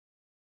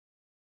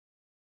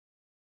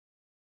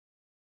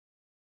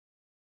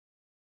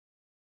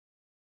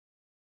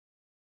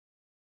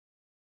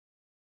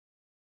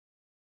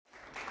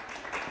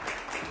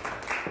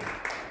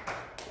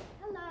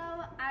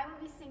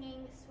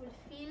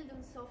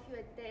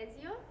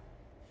Sophio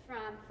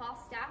from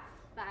Falstaff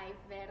by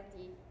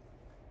Verdi.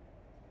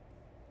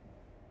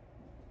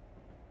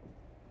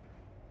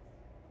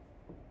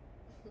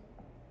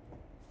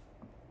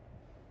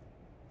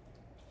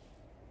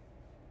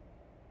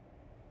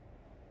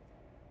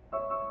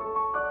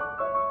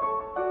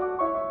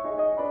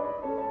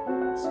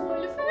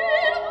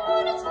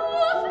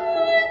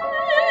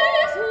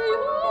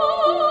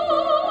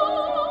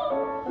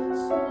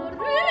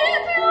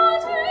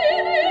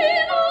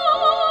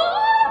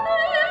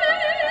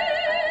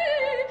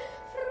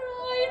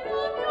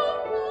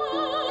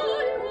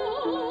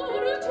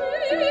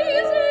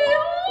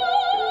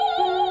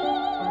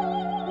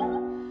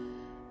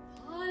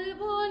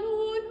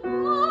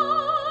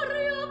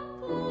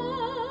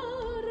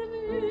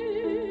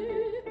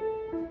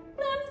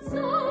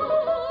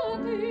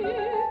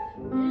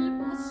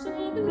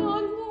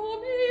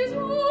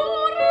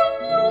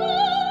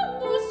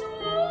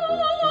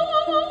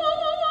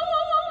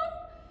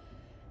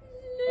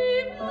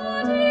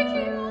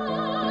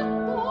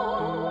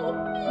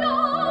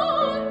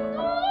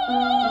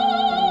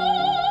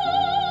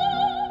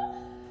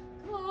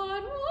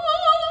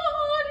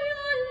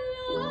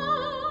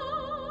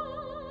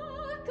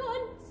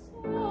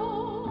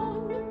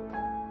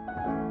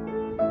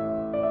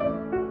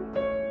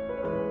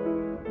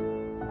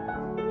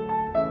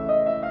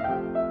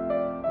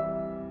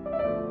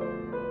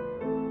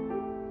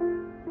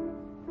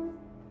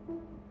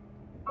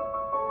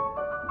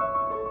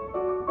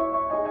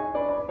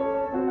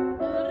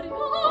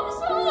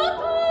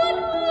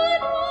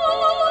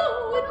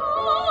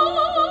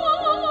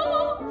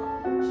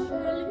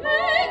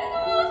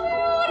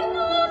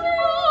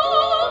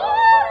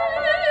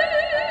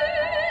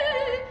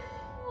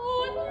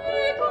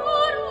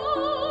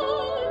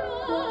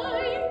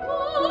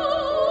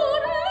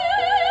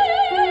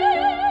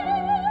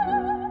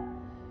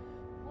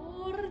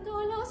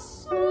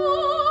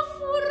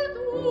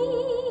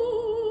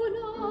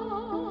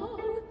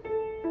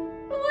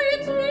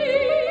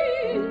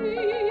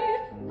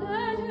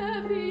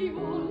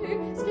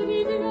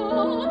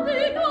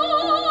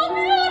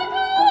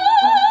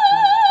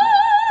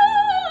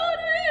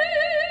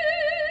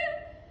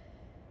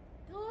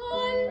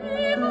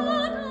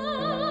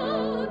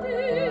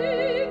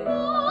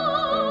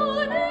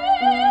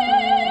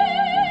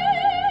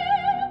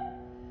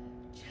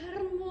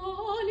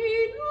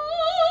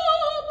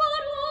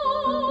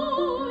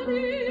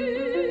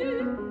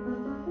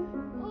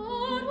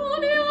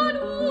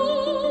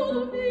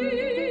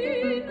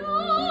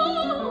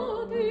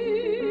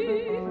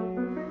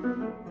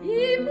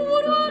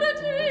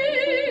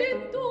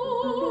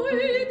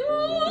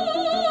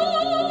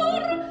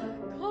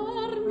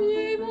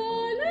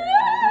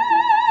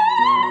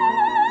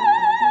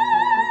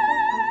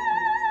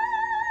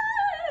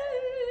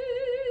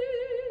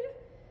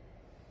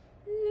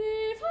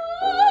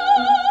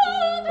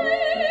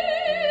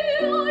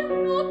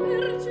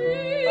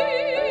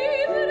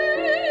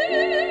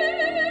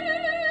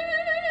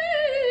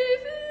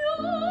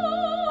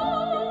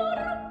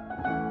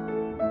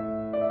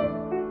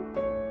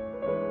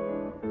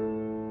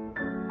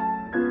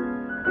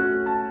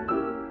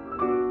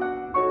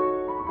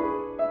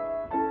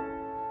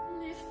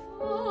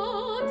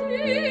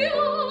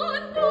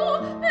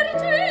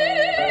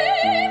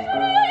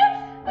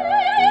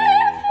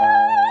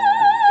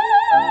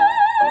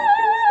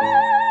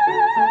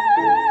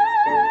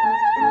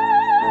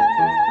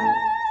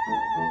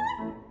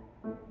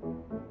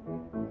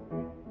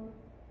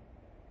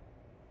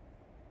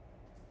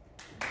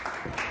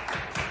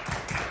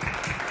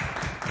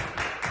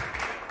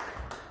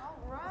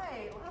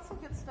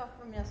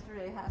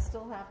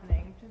 Still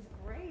happening, which is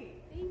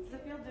great. Thank Does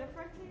it feel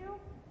different to you?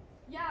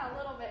 Yeah, a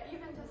little bit,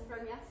 even just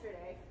from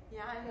yesterday.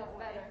 Yeah, I know.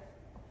 Better.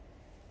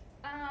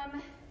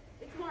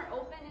 It's more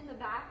open in the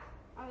back.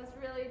 I was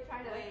really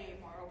trying to way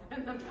more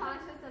open. be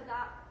conscious of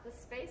that. The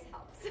space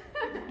helps.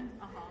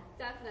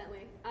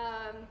 Definitely.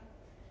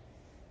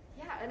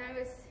 Yeah, and I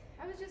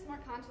was just more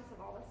conscious of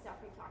all the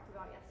stuff we talked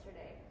about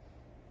yesterday.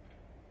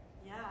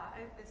 Yeah,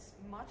 it's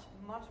much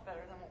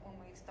better than when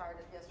we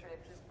started yesterday,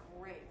 which is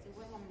great. So you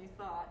went home and you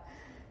thought.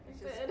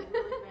 Which is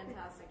really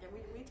fantastic. And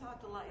we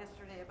talked a lot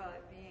yesterday about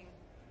it being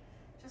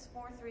just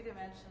more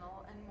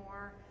three-dimensional and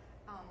more,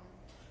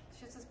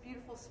 she has this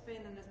beautiful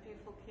spin and this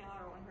beautiful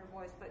chiaro in her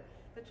voice, but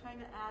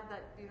trying to add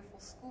that beautiful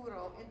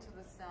scuro into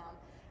the sound.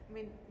 I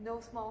mean, no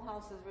small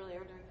houses really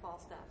are doing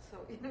Falstaff,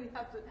 so you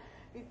have to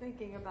be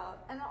thinking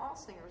about, and all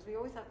singers, we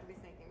always have to be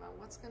thinking about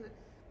what's going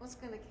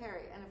to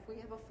carry. And if we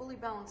have a fully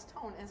balanced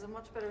tone, it has a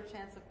much better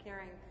chance of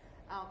carrying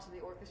out to the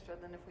orchestra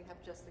than if we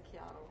have just the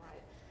chiaro,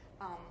 right?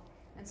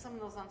 And some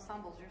of those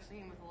ensembles you're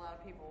seeing with a lot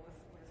of people with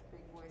big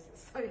voices,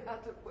 so you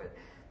have to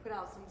put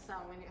out some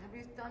sound. Have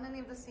you done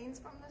any of the scenes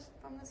from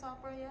this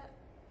opera yet?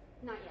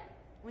 Not yet.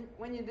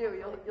 When you do,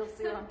 you'll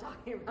see what I'm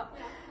talking about.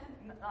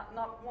 Yeah.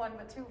 Not one,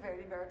 but two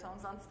Verdi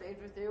baritones on stage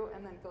with you,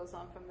 and then it goes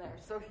on from there.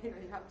 So you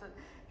have to,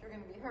 if you're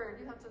going to be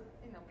heard, you have to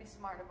be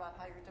smart about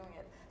how you're doing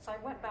it. So I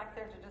went back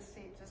there to just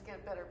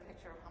get a better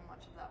picture of how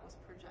much of that was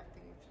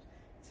projecting, which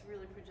it's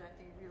really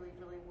projecting really,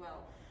 really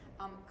well.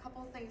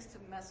 things to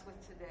mess with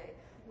today.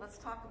 Let's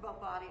talk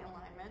about body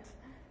alignment.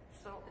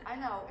 So I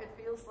know it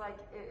feels like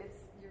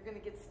you're going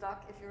to get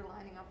stuck if you're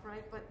lining up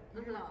right, but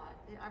you're not.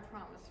 I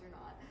promise you're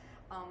not.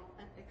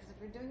 Because if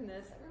you're doing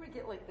this, everybody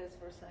get like this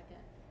for a second.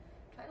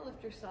 Try to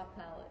lift your soft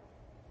palate.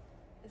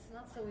 It's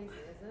not so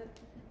easy, is it?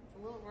 It's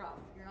a little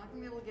rough. You're not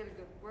going to be able to get a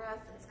good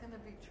breath. It's going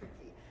to be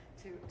tricky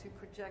to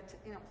project,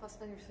 plus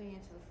then you're swinging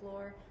into the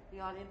floor.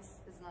 The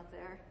audience is not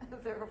there.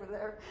 They're over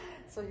there.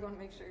 So you want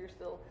to make sure you're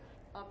still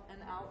up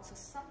and out. So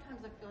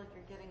sometimes I feel like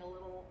you're getting a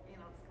little,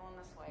 it's going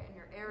this way, and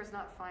your air is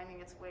not finding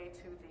its way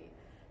to the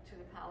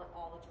palate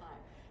all the time.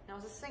 Now,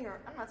 as a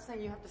singer, I'm not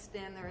saying you have to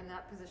stand there in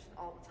that position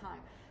all the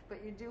time,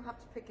 but you do have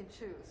to pick and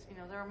choose.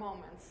 There are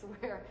moments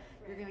where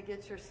you're going to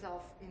get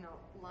yourself,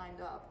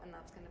 lined up, and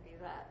that's going to be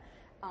that.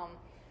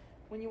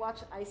 When you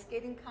watch ice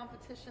skating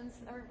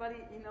competitions,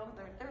 everybody,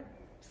 they're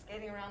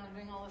skating around and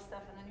doing all this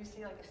stuff, and then you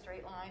see like a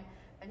straight line,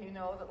 and you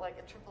know that like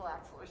a triple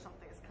axel or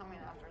something is coming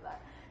after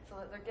that. So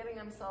that they're getting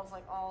themselves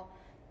like all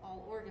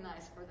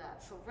organized for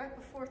that. So right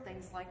before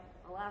things like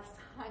the last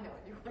time,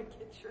 you want to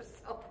get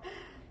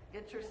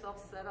yourself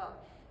set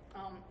up.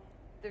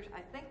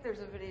 I think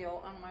there's a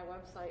video on my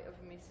website of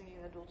me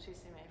singing the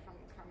Dolcissime from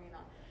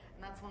Carmina,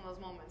 and that's one of those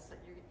moments that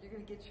you're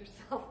going to get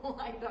yourself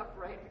lined up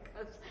right,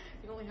 because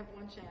you only have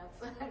one chance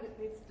and it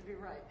needs to be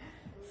right.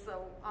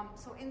 So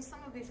in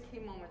some of these key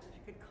moments, if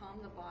you could calm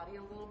the body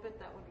a little bit,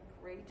 that would be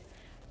great.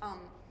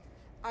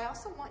 I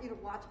also want you to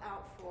watch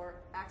out for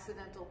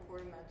accidental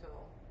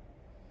portamento.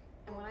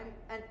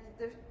 And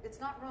it's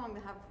not wrong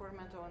to have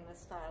portamento in this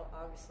style,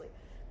 obviously.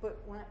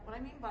 But what I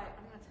mean by,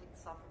 I'm going to take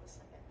this off for a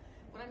second.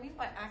 What I mean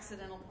by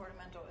accidental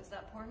portamento is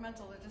that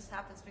portamento that just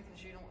happens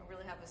because you don't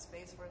really have a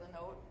space for the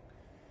note.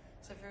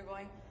 So if you're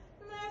going,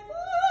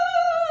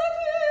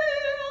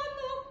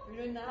 you're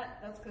doing that,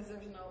 that's because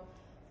there's no,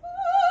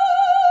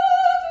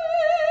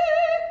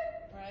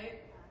 right?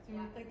 So you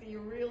want to think that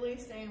you're really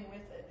staying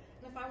with it.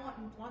 And if I want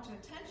you to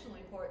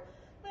intentionally port,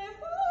 then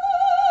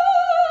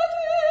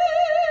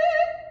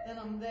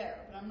I'm there,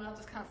 but I'm not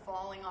just kind of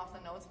falling off the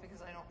notes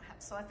because I don't have.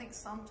 So I think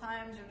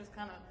sometimes you're just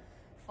kind of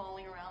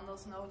falling around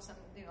those notes, and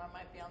I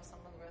might be on some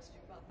of the rest of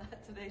you about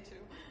that today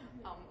too.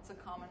 It's a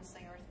common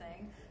singer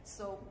thing.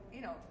 So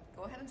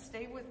go ahead and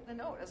stay with the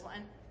note.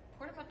 And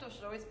portamento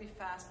should always be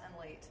fast and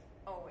late,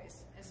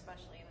 always,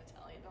 especially in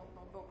Italian.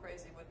 Don't go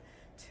crazy with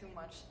too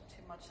much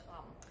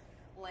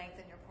length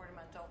in your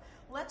portamento.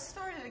 Let's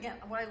start it again.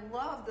 What I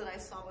loved that I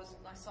saw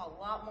a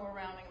lot more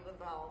rounding of the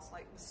vowels,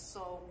 like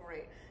so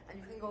great. And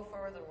you can go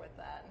further with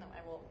that, and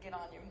I will get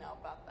on you now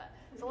about that.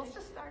 So let's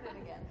just start it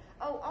again.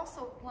 Oh,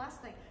 also,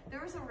 last thing,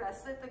 there is a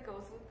recit that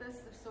goes with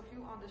this. So if you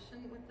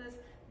audition with this,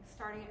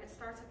 it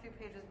starts a few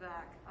pages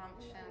back.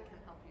 Shannon can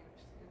help you.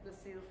 The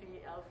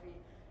Silfi, Elfi,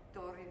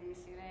 Dori, Di,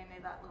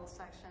 Sirene, that little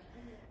section.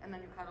 And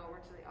then you cut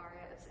over to the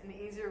aria. It's an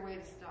easier way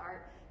to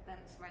start than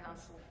it's right on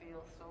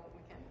Sulfil, so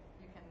you can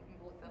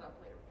look that up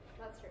later.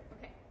 That's true.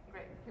 Okay.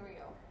 Great. Here we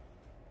go.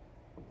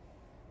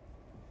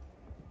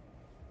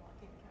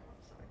 Blocking the camera.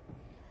 Sorry.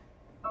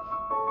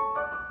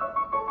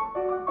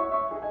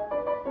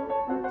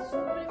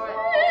 All right.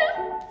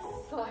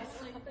 So I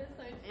like this.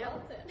 I yep.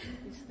 felt it.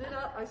 You stood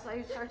up. I saw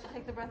you start to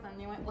take the breath,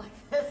 and you went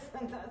like this,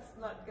 and that's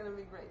not going to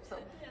be great. So,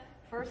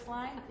 first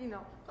line,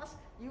 Plus,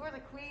 you are the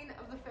queen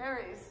of the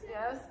fairies.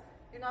 Yes.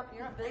 You're not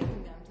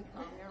begging them to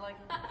come. You're like,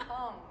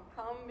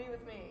 come be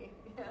with me.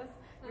 Yes.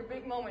 Your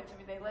big moment to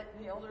be.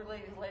 The older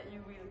ladies let you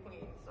be the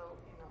queen. So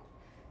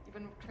you've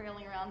been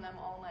trailing around them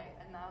all night,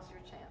 and now's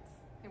your chance.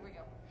 Here we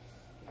go.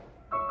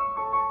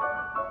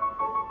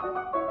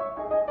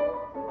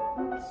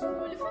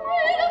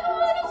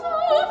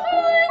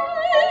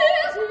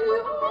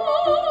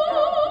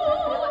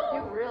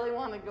 You really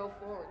want to go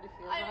forward. You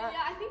feel that?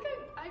 Yeah, I think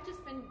I've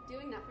just been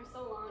doing that for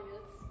so long, and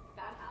it's a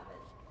bad habit,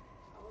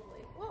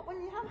 probably. Well,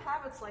 when you have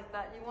habits like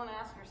that, you want to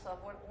ask yourself,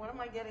 what am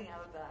I getting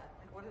out of that?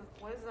 Like,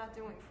 what is that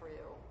doing for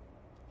you?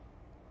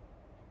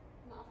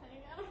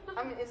 Nothing. I don't know.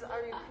 I mean,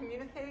 are you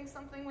communicating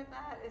something with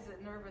that? Is it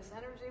nervous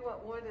energy?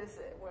 What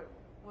is it?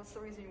 What's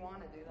the reason you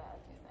want to do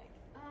that, do you think?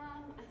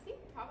 I think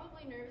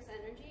probably nervous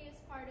energy is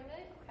part of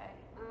it. Okay.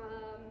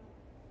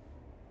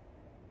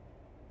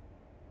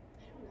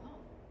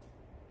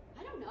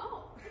 I don't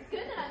know. It's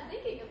good that I'm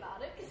thinking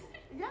about it.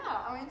 Yeah,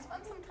 I mean,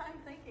 spend some time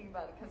thinking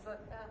about it, because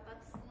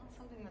that's not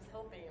something that's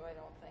helping you, I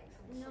don't think.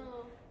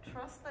 So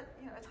trust that,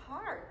 it's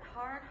hard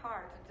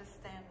to just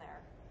stand there.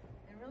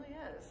 It really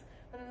is.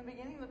 But in the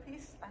beginning of the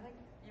piece, I think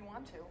you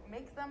want to.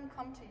 Make them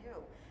come to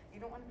you. You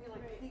don't want to be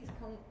like, please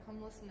come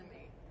listen to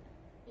me.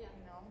 Yeah.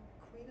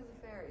 Queen of the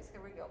fairies.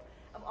 Here we go.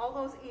 Of all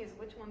those E's,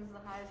 which one is the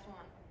highest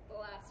one? The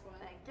last one.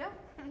 Thank you.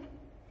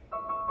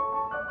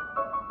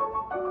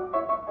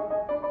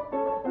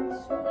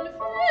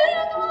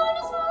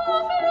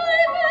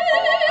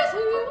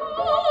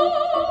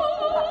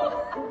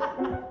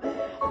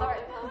 Sorry,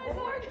 it's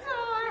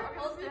hard.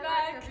 Hold me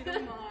back. If you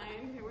don't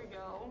mind. Here we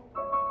go.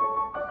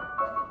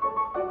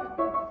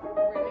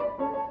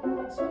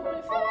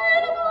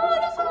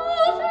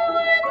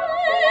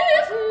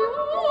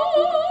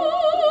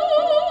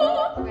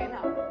 Okay,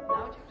 now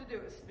what you have to do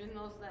is spin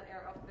that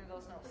air up through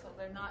those notes, so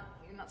you're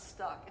not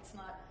stuck. It's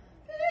not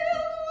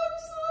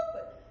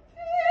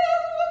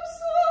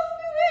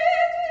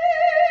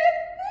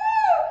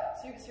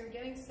so you're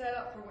getting set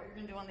up for what you're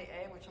going to do on the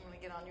A, which I'm going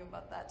to get on you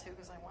about that too,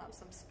 because I want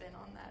some spin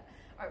on that.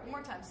 All right, one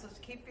more time. So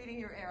just keep feeding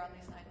your air on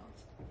these high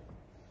notes.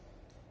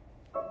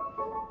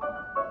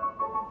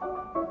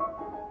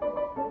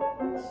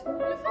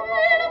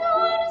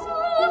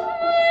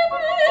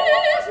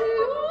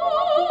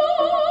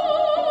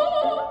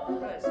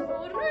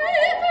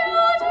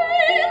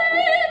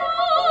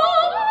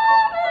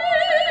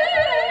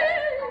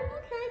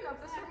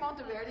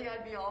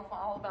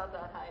 All about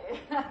that high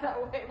that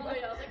way,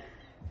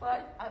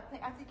 but I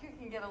think you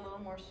can get a little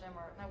more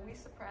shimmer. Now we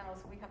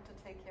sopranos, we have to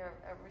take care of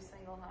every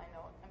single high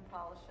note and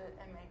polish it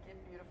and make it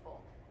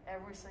beautiful.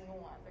 Every single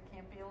one. There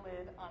can't be a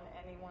lid on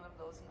any one of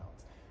those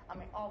notes. I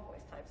mean, all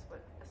voice types,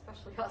 but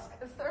especially us,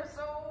 because there are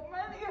so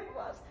many of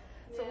us.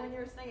 So when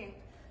you're singing,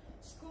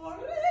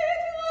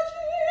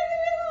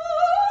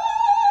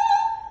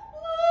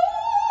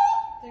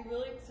 they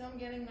really, so I'm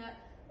getting that.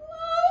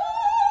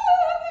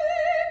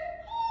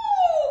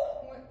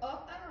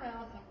 Up and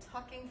around, and I'm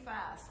tucking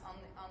fast on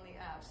the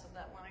F, so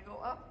that when I go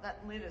up,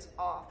 that lid is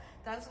off.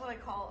 That's what I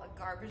call a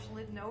garbage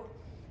lid note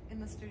in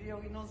the studio.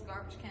 You know those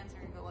garbage cans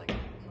where you go like, and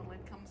the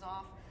lid comes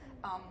off.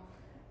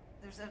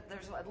 There's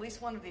at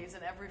least one of these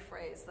in every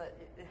phrase that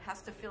it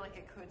has to feel like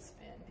it could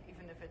spin,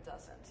 even if it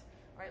doesn't.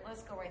 All right,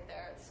 let's go right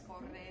there. It's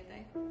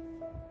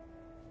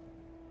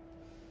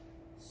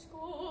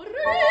scorrete.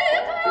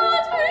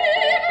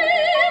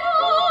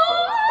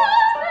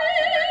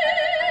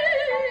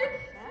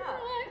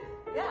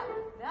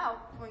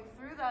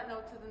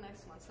 To the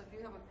next one. So if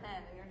you have a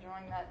pen and you're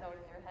drawing that note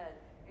in your head,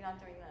 you're not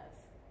doing this.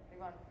 You're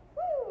going,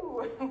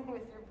 woo,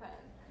 with your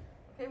pen.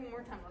 Okay, one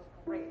more time. That was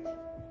great.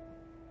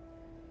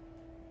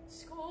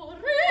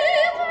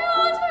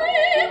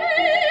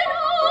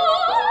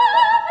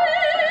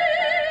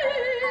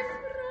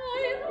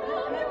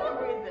 And then you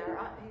breathe there.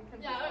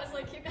 Yeah, I was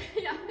like,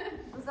 yeah.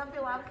 Does that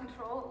feel out of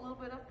control a little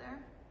bit up there?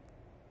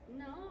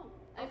 No,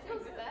 it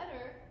feels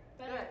better.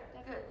 Good,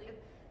 definitely. good.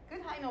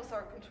 Good high notes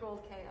are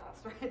controlled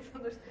chaos, right? So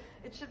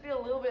it should be a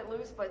little bit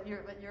loose, but you're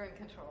in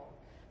control.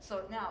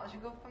 So now, as you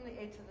go from the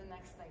A to the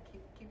next thing,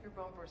 keep your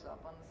bumpers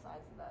up on the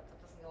sides of that, so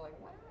it doesn't go like,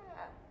 wah.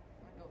 I'm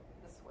going to go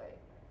this way.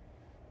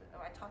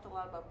 I talked a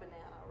lot about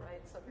banana,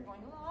 right? So if you're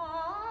going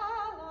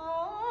la,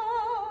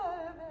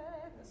 la,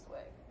 this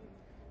way.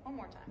 One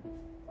more time.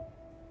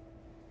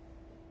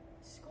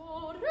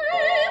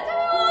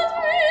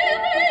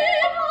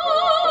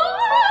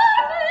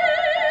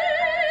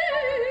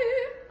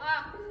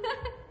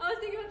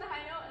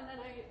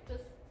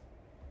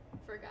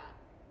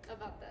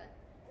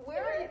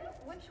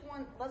 Which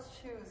one? Let's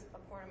choose a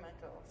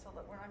portamento, so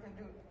that we're not going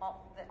to do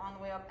on the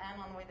way up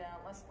and on the way down.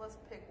 Let's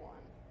pick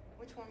one.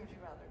 Which one would you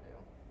rather do?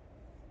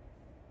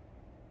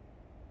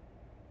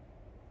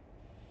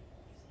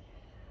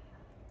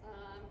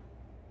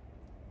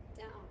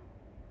 Down.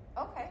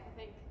 Okay. I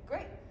think.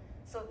 Great.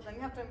 So then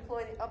you have to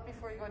employ the up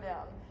before you go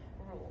down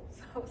rule.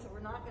 So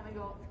we're not going to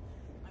go.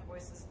 My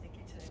voice is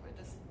sneaky today, but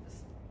just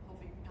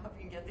hope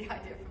you can get the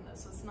idea from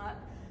this. It's not.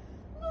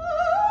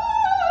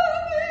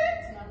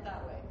 It's not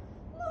that way.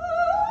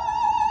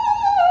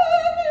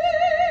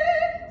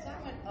 So I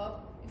went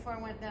up before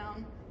I went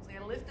down. So I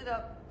lifted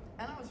up,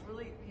 and I was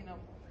really,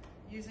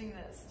 using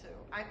this too.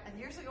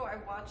 Years ago, I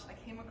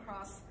came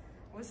across,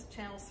 I was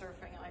channel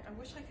surfing, and I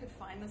wish I could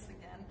find this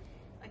again.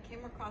 I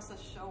came across a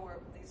show where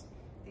these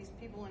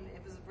people, and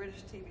it was a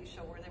British TV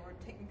show where they were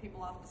taking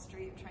people off the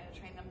street and trying to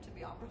train them to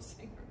be opera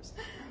singers.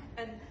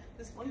 And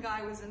this one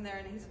guy was in there,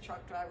 and he's a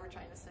truck driver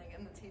trying to sing,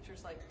 and the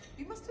teacher's like,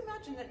 "You must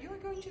imagine that you are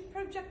going to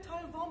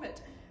projectile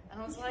vomit." And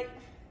I was like,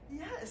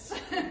 yes,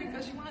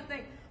 because you want to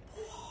think,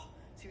 oh.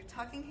 So you're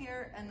tucking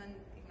here, and then,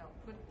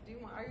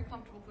 are you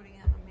comfortable putting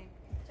it on me?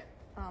 Sure.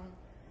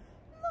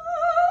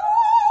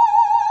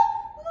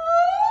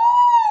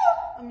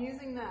 I'm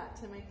using that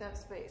to make that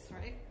space,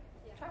 right?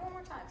 Yeah. Try one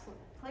more time. So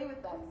play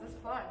with that. This is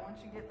fun.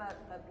 Once you get that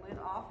lid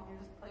off, and you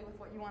just play with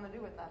what you want to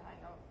do with that high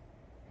note.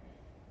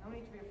 No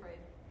need to be afraid.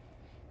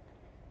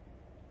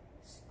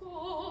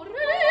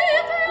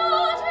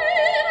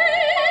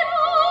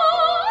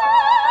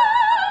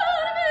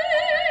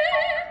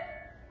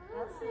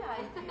 That's the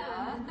idea.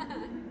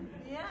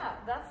 Yeah,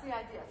 that's the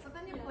idea. So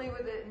then you play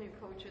with it and you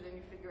coach it and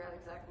you figure out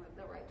exactly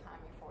the right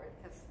timing for it,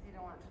 because you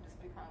don't want it to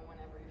just be kind of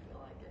whenever you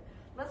feel like it.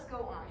 Let's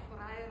go on.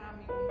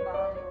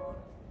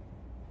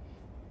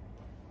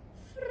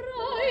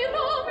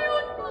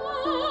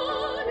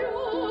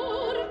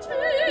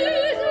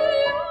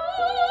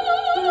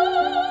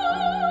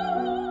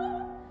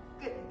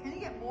 Good. Can you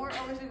get more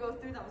O as you go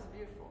through? That was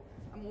beautiful.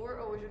 And more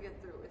O as you get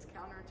through. It's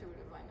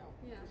counterintuitive, I know.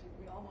 Yeah.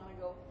 We all want to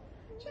go.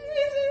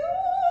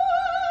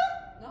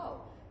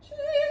 No. You're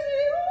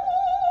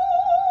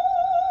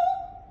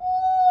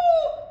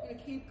going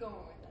to keep going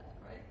with that,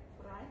 right?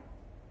 Right?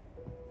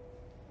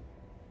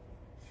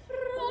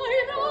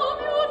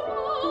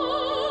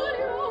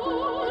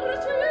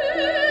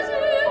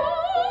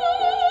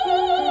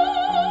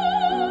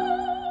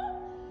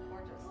 More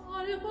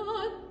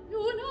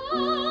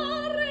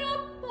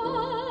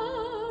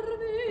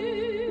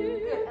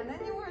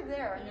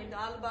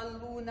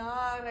D'alba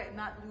lunare,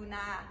 not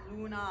luna,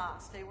 luna.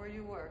 Stay where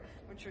you were.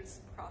 Richard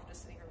Croft is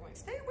sitting here going,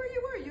 stay where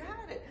you were, you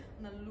had it.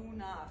 And the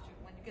luna,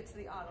 when you get to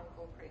the autumn,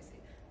 go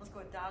crazy. Let's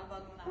go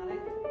d'alba lunare.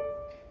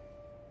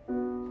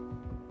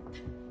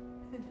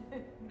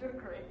 You're doing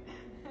great.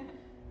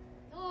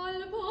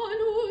 D'alba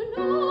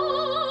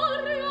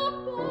lunare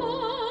apparvi,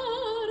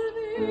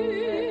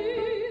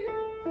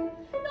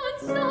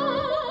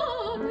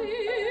 danzati.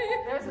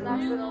 There's an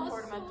accidental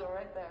portamento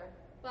right there.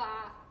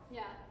 Bah,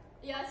 yeah.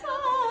 Yeah, it's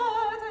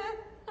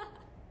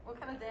What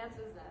kind of dance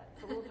is that?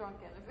 It's a little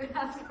drunken, if you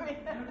ask me.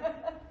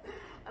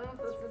 I don't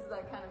know if this is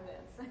that kind of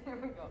dance. Here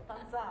we go.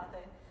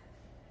 Danzate.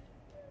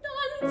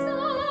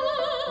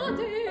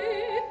 Danzate,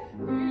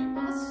 il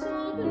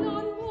passo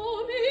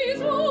blando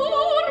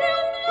misura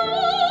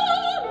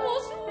l'anno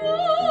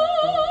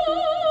suon,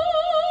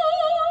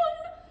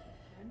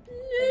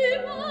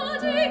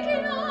 l'image che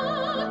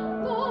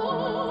acqua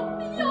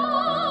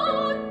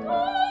bianca.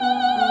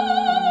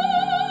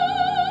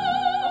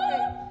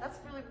 Okay, that's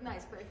really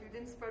nice, but if you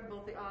didn't spread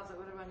both the odds, it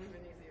would have been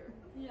even easier.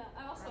 Yeah,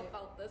 I also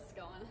felt this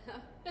going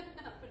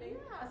happening.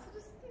 Yeah, so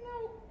just,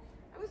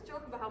 I always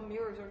joke about how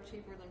mirrors are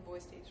cheaper than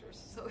voice teachers.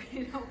 So,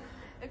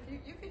 if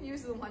you can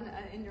use the one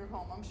in your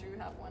home, I'm sure you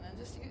have one, and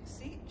just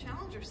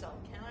challenge yourself.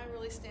 Can I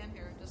really stand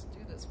here and just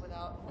do this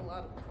without a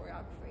lot of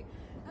choreography?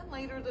 And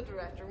later, the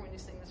director, when you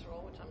sing this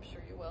role, which I'm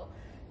sure you will,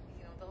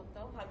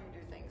 they'll have you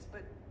do things.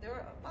 But there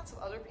are lots of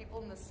other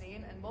people in the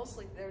scene, and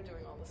mostly they're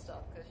doing all the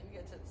stuff because you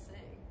get to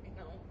sing.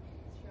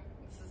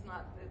 This is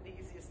not the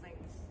easiest thing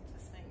to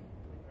sing,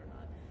 believe it or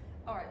not.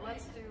 All right,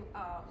 let's do.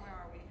 Where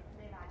are we?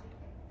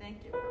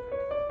 Thank you.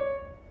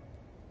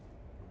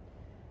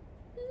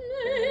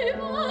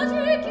 Perfect.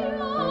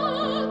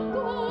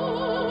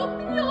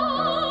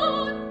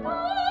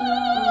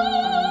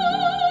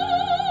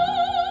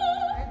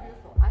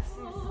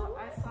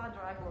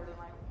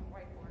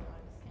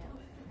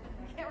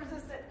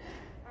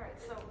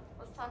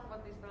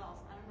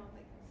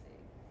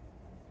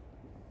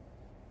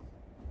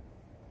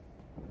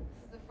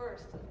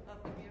 First of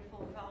the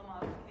beautiful vowel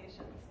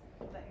modifications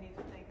that you need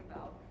to think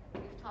about.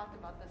 We've talked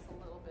about this a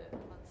little bit.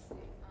 Let's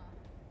see.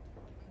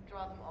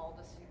 Draw them all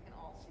just so you can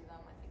all see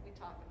them. I think we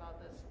talked about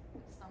this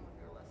in some of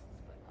your lessons,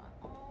 but not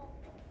all.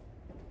 This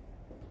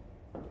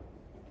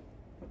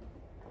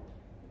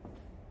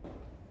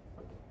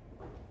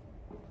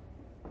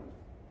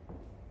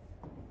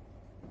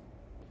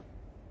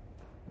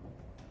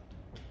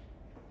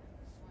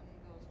one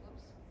goes,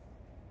 whoops,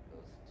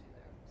 goes to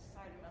there.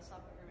 Sorry to mess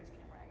up everybody's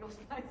camera angles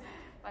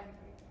by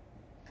being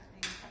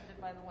tempted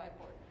by the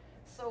whiteboard.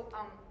 So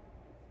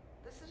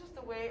this is just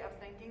a way of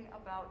thinking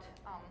about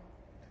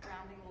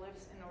rounding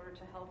lips in order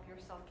to help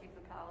yourself keep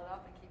the palate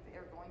up and keep the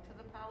air going to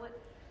the palate.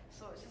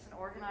 So it's just an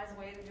organized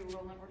way to do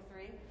rule number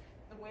 3.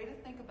 The way to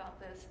think about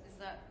this is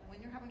that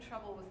when you're having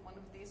trouble with one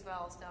of these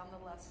vowels down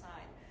the left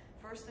side,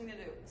 first thing to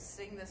do,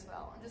 sing this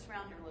vowel and just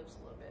round your lips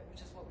a little bit,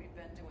 which is what we've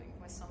been doing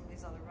with some of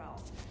these other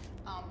vowels.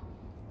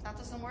 That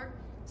doesn't work,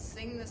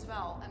 sing this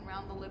vowel and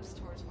round the lips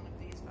towards one of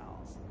these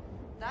vowels.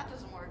 That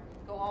doesn't work,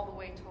 go all the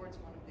way towards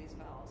one of these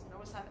vowels.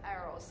 Notice I have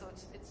arrows, so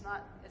it's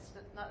not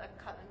a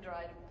cut and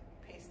dry to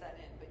paste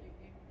that in, but you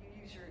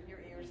use your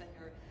ears and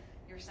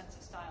your sense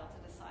of style to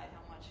decide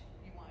how much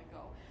you want to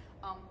go.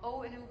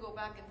 O and U go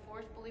back and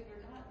forth, believe it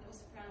or not. No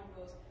soprano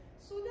goes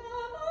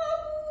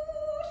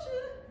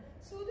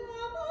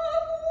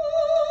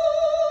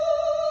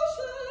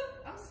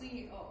I'm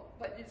singing O,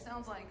 but it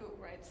sounds like U,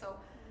 right? So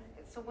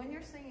when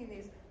you're singing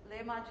these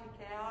le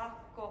magiche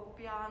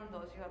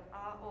copiandos, you have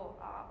a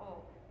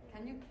o.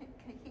 Can you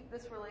keep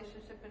this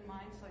relationship in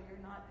mind so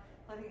you're not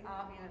letting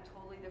a be in a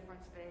totally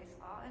different space?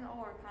 A and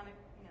O are kind of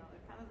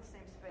they're kind of the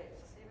same space.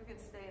 So see if we can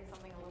stay in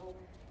something a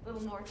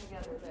little more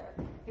together there.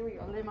 Here we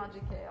go, le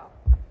magiche.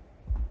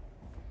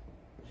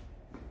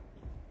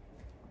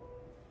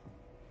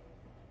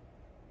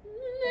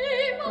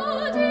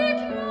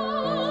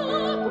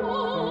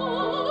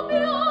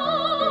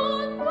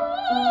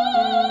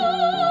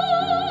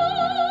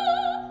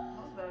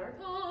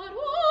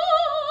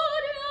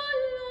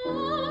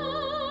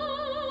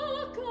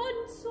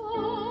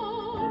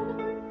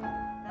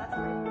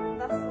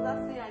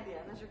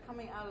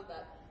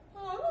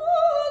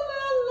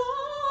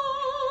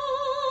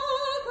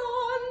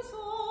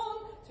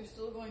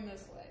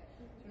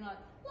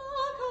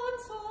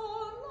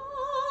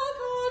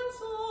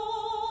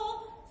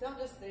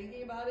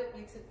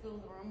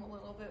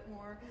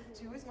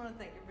 So you always want to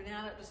think, your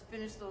banana, just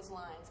finish those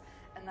lines.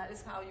 And that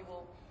is how you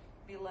will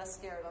be less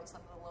scared on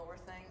some of the lower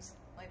things.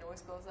 It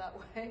always goes that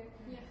way.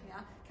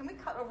 Yeah. Can we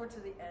cut over to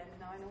the end?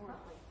 Now I know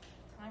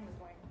time is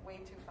going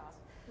way too fast.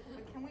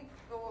 But can we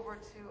go over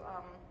to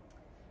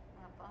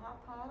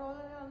parole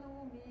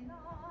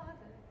illuminate?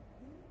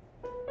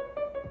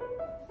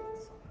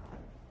 So hot.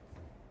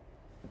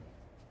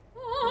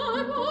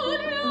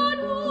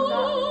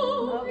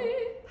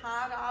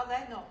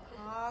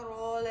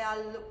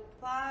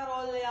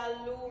 Parole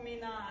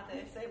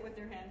illuminate. Say it with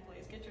your hand,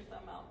 please. Get your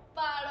thumb out.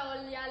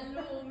 Parole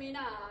illuminate.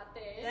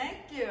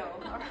 Thank you.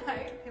 All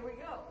right, here we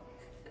go.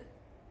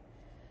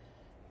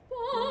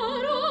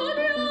 Parole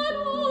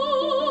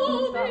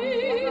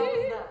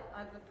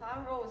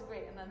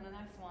then the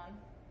next one.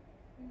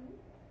 Mm-hmm.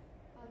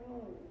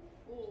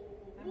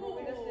 Remember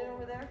what we just did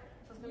over there?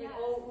 So it's going to be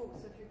oh, ooh.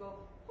 So if you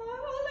go,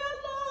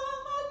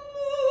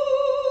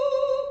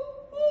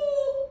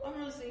 I'm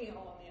really singing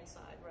all on the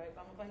inside, right?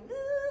 But I'm going,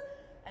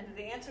 and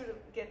the answer to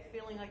get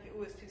feeling like the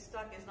ooh is too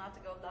stuck is not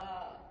to go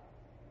da.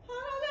 You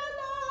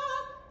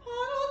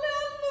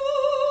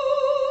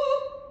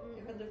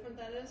know how different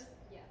that is?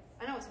 Yes.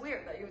 I know it's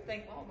weird that you would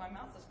think, well, my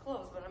mouth is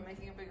closed, but I'm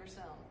making a bigger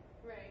sound.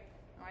 Right.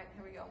 All right,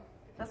 here we go.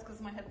 That's because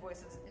my head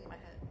voice is in my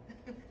head.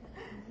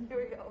 Here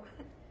we go.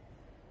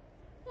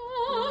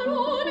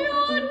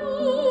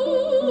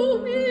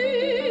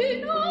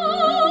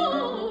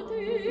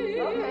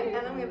 Okay,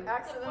 and then we have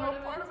accidental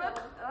part of it.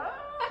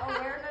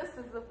 Awareness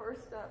is the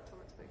first step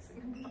towards fixing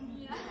it.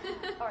 Yeah.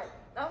 All right,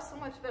 that was so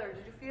much better.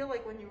 Did you feel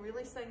like when you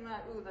really sang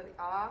that, ooh, that the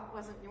ah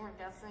wasn't, you weren't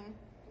guessing?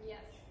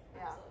 Yes.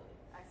 Yeah. Absolutely.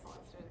 Excellent.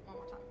 Let's do it one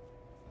more time.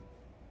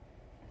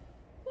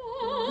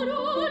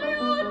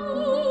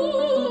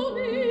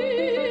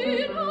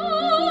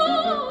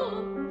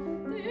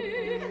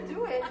 You can do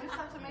it. You just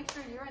have to make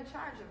sure you're in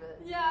charge of it.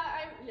 Yeah.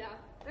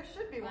 There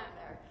should be one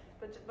there,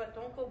 but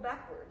don't go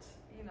backwards.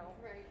 You know.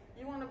 Right.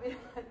 You want to be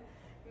like,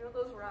 you know,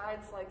 those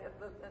rides like at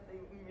the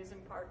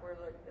amusement park where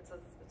like it's a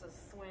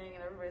swing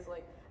and everybody's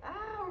like,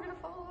 we're gonna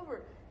fall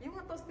over. You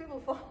want those people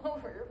to fall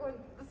over. You're going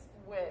this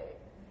way.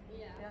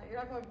 Yeah. You're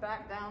not going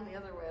back down the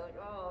other way. Like,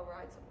 oh,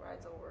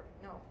 ride's over.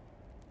 No,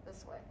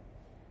 this way.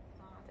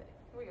 Okay.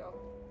 Here we go.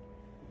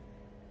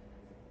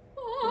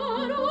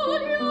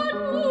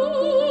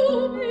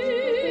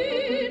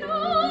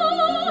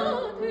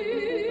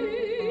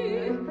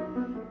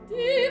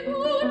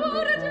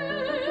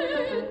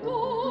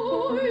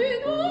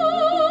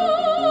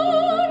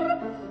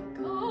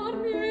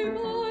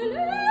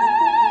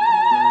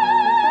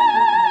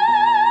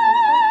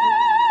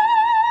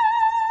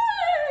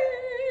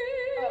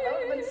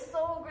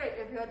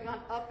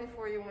 Up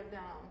before you went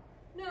down.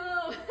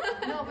 No.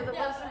 No, but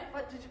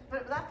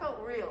but that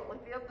felt real.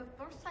 Like the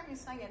first time you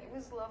sang it, it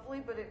was lovely,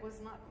 but it was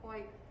not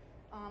quite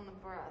on the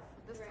breath.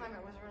 This time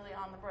it was really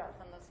on the breath,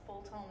 and this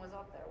full tone was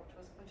up there,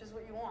 which is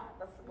what you want.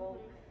 That's the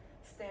gold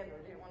standard.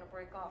 You don't want to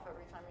break off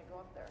every time you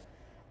go up there.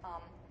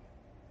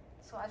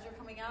 So as you're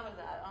coming out of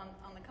that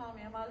on the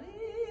Kami Amali,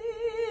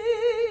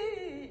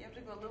 you have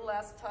to go a little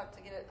last tuck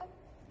to get it up,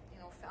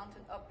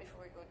 fountain up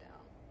before you go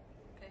down.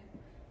 Okay,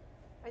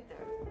 right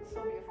there. So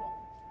beautiful.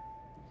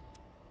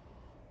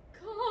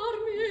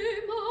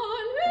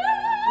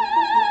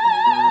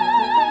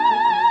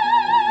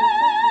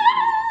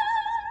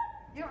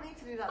 You don't need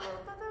to do that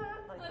little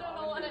like I don't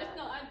know what it.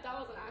 No, that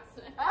was an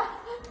accident.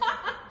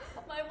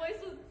 My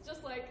voice was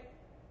just like,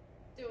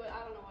 do it.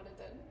 I don't know what it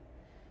did.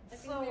 I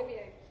think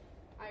maybe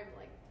I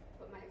like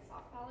put my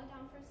sock collar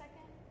down for a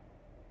second.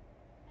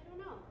 I don't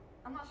know.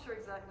 I'm not sure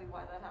exactly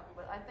why that happened,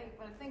 but I think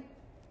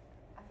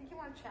you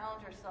want to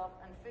challenge yourself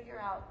and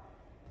figure out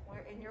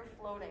where in your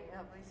floating, you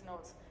have these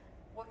notes.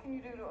 What can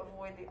you do to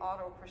avoid the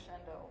auto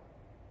crescendo?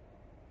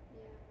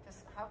 Yeah.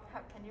 Just how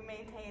can you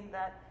maintain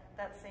that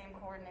same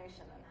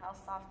coordination, and how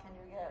soft can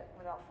you get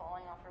without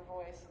falling off your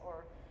voice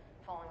or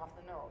falling off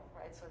the note,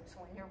 right? So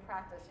in your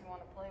practice, you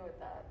want to play with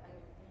that. And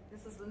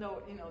this is the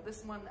note,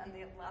 this one and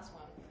the last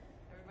one.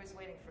 Everybody's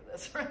waiting for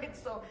this, right?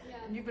 So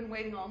and you've been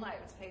waiting all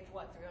night. It's page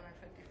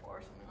 354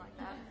 or something like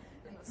that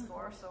in the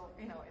score. So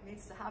it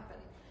needs to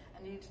happen,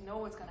 and you need to know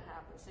what's going to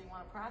happen. So you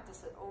want to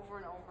practice it over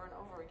and over and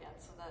over again,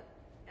 so that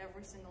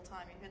every single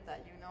time you hit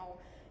that, you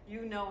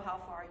know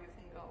how far you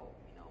can go.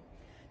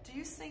 Do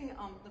you sing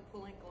the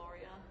Pulling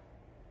Gloria?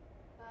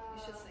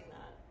 You should sing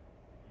that.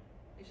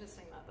 You should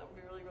sing that. That would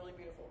be really, really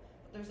beautiful.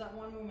 But there's that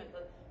one movement,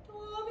 the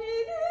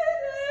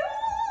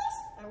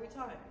every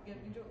time. You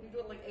do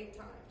it like 8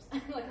 times.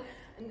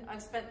 And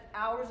I've spent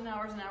hours and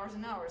hours and hours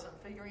and hours on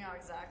figuring out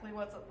exactly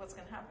what's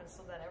going to happen,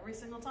 so that every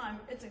single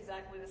time it's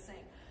exactly the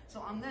same. So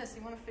on this,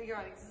 you want to figure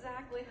out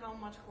exactly how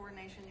much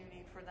coordination you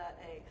need for that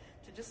A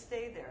to just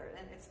stay there.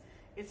 And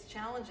it's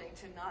challenging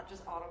to not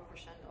just auto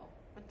crescendo,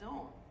 but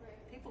don't. Right.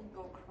 People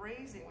go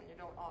crazy when you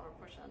don't auto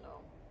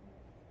crescendo.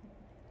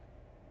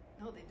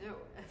 No, they do.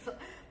 So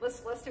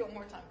let's do it one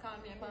more time.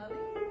 Kami Mali.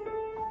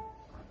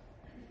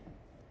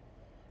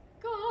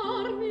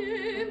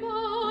 Kami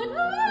Mali.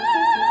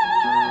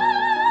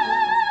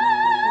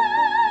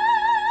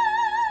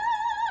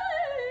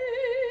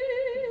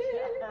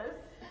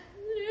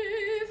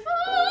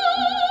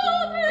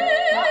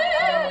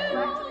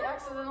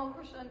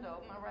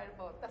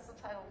 That's the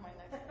title of my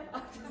next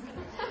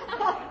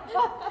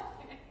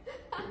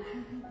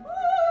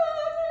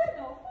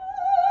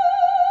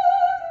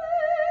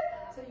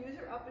So use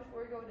your up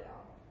before you go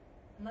down.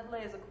 And that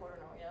lay is a quarter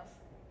note, yes?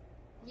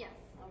 Yes.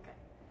 Okay.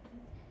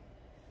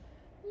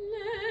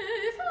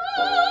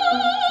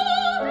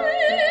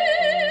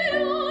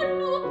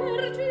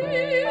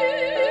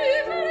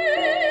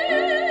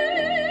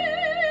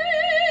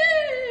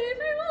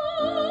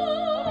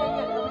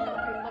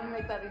 Let me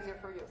make that easier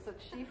for you. So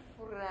chi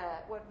fre,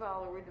 what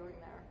vowel are we doing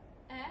there?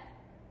 Eh?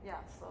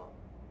 Yeah, so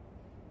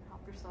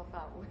knock yourself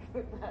out with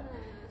that.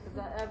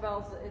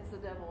 Because it's the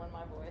devil in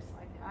my voice.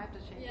 I have to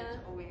change it to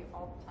OE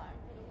all the time.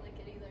 I don't like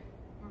it either. I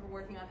remember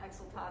working on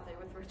Exultate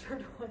with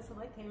Richard once, and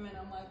I came in,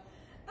 I'm like,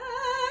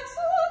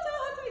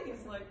 Exultate!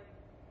 He's like,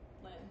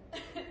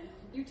 Lynn,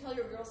 you tell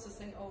your girls to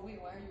sing OE,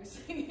 why are you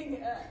singing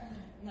it?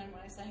 And then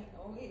when I sang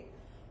OE,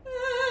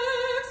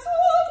 Exultate!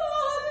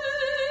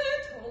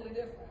 Totally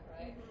different,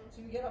 right?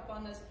 So you get up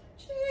on this,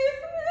 give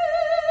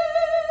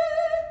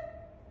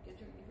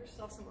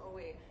yourself some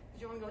OE.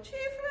 Did you want to go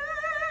Chifre?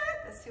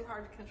 That's too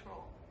hard to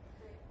control.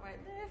 All right.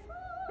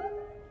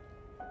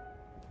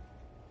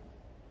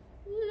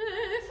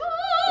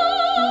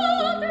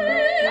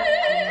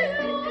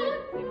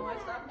 You know why I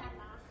stopped?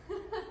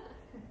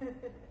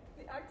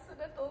 The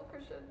accidental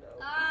crescendo.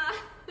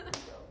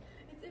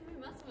 It's in my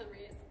muscle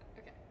memories.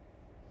 Okay.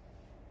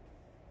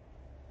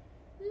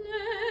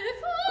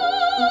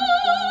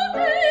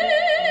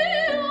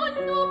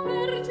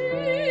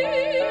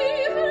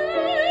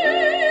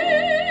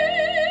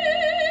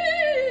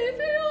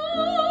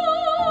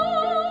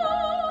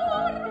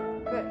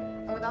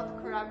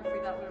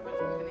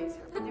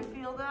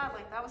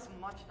 That was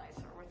much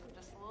nicer with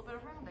just a little bit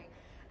of rounding.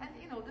 And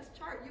you know, this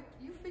chart,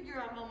 you figure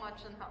out how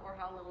much and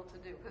how little to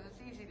do, because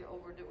it's easy to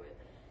overdo it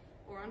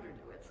or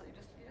underdo it. So you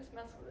just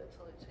mess with it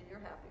so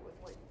you're happy with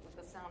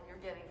the sound you're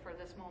getting for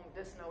this moment,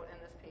 this note, and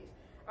this piece.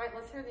 All right,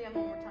 let's hear the end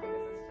one more time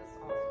because it's just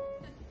awesome.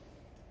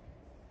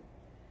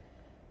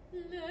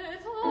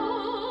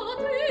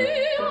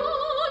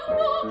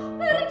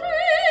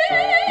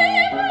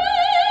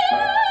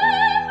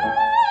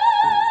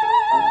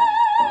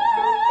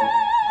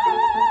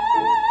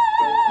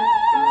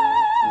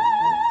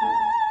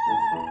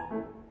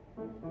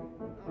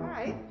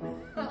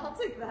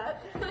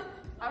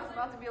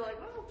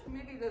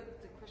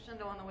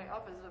 On the way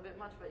up is a bit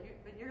much, but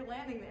you're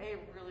landing the A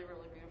really,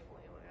 really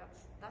beautifully.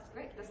 That's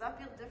great. Does that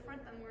feel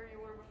different than where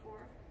you were before?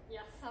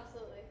 Yes,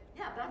 absolutely.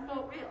 Yeah, that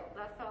felt real.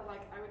 That felt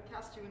like I would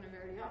cast you in a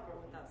Verdi opera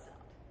with that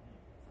sound.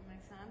 Does that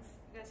make sense?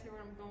 You guys hear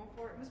what I'm going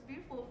for? It was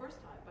beautiful the first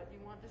time, but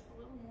you want just a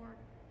little more,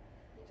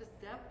 just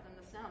depth in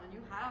the sound, and you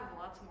have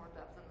lots more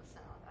depth in the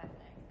sound, I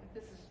think.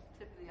 This is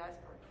tip of the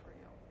iceberg for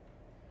you.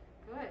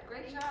 Good,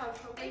 great job.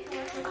 So great to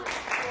work with you.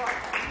 You're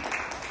welcome.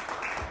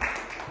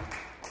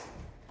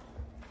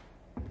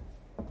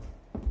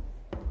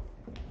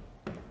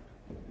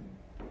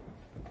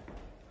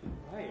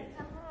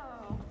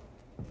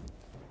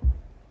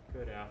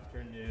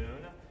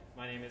 Afternoon.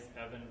 My name is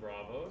Evan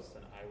Bravos,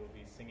 and I will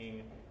be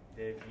singing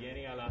De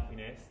Vieni alla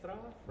Finestra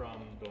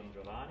from Don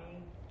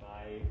Giovanni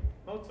by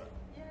Mozart.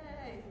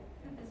 Yay!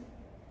 I'm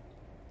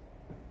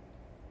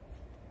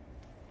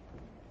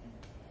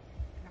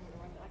going to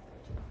run back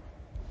there too.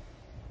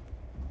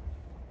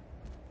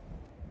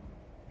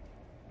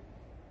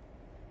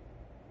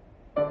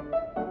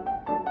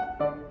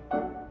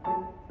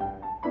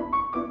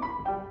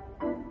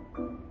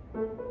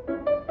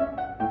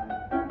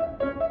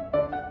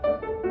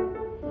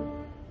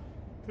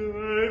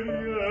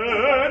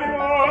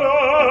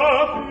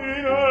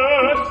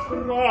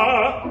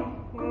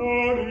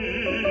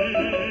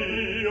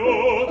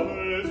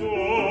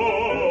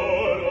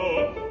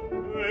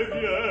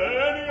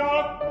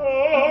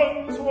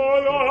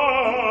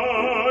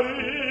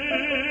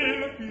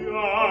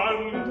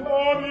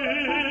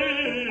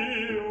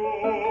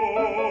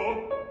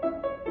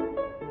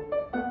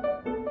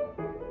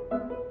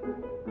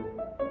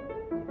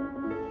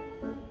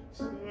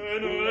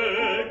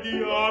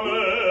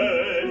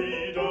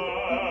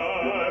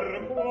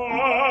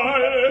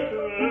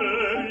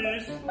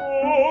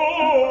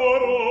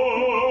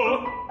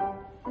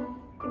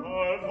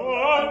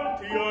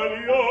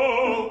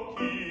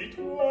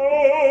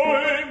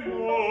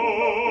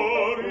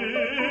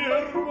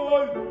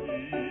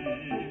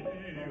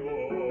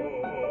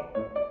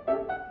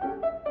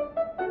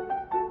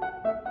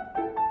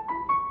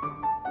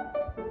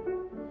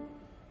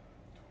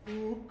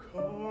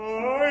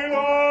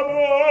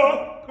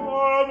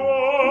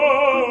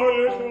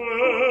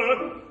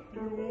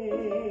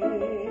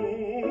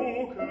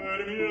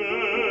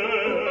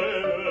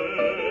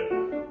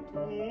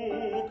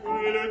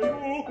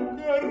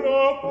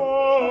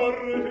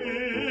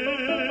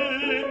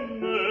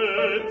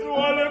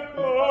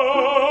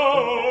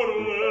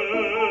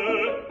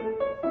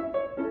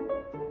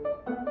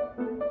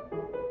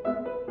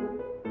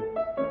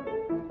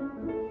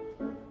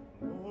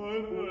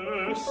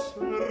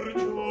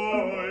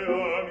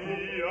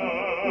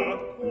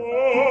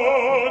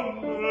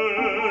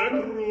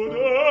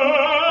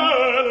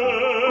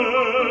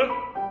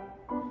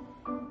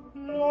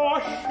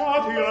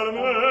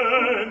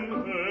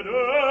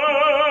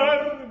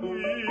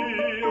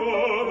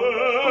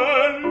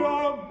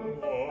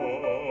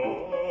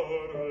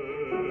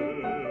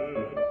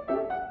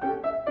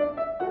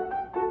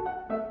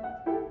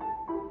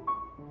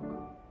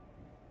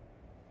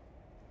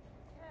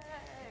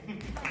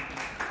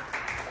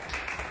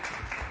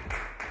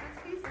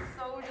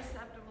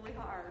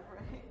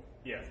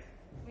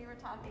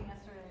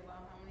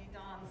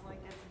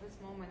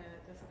 moment and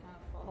it just kind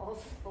of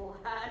falls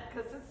flat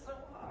because it's so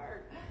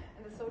hard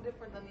and it's so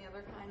different than the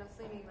other kind of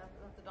singing that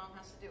the Don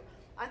has to do.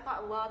 I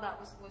thought a lot of that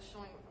was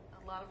showing a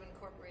lot of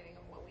incorporating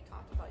of what we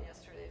talked about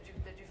yesterday.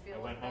 Did you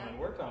feel like that? I went home and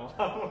worked on a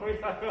lot of what we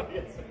talked about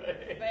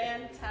yesterday.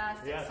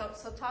 Fantastic. Yeah.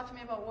 So talk to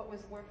me about what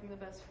was working the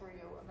best for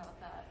you about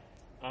that.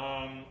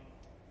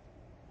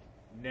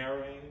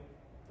 Narrowing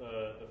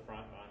the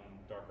front on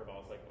darker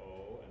vowels like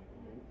O and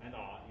U and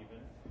A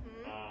even,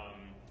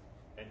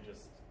 and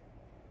just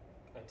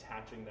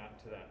attaching that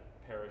to that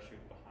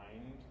parachute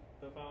behind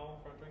the vowel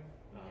fronting.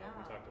 We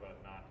talked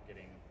about not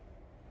getting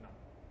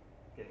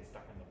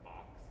stuck in the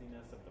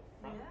boxiness of the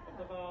front of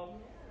the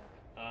vowel.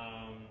 So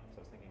I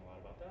was thinking a lot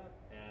about that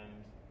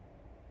and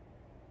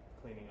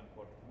cleaning up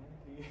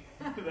portamenti,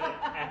 that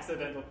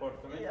accidental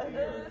portamenti.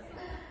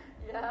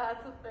 Yeah,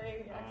 it's a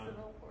thing,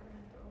 accidental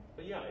portamento.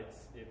 But yeah,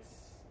 it's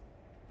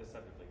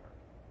deceptively hard.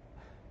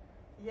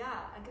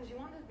 Yeah, because you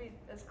want it to be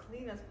as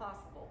clean as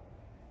possible,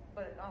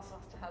 but it also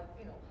has to have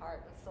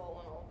heart and soul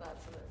and all of that,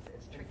 so that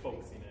it's tricky. And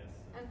folksiness.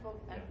 And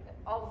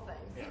all the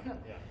things.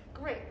 Yeah.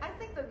 Great. I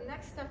think the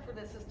next step for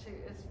this is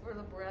for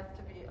the breath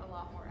to be a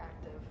lot more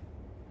active.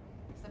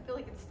 Because I feel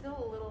like it's still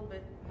a little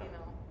bit,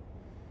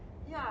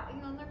 Yeah, and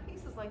there are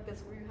pieces like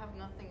this where you have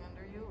nothing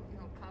under you.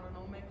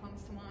 Caronome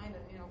comes to mind,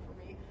 and for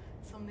me,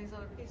 some of these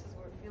other pieces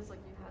where it feels like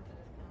you had to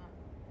just kind of.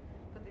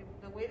 But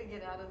the way to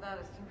get out of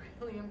that is to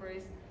really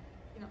embrace,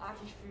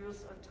 Akish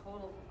feels a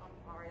total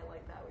aria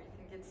like that, where you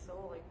can get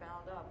so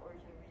bound up, or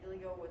you can really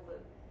go with the,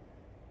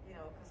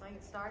 because I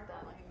can start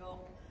that and I can go,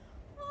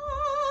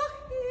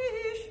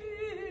 Akish,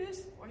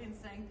 or you can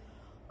sing,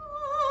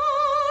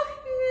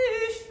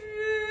 Akish,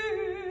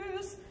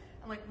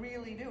 and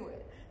really do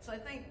it. So I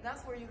think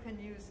that's where you can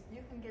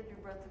get your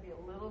breath to be a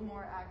little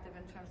more active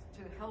in terms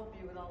to help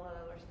you with all that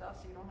other stuff,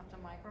 so you don't have to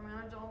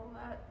micromanage all of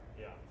that.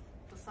 Yeah.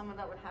 So some of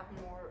that would happen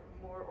more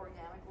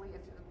organically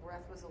if the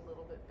breath was a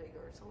little bit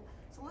bigger. So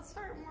let's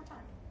start one more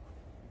time.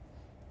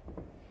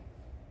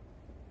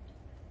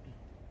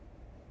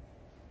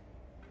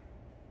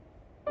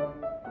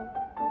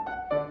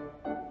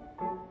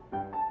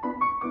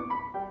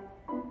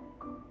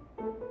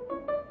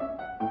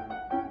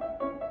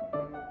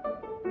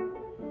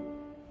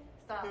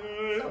 Stop.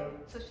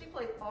 So she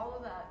played all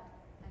of that,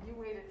 and you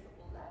waited for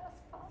the last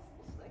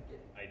possible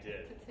second. I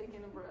did. To take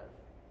in a breath.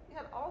 You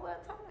had all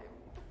that time.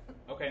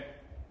 Okay.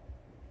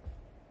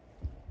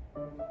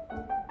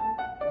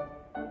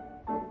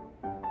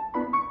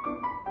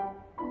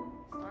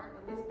 Start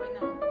at least by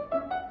now.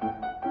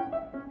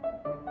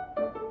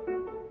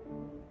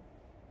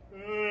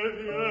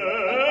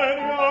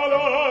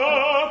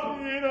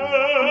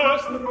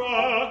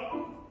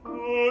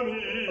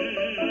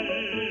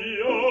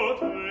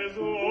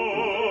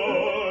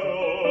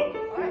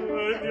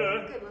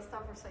 Good. Let's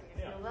stop for a second.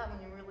 You feel that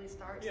when you really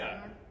start?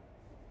 Yeah.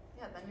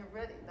 Yeah, then you're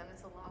ready. Then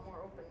it's a lot more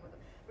open with it.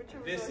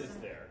 Richard This is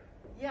there.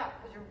 Yeah,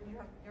 because you're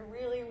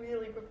really,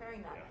 really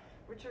preparing that. Yeah.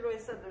 Richard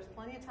always said there's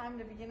plenty of time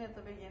to begin at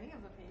the beginning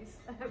of the piece.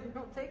 If you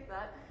don't take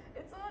that,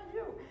 it's on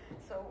you.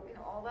 So,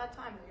 all that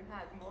time that you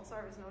had,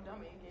 Mozart was no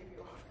dummy, he gave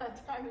you all that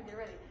time to get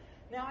ready.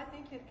 Now I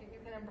think you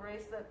can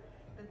embrace the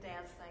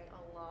dance thing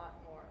a lot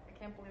more. I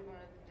can't believe I'm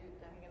going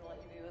to let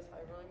you do this, but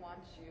I really want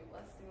you.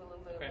 Let's do a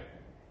little bit of it.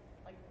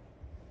 Like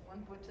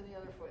one foot to the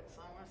other foot.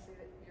 So I want to see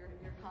that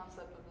your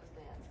concept of this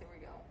dance. Here we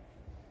go.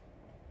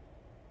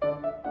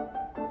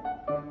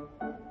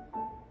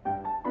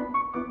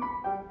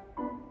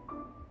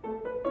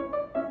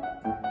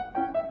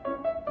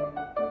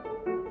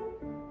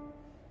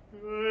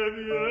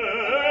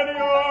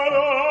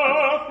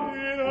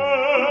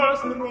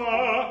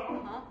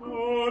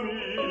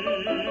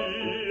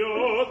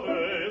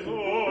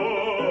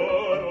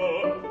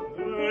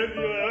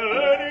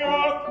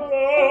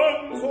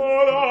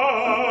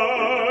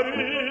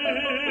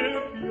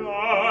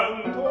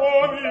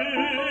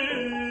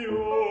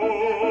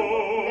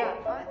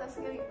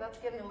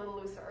 Getting a little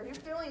looser. Are you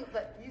feeling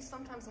that you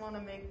sometimes want to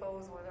make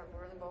bows where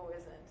the bow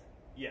isn't?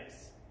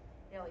 Yes.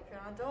 Yeah, like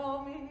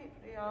Priandomi.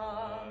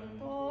 Yeah.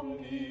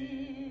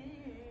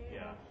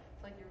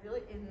 It's like you're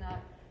really in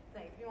that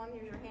thing. If you want to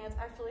use your hands,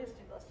 actually,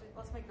 let's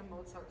make the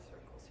Mozart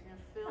circle. So you're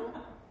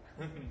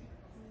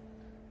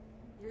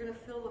gonna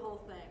fill the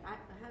whole thing. I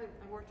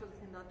worked with a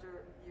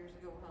conductor years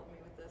ago who helped me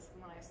with this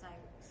when I sang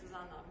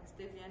Susanna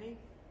Stivieni.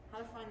 How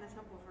to find the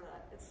tempo for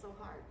that? It's so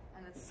hard,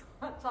 and it's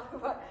talk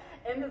about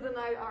end of the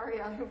night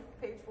aria on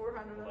page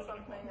 400 or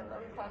something at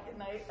 11 o'clock at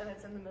night, and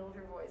it's in the middle of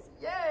your voice.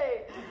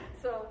 Yay!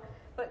 So,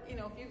 but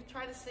if you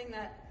try to sing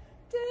that,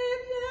 you're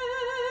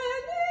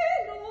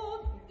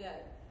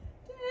dead.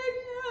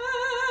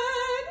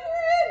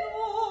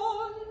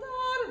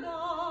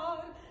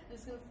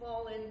 It's gonna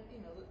fall in,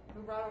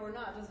 vibrato or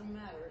not, doesn't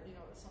matter.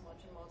 So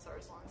much in Mozart,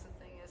 as long as the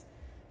thing is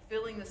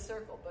filling the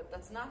circle. But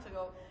that's not to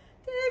go.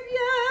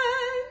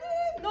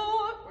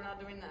 We're not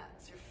doing that.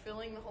 So you're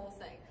filling the whole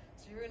thing.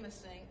 So you're going to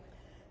sing.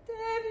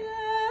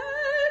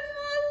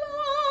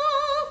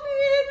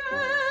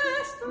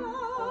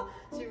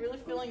 So you're really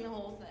filling the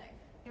whole thing.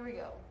 Here we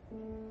go.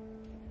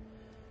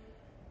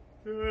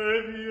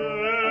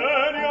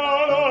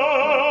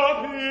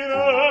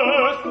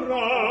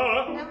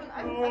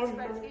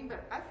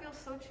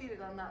 so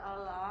cheated on that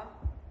Allah.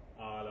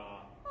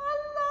 Allah.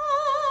 Allah.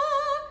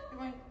 You're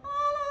going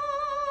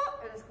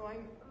Allah, and it's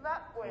going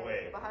that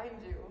way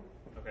behind you.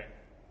 Okay.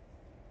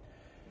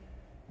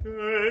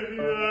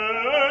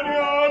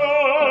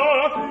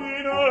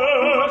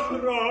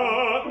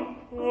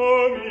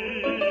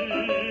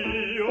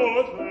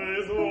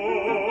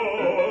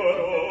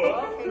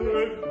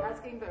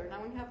 That's getting better.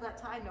 Now when you have that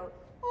tie note,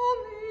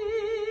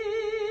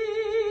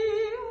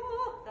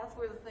 that's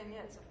where the thing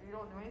is. If you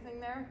don't do anything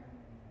there,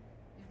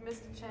 you've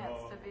missed a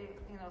chance to be,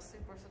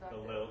 super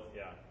seductive. The lilt,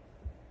 yeah.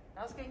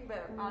 Now it's getting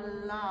better.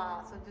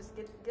 Allah. So just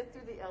get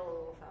through the L a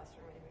little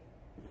faster, maybe.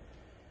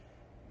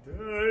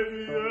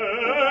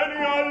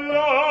 Devieni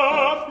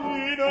alla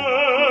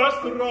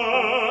finestra,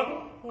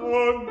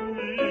 oh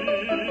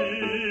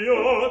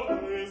mio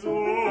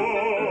tesoro.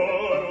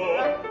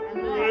 And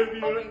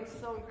then, I'm being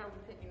so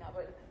incredibly picky now,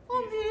 but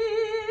oh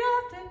mio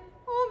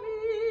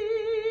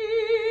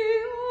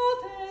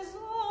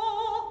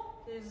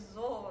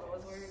tesoro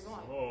is where you're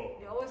going.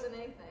 You always in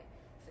anything.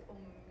 Say oh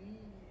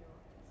mio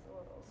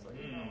tesoro. So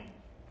here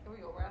we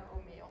go, we're on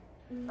oh mio.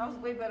 That was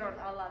way better on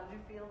Allah. Did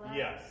you feel that?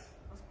 Yes.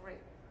 That was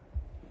great.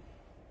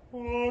 Oh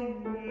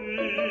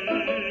mio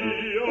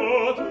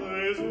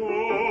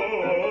tesoro.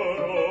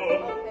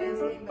 Okay,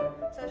 it's getting better.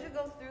 So as you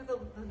go through the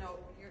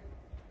note, your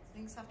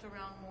things have to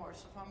round more.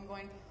 So if I'm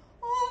going,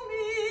 oh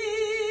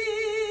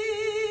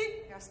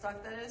me, how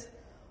stuck that is.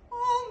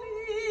 Oh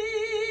me,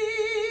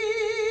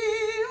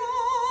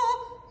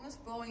 oh. I'm just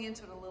blowing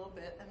into it a little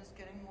bit and it's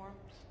getting more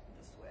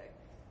this way.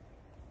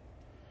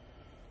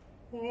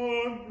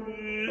 Oh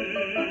mio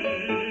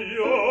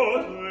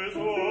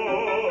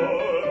tesoro.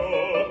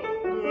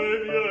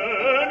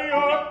 Vieni a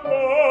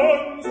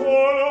consolare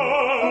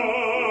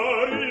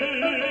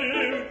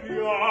il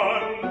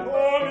pianto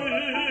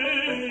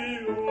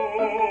mio.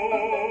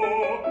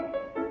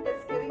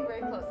 It's getting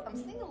very close. I'm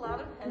seeing a lot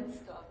of head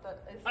stuff, but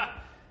it's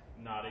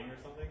Nodding or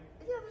something?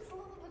 yeah, there's a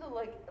little bit of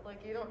like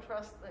you don't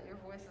trust that your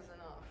voice is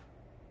enough.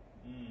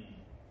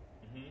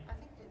 I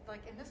think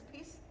like in this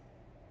piece,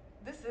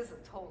 this is a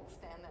total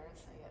stand there and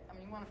sing it. I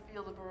mean, you want to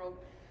feel the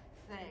Baroque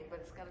thing, but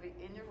it's got to be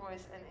in your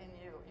voice and in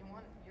you.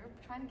 You're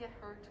trying to get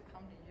her to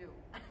come to you,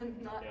 and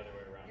not the other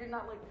way around. You're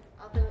not like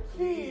out there,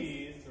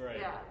 Please, right.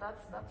 Yeah,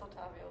 that's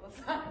Ottavio.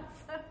 That's not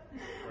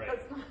Right.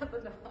 that's not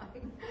the Don.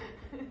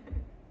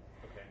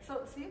 Okay.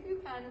 So see if you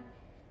can.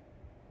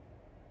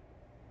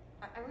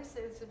 I always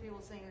say this to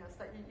people singing this,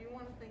 that you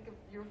want to think of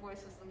your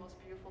voice as the most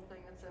beautiful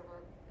thing that's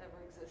ever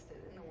existed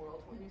in the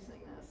world when you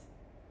sing this.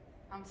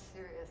 I'm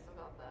serious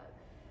about that.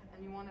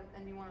 And you want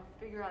to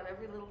figure out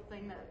every little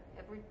thing, that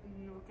every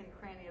nook and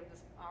cranny of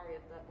this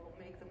aria that will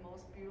make the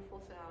most beautiful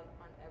sound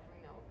on every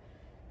note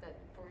that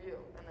for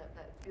you, and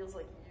that feels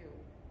like you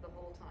the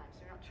whole time.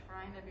 So you're not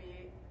trying to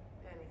be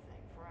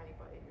anything for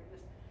anybody. You're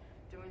just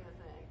doing the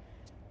thing.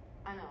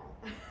 I know.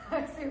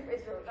 I see your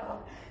face going,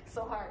 oh,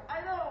 so hard.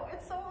 I know,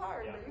 it's so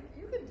hard, Yeah. but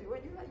you can do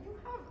it. You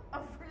have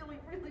a really,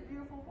 really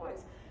beautiful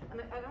voice.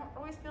 And I don't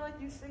always feel like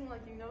you sing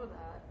like you know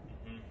that,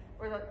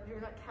 or that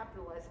you're not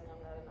capitalizing on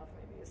that enough,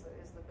 maybe is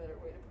the better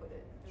way to put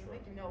it. It doesn't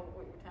make you know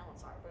what your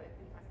talents are, but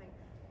I think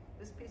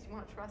this piece, you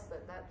want to trust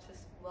that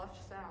just lush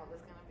sound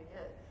is going to be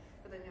it.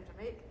 But then you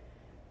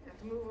have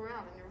to move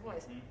around in your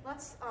voice.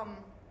 Let's,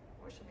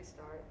 where should we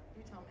start?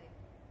 You tell me.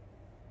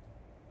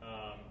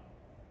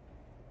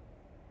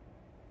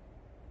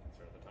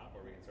 Start at the top, or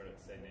we can start at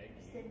Se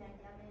Negi,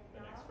 the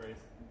next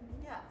phrase.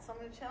 Yeah, so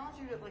I'm going to challenge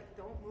you to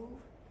don't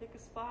move, pick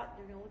a spot,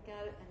 you're going to look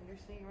at it, and you're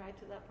singing right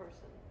to that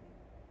person.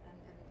 And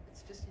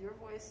it's just your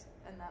voice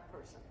and that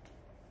person.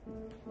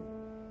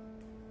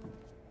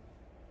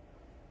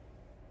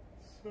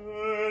 Se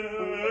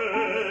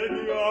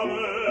negi a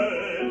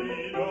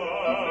me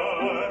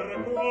dar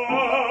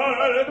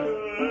qualche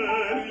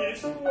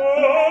ristoro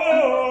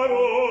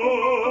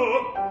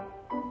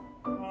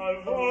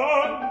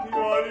avanti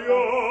agli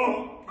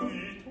occhi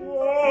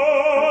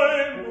tuoi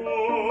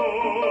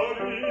morirò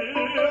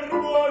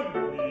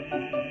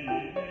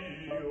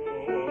io.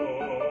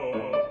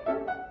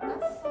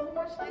 That's so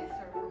much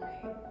nicer for me.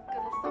 Okay,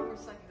 let's stop for a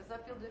second. Does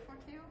that feel different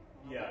to you?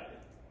 Yeah,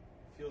 it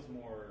feels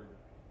more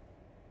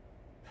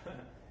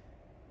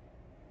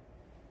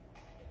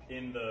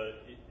in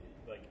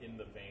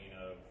the vein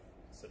of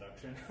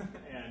seduction,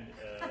 and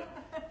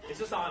it's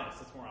just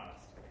honest. It's more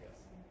honest, I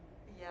guess.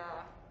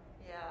 Yeah.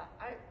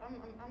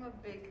 I'm a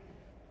big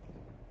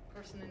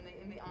person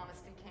in the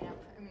honesty camp.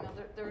 I mean,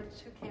 there are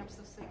two camps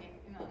of singing,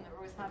 and there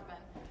always have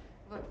been.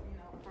 But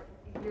for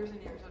years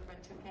and years, there's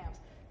been two camps: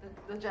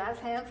 the jazz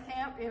hands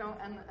camp, and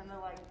they're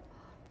like,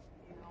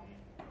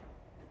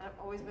 I've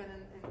always been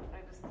in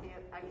I just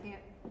can't.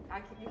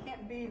 You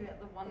can't be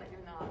the one that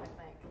you're not. I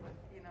think, but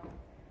you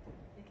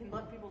can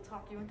let people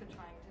talk you into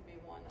trying to be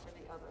one or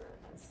the other,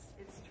 and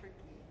it's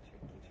tricky.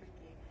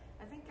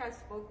 I think I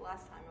spoke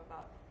last time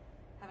about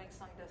having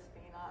sung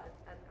Despina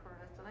at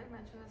Curtis. Did I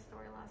mention this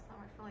story last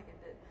time? I feel like I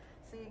did.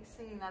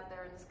 Singing that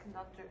there, and this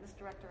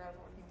director I was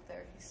working with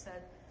there, he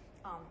said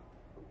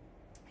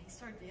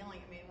started yelling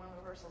at me in one of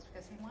the rehearsals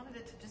because he wanted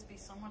it to just be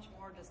so much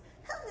more just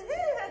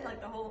like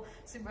the whole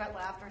soubrette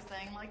laughter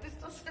thing. Like, this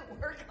doesn't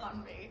work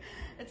on me.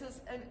 It's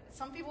just, and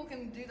some people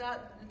can do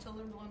that until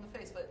they're blue in the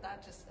face, but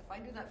that just, if I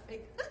do that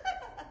fake,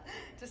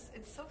 just,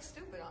 it's so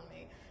stupid on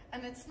me.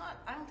 And it's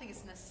not, I don't think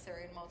it's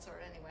necessary in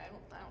Mozart anyway.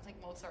 I don't think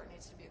Mozart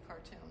needs to be a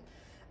cartoon.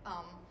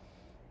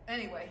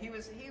 Anyway, he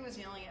was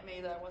yelling at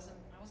me that I wasn't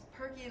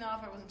perky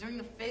enough, I wasn't doing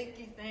the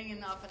fakey thing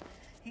enough, and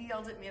he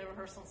yelled at me at a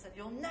rehearsal and said,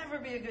 "You'll never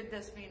be a good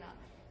Despina."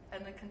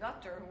 And the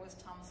conductor, who was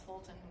Thomas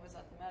Fulton, who was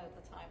at the Met at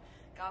the time,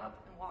 got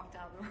up and walked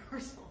out of the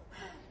rehearsal.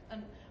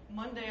 And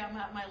Monday I'm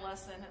at my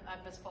lesson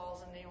at Miss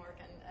Falls in New York,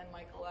 and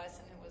Michael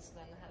Eisen, who was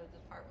then the head of the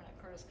department at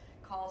Curtis,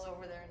 calls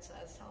over there and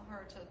says, "Tell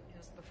her to,"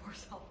 before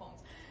cell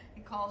phones,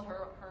 he called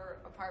her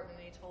apartment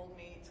and he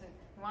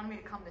wanted me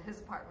to come to his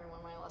apartment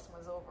when my lesson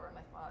was over, and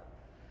I thought,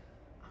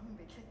 I'm gonna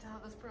be kicked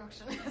out of this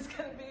production. It's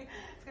gonna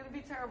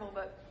be terrible.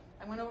 But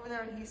I went over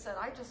there and he said,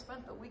 "I just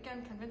spent the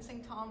weekend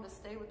convincing Tom to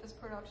stay with this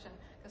production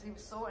because he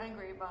was so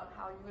angry about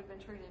how you had been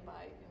treated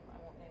by," I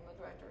won't name the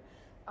director.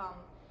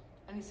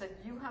 And he said,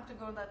 "You have to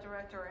go to that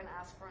director and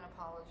ask for an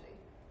apology."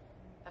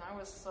 And I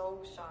was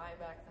so shy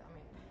back then. I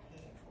mean,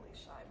 painfully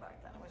shy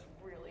back then. It was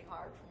really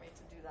hard for me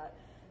to do that.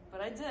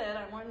 But I did.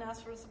 I went and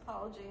asked for his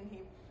apology, and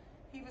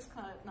he was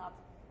kind of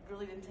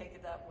really didn't take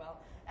it that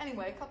well.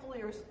 Anyway, a couple of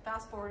years,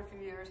 fast forward a few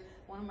years,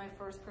 one of my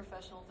first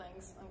professional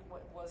things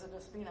was a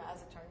Despina,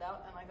 as it turned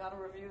out, and I got a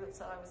review that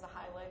said I was the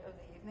highlight of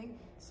the evening.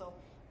 So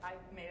I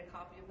made a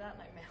copy of that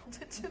and I mailed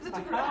it to the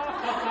director.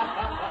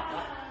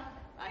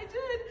 I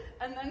did.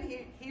 And then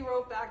he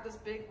wrote back this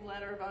big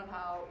letter about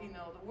how,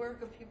 the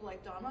work of people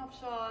like Don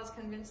Upshaw is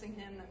convincing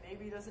him that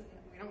maybe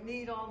we don't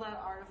need all that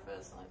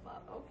artifice. And I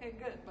thought, okay,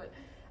 good. But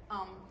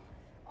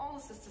all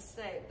this is to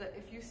say that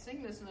if you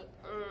sing this in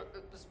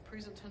this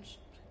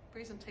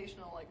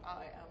presentational, like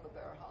I am the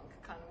bear hunk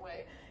kind of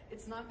way,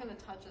 it's not going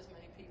to touch as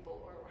many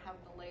people or have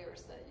the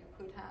layers that you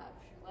could have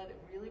if you let it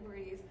really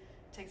breathe.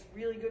 It takes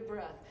really good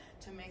breath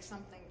to make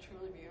something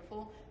truly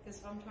beautiful. Because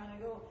if I'm trying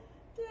to go,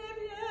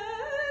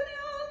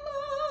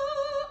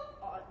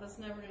 that's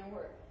never going to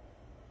work.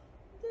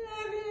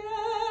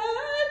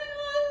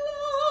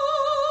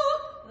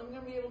 I'm going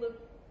to be able to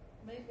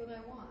make what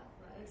I want,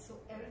 right? So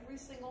every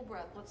single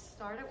breath, let's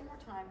start it one more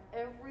time.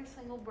 Every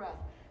single breath.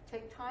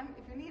 Take time.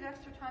 If you need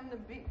extra time to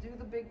do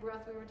the big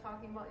breath we were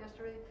talking about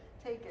yesterday,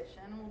 take it.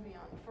 Shannon will be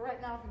on. For right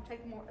now, if you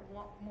take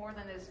more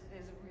than is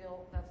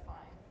real, that's fine.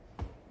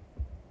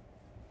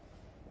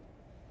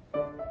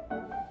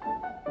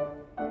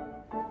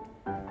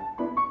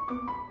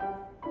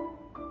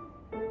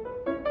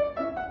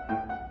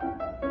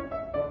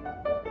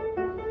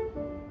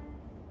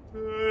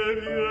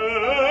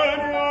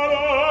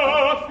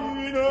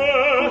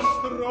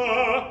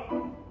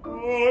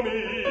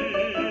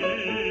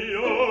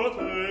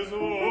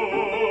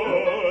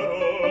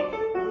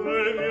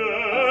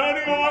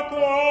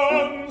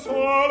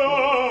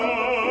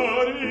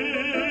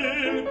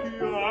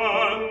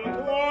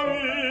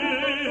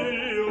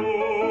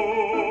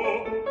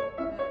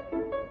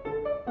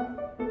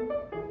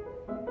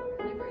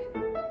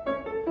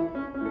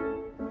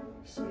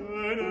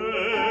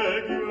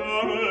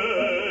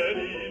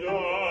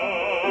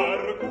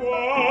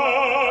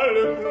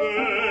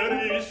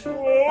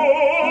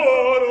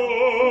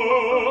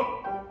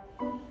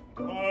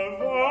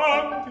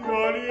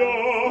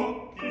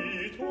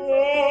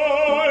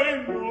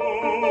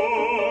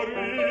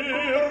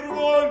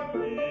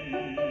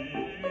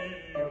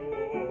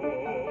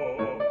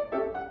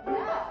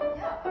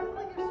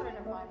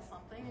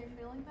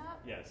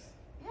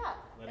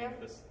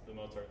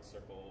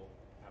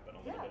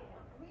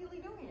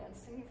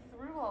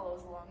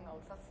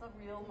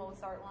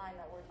 Mozart line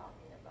that we're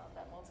talking about,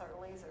 that Mozart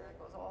laser that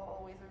goes all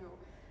the way through,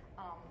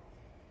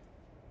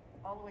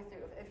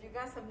 If you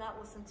guys have not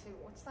listened to,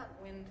 what's that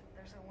wind?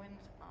 There's a wind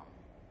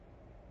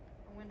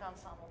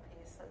ensemble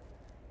piece that,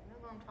 you know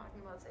what I'm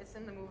talking about? It's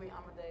in the movie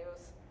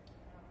Amadeus.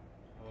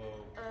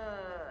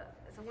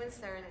 It's a wind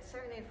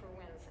serenade for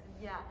winds.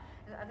 Yeah,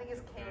 I think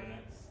it's K.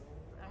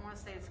 I want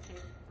to say it's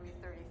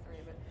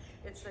K333, but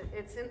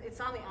it's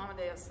on the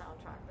Amadeus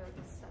soundtrack. There's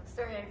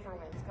Serenade for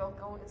Winds.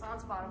 Go. It's on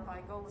Spotify.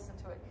 Go listen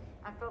to it.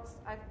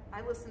 I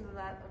listened to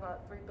that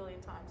about 3 billion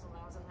times when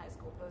I was in high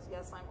school because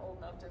yes, I'm old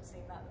enough to have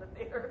seen that in the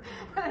theater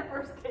when it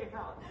first came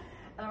out,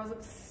 and I was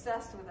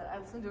obsessed with it. I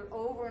listened to it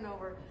over and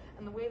over,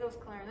 and the way the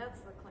clarinet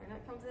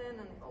comes in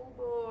and the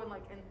oboe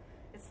and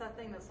it's that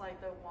thing that's like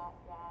the wah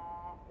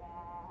wah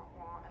wah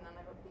wah, and then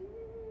they go.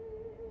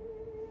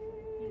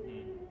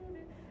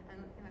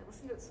 And I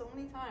listened to it so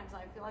many times.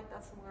 I feel like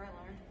that's where I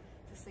learned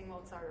to sing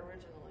Mozart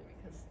originally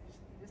because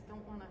you just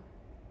don't want to.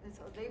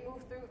 They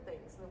move through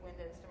things, the wind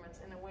instruments,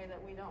 in a way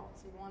that we don't.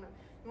 So you want to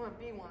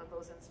be one of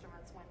those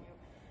instruments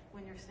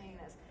when you're singing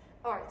this.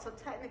 All right. So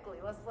technically,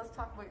 let's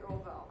talk about your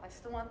oval. I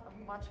still want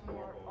much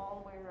more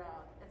all the way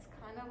around. It's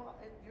kind of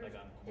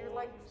you're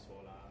like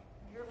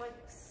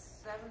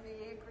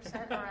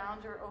 78%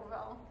 around your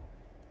oval.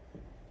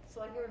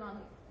 So I hear it on.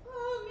 Do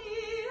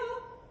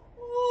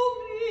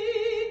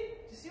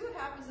you see what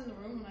happens in the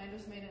room when I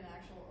just made an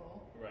actual O?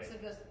 Right. So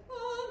just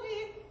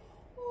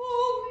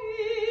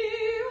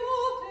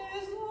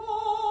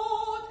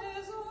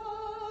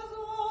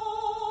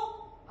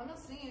I'm not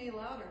singing any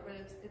louder, but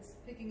it's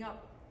picking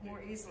up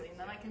more easily, and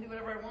then I can do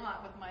whatever I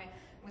want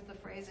with the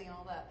phrasing and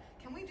all that.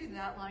 Can we do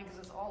that line because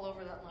it's all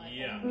over that line?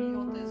 Yeah.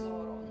 Mio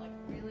tesoro, and like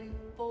really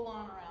full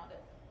on around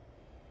it.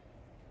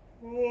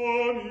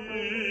 Oh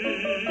mio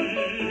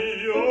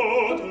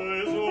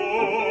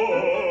tesoro,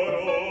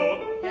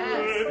 Yes.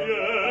 che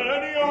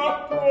vieni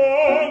a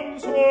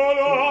consolare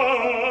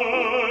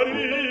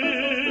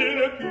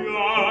il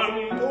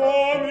pianto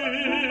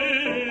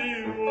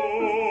mio.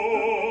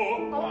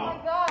 Oh my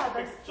God,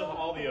 that's Fixed just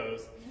all the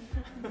O's.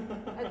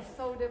 It's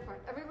so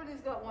different.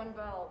 Everybody's got one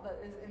vowel that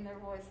is in their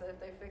voice that if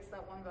they fix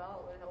that one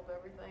vowel, it would help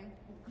everything.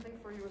 I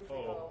think for you it's the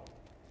O.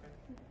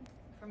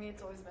 For me,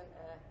 it's always been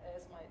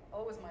as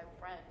O is my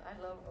friend. I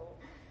love O.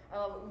 I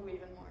love oo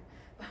even more.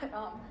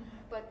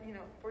 But you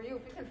know, for you,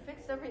 if you can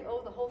fix every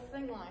O, the whole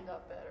thing lined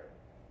up better.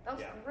 That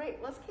was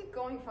great. Let's keep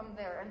going from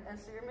there. And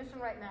so your mission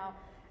right now,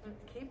 and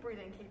keep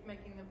breathing, keep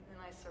making the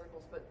nice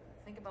circles, but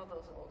think about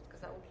those O's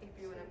because that will keep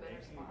you in a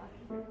better spot.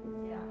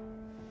 Yeah.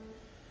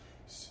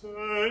 Se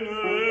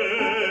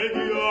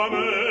neghi a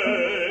me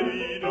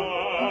di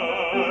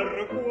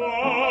dar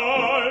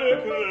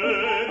qualche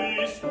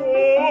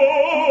ristoro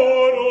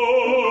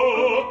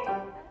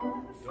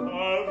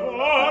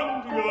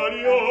davanti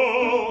agli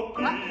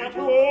occhi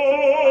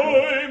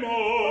tuoi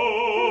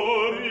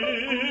morirò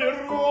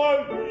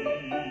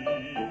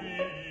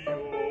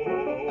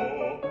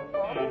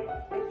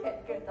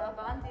Che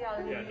davanti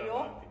agli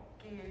occhi,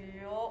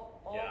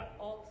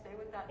 stay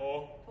with that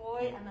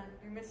toy, and then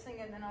you're missing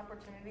an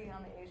opportunity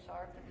on the A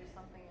sharp to do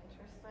something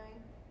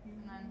interesting,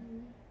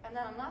 and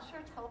then I'm not sure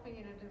it's helping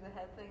you to do the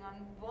head thing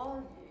on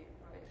volley,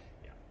 right?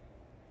 Yeah.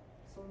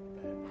 So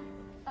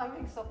I'm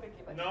being so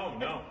picky, but No.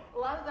 a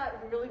lot of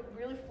that really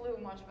flew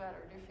much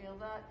better. Do you feel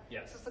that?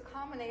 Yes. So it's a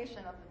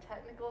combination of the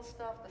technical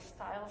stuff, the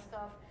style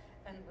stuff,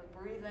 and the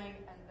breathing,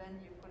 and then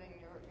you putting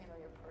your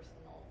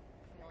personal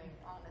feeling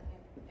on it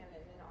in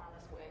an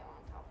honest way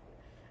on top of it.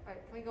 All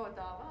right, can we go with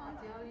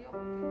davanti agli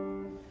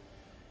occhi?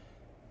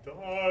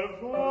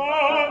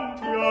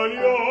 Davanti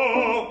agli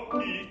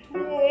occhi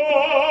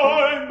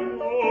tuoi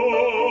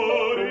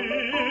morirò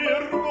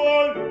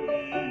io.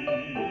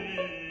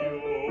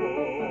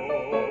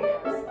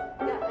 Yes.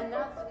 Yeah, and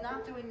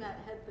not doing that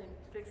head thing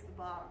to fix the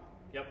bottom.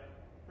 Yep.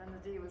 Then the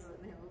D was the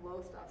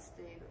low stuff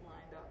stayed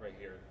lined up. Right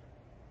here.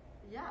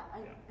 Yeah,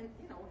 and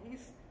you know,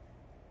 he's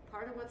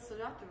part of what's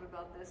seductive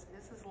about this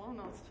is his low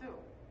notes too.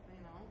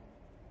 You know,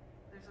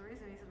 there's a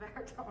reason he's a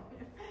baritone.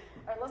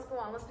 All right, let's go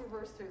on. Let's do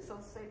verse 2. So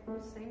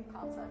same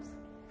concepts.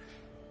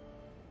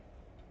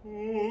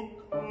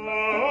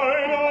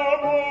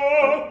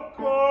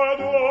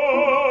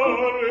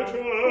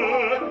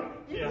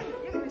 Yeah.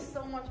 You can do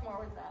so much more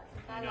with that.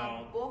 I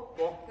know.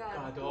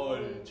 Bocca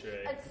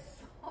dolce. It's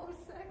so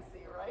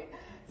sexy, right?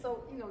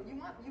 So you know, you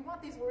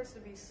want these words to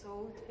be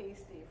so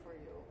tasty for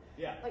you.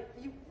 Yeah. Like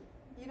you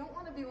don't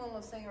want to be one of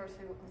those singers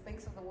who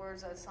thinks of the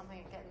words as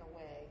something that get in the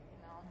way, you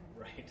know?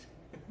 Right.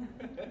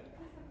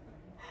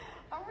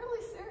 I'm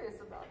really serious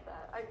about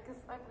that.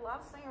 Because a lot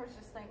of singers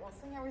just think, well,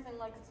 sing everything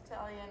like it's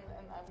Italian,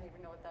 and I don't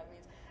even know what that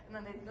means. And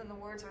then the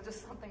words are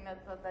just something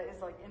that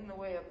is like in the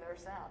way of their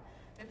sound.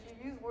 If you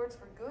use words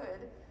for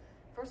good,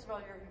 first of all,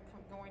 you're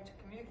going to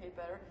communicate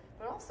better,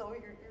 but also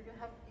you're going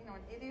to have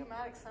an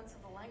idiomatic sense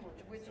of the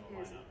language, which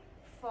is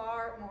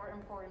far more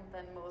important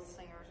than most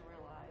singers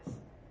realize.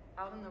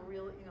 Out in the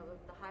real,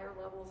 the higher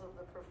levels of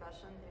the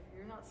profession, if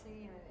you're not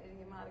singing in an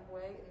idiomatic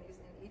way in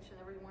each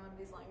and every one of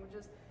these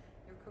languages,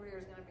 your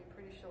career is going to be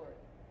pretty short.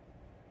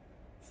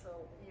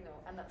 So,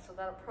 so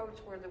that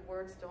approach where the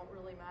words don't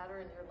really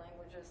matter and your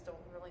languages don't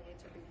really need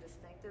to be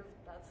distinctive,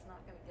 that's not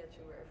going to get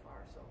you very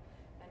far. So,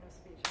 end of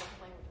speech, both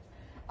languages.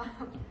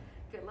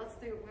 Good, let's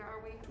do, where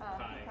are we?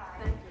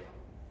 Thank you.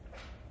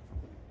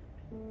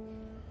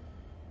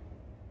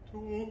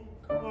 Tu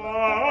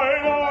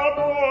cai la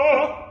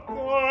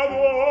bocca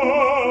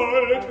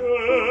dolce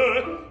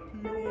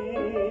più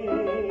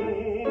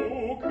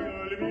che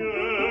il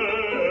miele.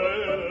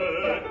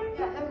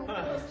 Yeah, Evan, what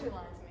do those two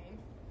lines mean?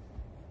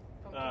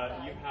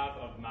 You have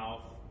a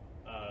mouth,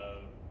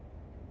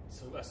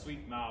 so a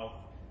sweet mouth,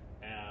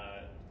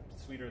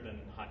 sweeter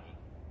than honey.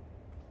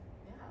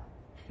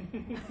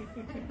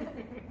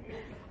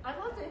 I'd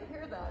love to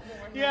hear that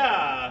more.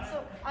 Yeah.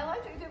 So I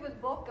liked what you did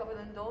with bocca, but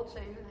then dolce,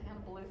 you kind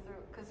of blew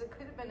through, because it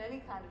could have been any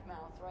kind of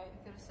mouth, right?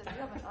 You could have said, you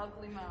have an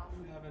ugly mouth.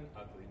 You have an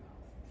ugly mouth.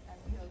 And,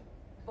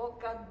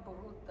 bocca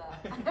brutta.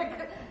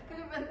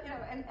 Could have been,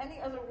 and any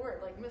other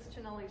word, like Miss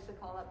Chinelli used to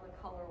call that the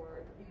color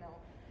word,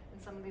 in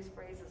some of these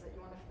phrases that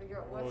you want to figure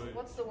out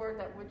what's the word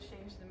that would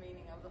change the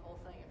meaning of the whole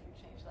thing if you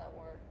change that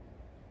word.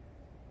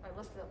 All right,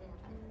 let's do that one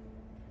more time.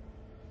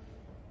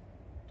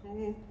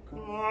 Tu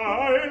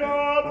cai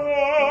la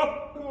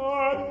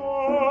bocca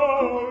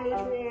dolce.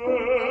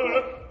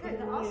 Good.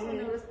 Now also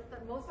notice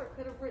that Mozart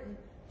could have written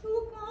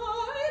Tu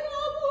cai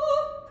la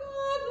bocca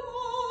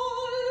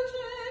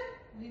dolce.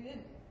 And he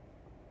didn't.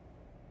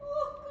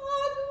 Bocca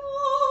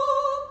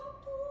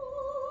dolce.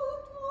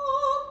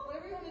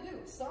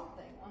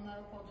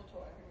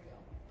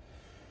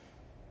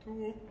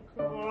 You're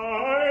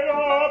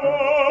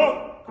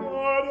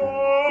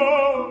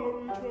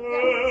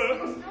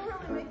still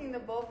really making the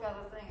bulk out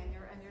of the thing, and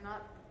you're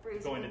not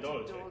phrasing Going to into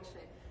dolce. dolce.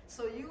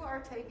 So you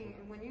are taking,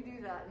 and when you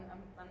do that, and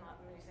I'm not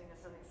using this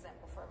as an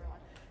example for everyone,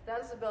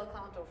 that is a bel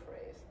canto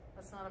phrase.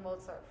 That's not a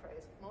Mozart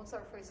phrase.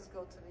 Mozart phrases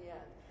go to the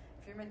end.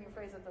 If you're making a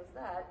phrase that does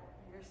that,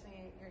 you're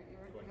singing,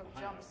 you've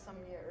jumped some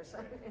years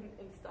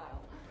in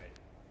style. Right.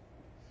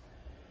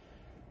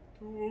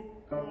 Can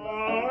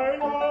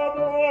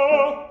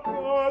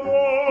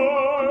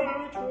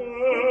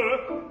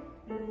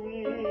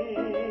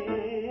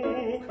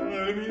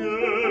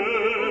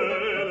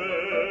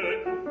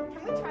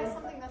we try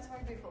something that's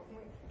very beautiful?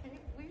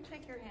 Will you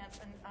take your hands,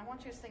 and I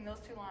want you to sing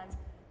those two lines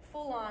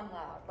full on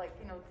loud. Like,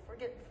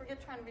 forget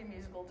trying to be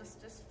musical.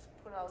 Just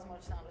put out as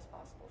much sound as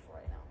possible for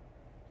right now.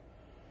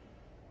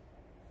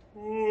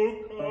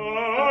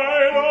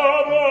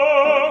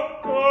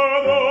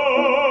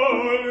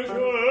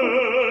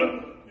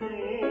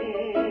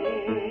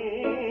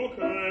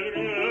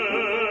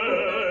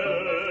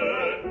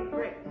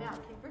 Great. Now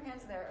keep your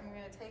hands there, and we're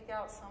going to take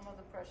out some of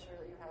the pressure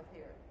that you have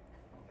here.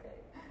 Okay.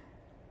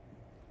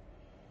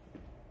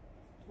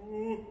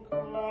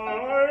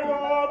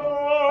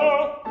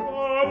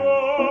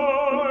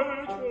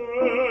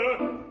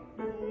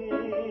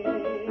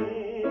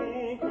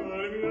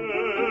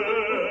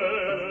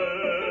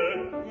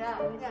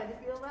 Yeah, do you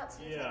feel that? So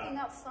you're taking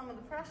out some of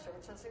the pressure,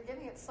 so you're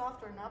getting it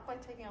softer, not by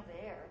taking out the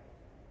air.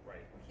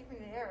 Right. We're keeping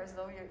the air as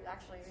though you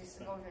actually need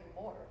to go even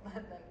more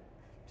than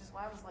just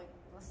why I was like,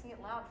 let's sing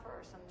it loud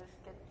first and just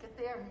get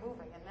the air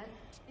moving, and then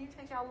you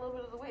take out a little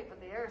bit of the weight, but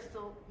the air is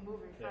still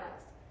moving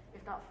fast,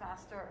 if not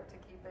faster, to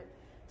keep it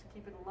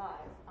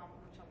alive.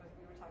 Which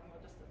we were talking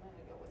about just a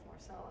minute ago with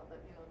Marcella, that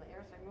the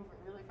air's moving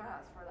really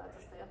fast for that to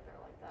stay up there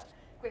like that.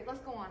 Great,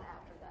 let's go on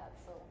after that.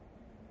 So.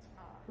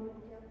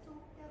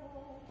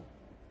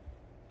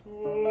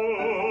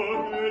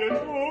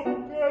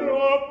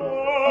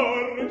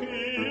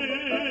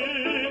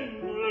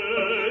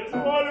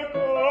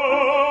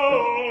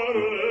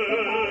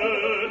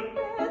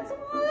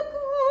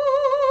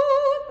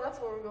 That's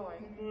where we're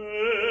going.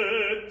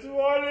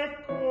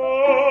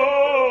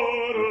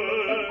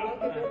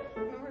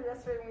 Remember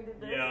yesterday when we did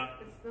this? Yeah.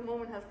 The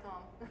moment has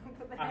come.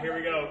 Here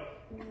we go.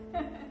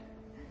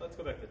 Let's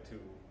go back to 2.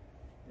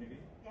 Maybe?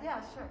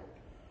 Yeah, sure.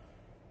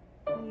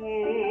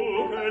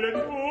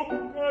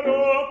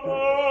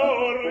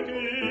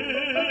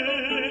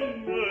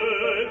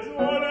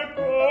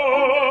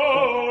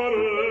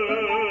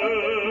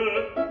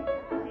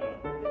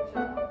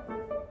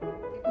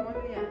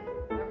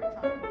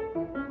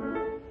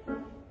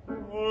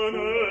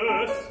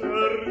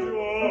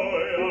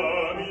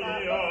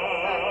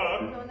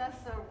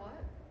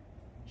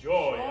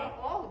 Gioia.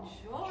 Oh,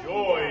 gioia.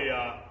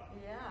 Gioia.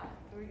 Yeah,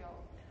 here we go.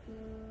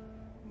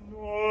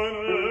 Non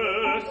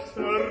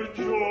esser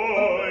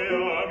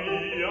gioia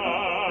mia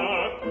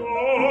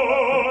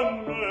con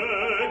me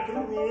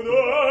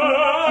crudele.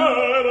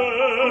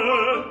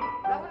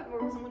 That would have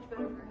worked so much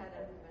better if your head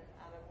hadn't been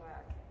out of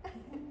whack.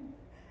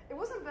 It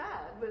wasn't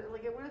bad, but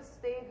like it would have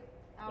stayed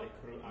out. Like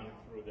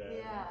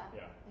crudele.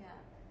 Yeah.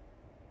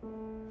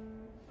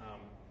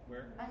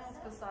 Where? I know it's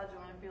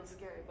passaggio and it feels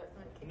scary, but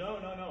like, No.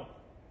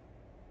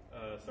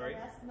 Sorry?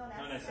 Non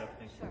essere,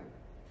 thank you. sure.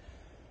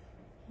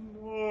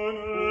 Non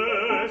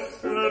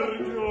esser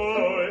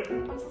gioia.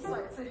 I'm so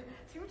sorry. So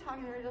you were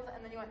talking to her, and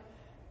then you went,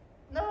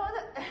 no,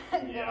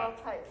 and you got all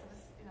tight. So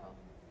just,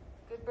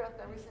 good breath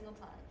every single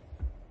time.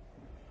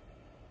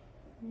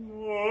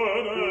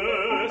 Non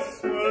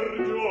esser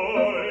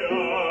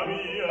gioia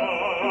mia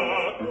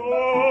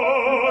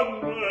con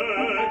me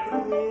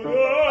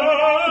crudele.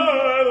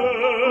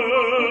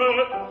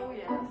 Oh,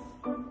 yes.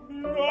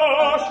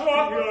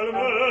 Lasciati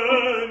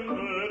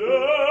almente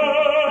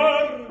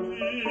del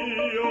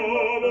mio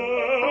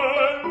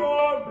bell'amore.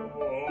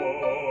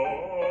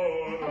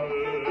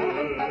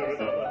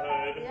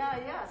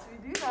 Yeah. So you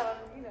do that.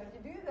 If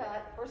you do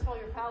that, first of all,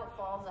 your palate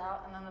falls out,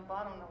 and then the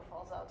bottom note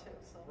falls out too.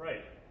 So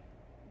Right.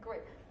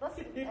 great. Let's.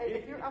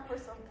 If you're up for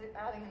something,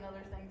 adding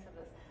another thing to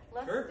this,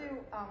 let's Sure.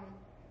 do. I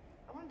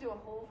want to do a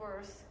whole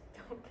verse.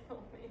 Don't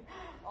kill me.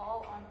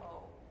 All on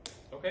O.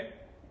 Okay.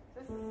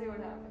 Just to see what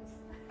happens.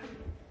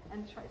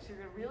 And try. So you're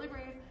gonna really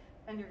breathe,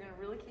 and you're gonna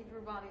really keep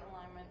your body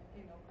alignment.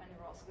 And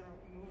you're also gonna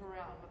move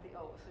around with the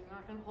O. So you're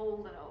not gonna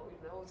hold an O.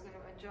 The O is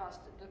gonna adjust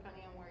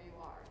depending on where you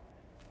are.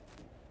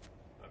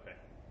 Okay.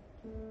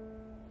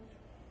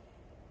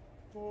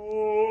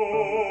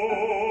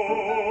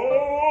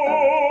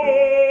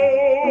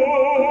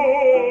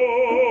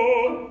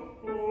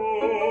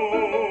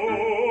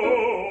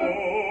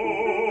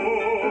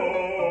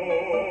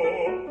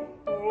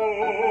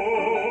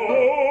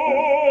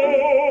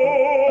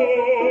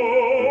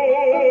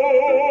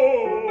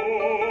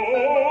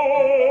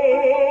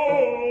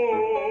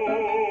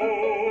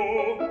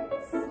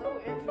 So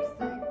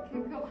interesting.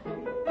 Keep going.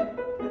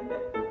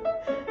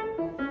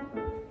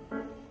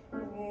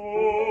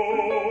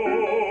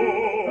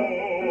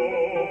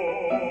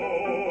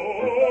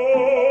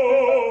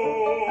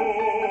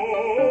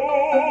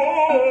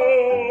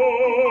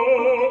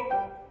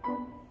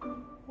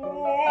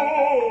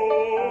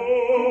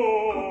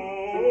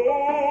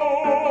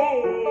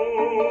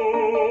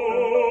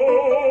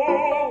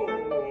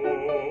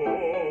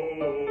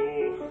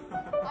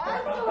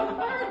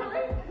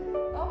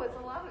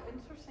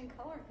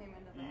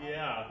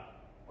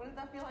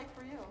 that be like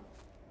for you?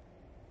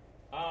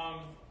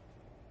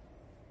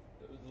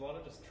 It was a lot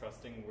of just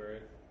trusting where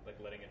it, like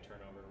letting it turn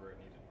over where it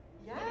needed.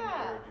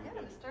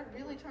 To start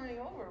really turning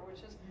over,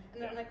 which is,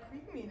 and then the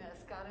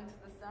creaminess got into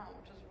the sound,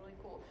 which is really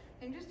cool.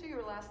 Can you just do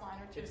your last line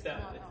or two? It's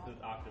that. It's the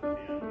octave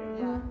at the end.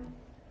 Yeah.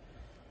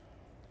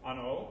 On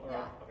O? Or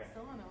Yeah. Okay.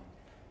 Still on O.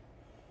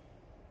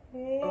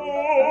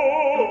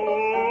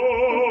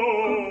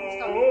 Stop.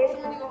 So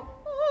when you go,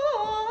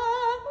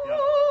 Yeah.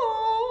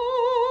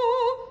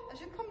 as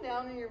you come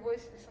down in your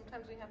voice,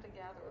 sometimes we have to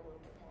gather a little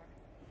bit more.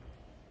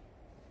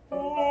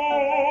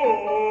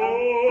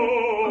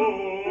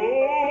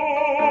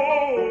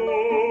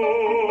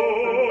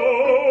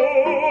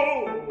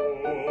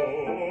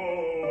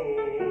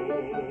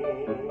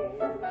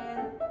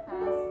 Fantastic.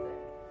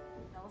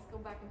 Now let's go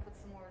back and put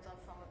some words on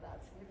some of that.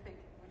 So you pick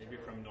Maybe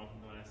from non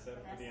essere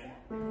at the end.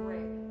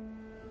 Great.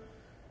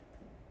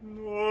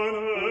 Non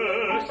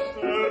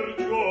esser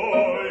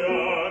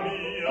gioia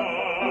mia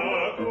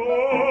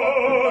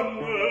con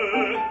me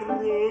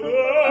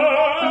crudele,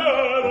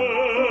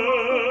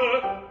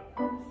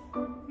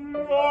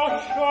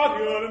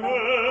 lasciati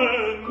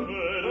almen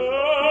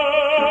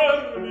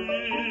vedermi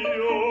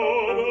io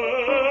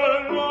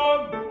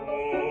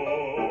dell'amore.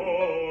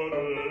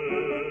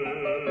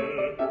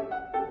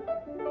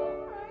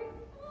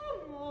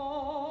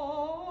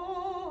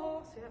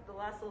 Amor. So you have the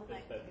last little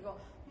thing. You go,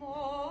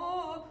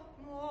 more.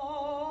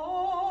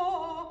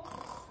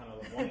 Kind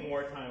of one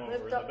more time over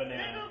Lift the up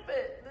banana. little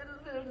bit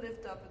of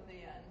lift up at the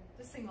end.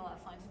 Just sing the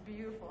last line. It's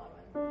beautiful, Evan.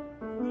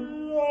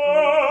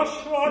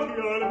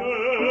 Lasciati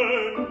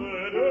almen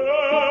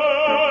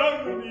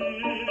vedermi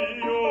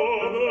io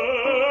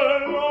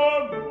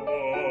dell'amore.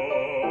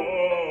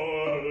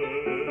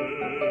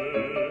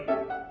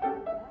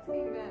 That's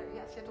getting better.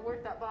 Yes, you have to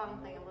work that bottom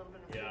thing a little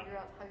bit and Yeah. figure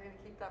out how you're going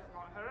to keep that from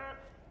going.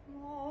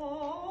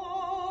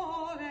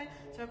 More.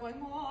 So I'm going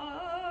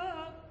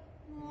more.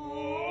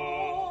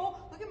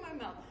 Look at my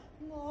mouth.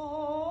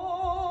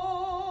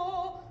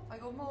 More. If I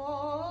go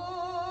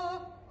more,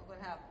 look what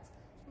happens.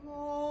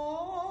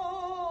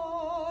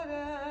 More.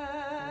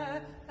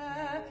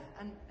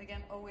 And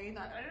again, OE,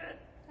 not.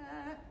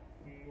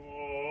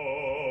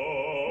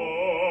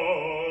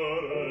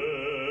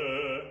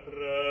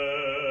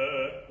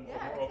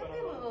 Yeah, it can be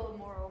a little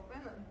more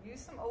open.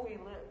 Use some OE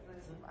lip.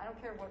 I don't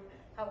care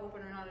how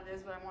open or not it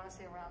is, but I want to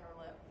say around her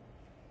lip.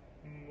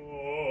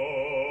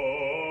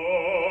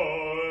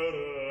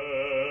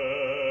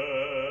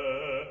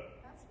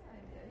 That's the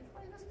idea.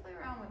 You just play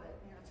around with it,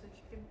 so that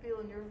you can feel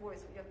in your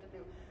voice what you have to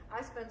do.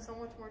 I spend so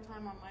much more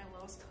time on my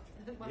low stuff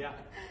than my high,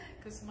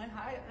 because my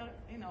high, I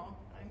know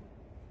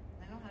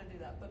how to do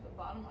that, but the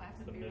bottom I have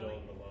to be middle really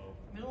and the low.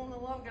 Middle and the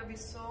low. I've got to be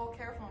so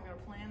careful. I'm going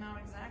to plan out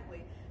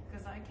exactly,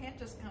 because I can't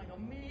just kind of go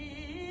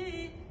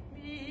me,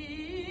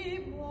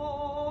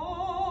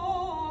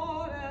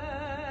 more.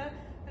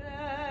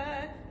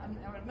 I'm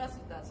going to mess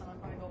with that, so I'm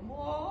going to go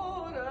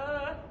more.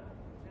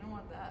 You don't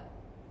want that.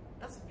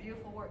 That's a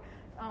beautiful word.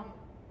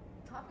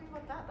 Talking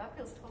about that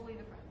feels totally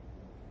different.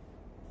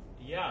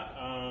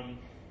 Yeah,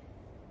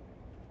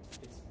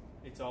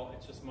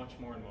 it's just much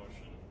more in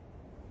motion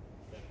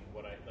than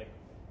what I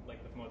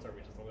like with Mozart.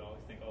 We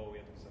always think, oh, we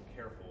have to be so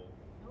careful.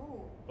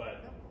 No.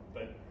 But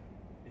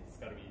it's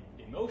got to be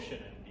in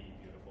motion and be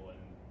beautiful and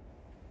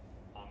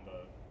on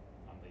the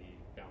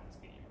balance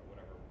beam or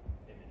whatever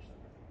image that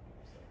we're thinking of.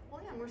 So.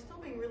 Well, yeah, and we're still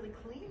being really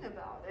clean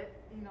about it,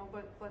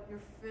 but you're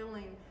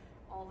filling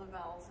all the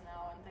vowels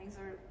now, and things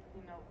are,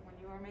 when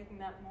you are making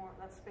that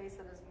space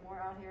that is more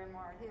out here and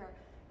more out here,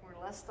 we're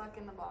less stuck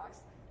in the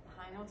box. The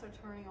high notes are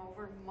turning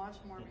over much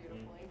more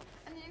beautifully,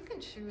 and you can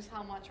choose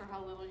how much or how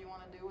little you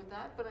want to do with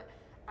that. But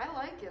I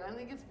like it. I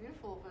think it's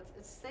beautiful, but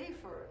it's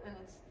safer, and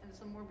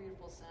it's a more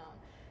beautiful sound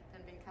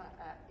than being kind of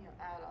at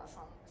us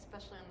on,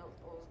 especially on those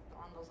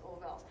O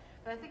vowels.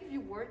 But I think if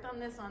you worked on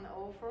this on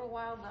O for a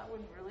while, that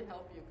would really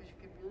help you, because you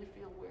could really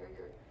feel where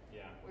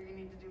you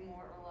need to do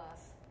more or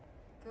less.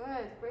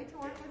 Good. Great to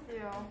work with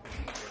you.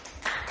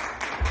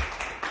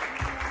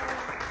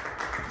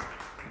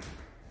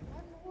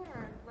 One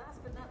more.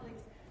 Last but not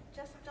least.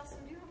 Justin,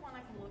 do you have one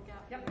I can look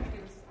at? Yep. I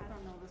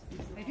don't know this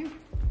piece at I all. do.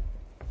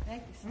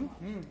 Thank you so much.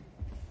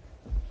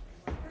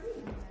 I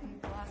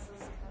need glasses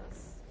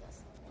because,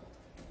 yes, I'm old.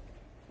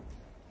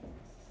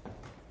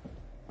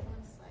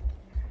 One second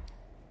here.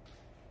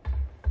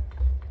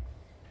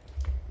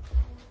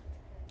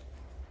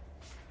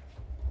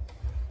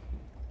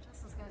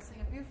 Justin's going to sing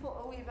a beautiful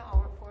OE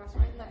vowel for us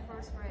right in that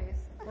first phrase.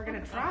 We're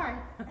going to try.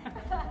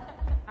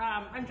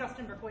 I'm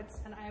Justin Berkowitz,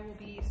 and I will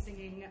be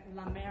singing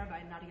La Mer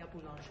by Nadia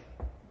Boulanger.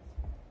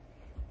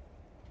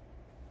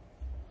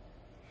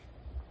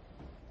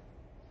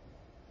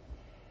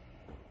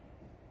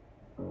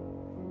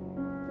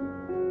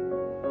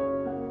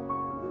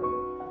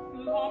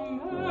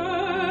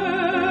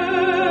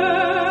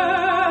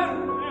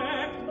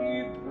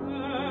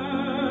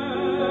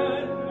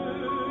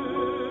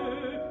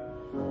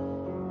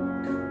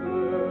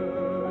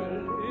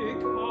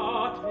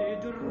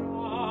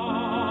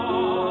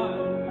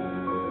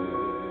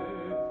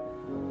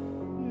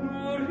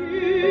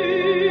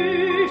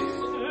 Nourris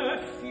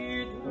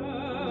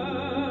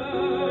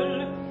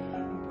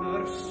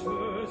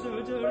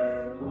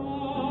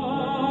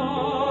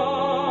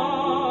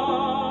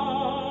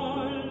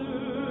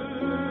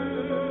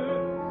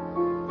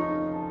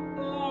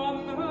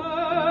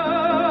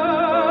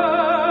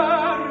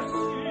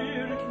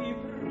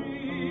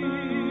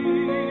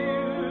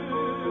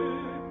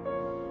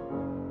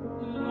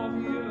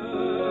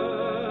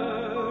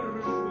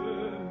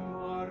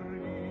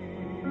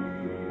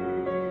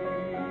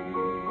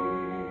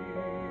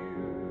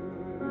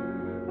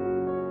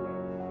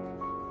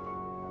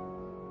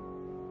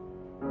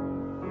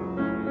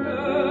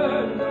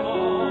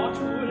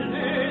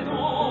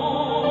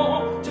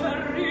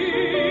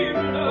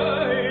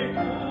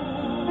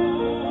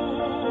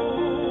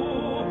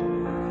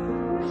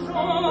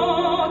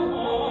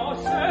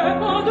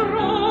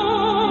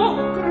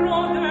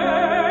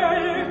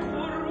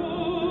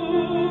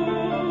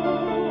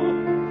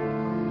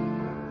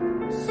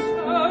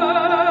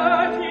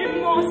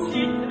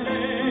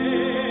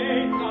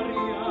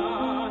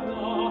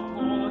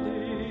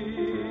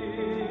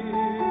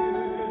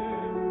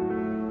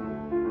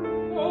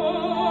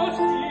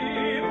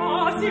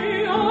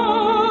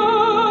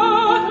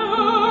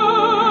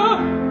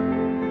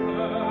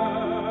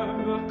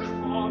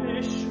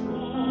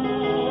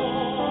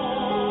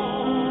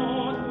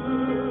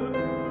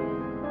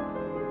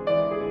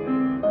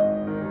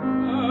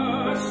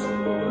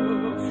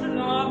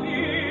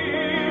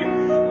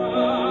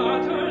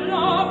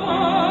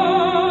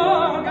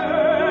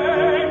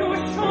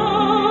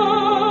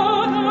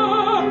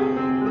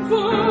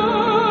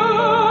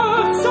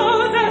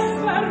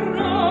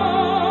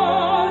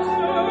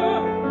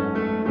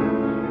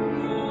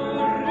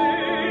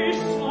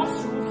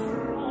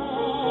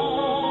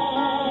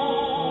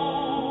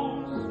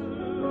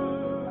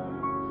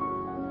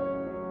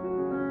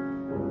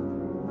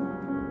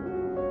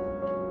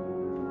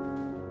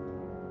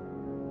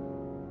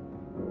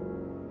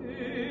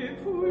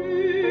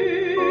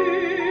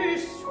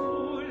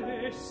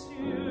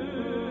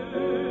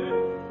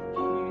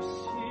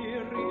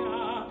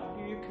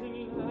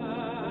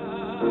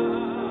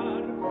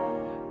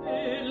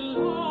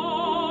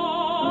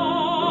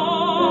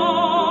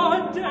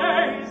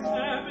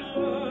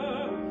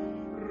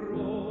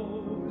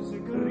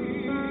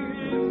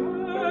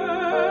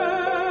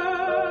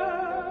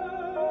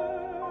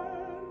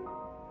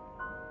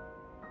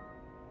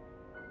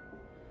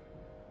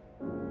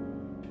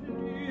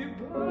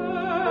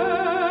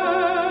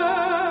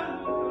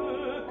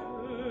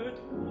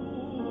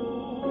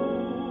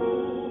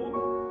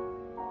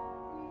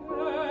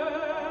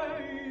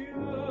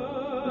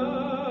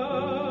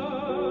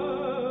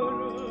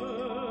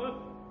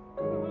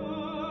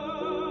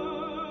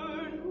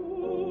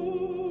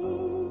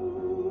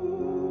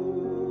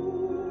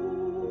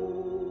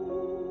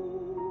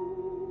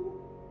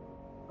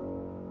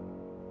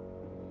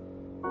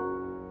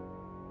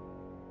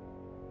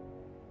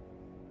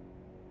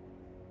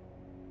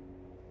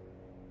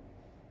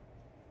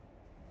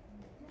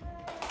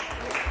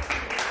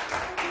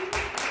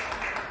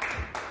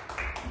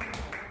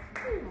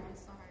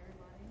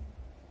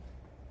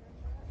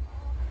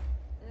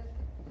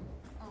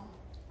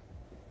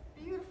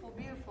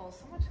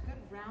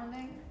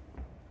sounding?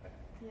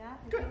 Yeah?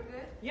 You Good. feel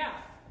good?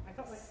 Yeah. I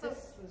felt like So-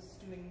 this was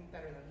doing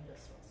better than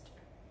this was.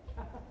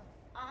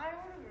 I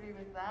would agree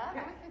with that.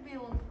 Yeah. We could be a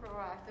little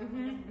proactive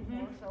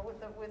more so with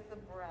the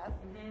breath.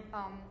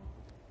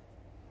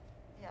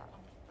 Yeah,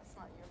 that's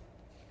not you.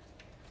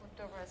 Looked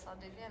over, I saw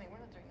Devyani. We're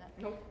not doing that.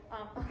 Nope.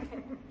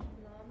 Okay.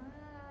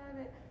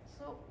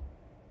 So,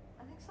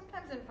 I think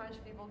sometimes in French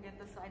people get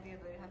this idea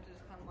that you have to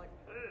just kind of like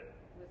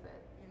with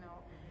it, you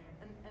know,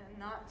 and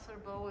not sort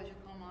of bow as you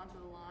come onto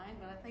the line.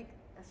 But I think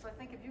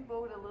if you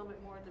bowed a little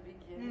bit more at the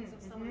beginnings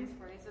of some of these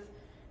phrases,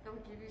 that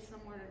would give you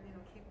somewhere to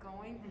keep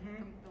going.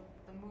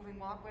 The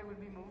moving walkway would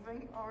be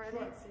moving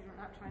already, so you're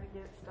not trying to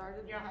get it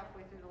started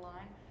halfway through the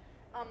line.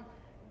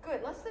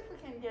 Good. Let's see if we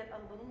can get a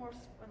little more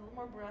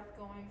breath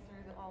going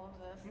through all of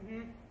this.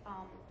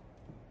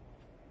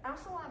 I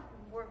also want to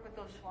work with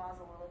those schwas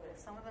a little bit.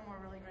 Some of them were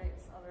really great.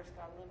 Others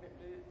got a little bit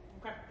loose.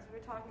 Okay. Because we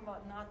were talking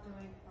about not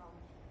doing.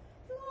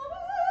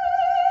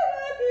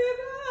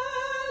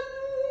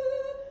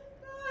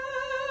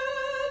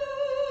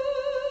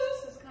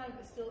 This is kind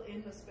of still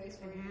in the space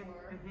where you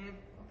were.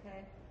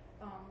 Okay.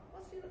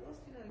 Let's do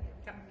that again.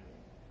 Yeah.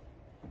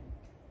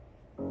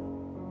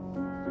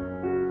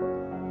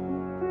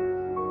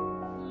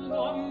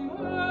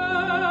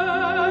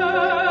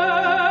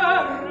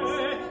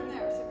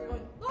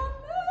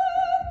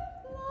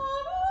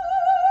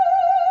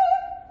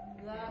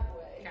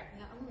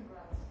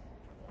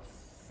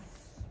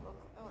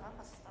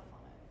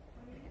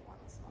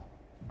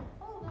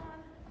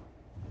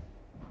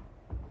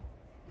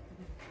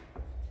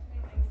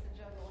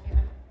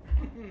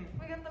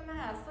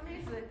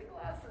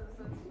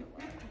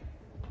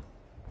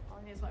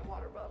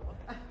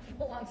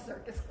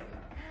 Circus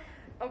cleaner.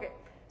 Okay,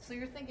 so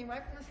you're thinking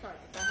right from the start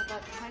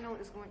that high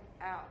note is going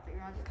out, that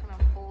you're not just kind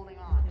of holding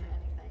on to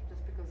anything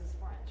just because it's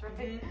French,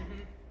 right?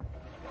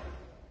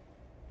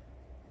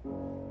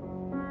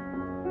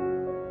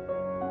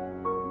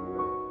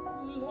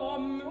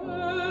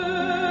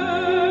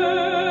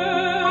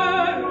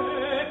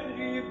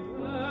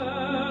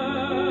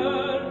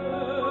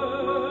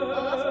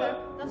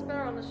 That's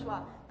better on the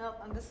schwa. Now,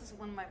 and this is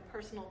one of my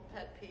personal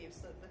pet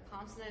peeves, the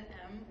consonant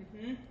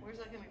M. Where's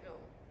that going to go?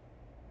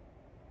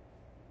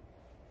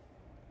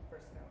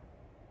 First note.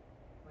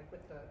 Like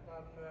with the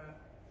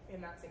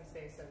in that same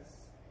space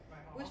as my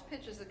home. Which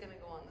pitch is it going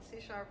to go on, the C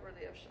sharp or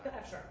the F sharp? The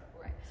F sharp.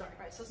 Right. Sorry.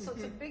 Right. So it's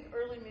a big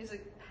early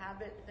music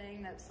habit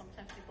thing that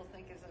sometimes people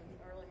think is an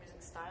early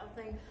music style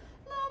thing.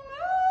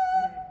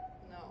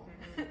 No.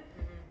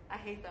 I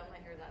hate that when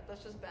I hear that.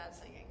 That's just bad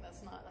singing.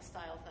 That's not a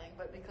style thing.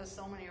 But because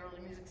so many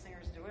early music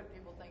singers do it,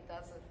 people think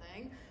that's a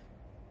thing.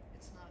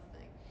 It's not a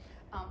thing.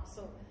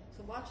 So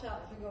watch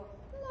out. If you go,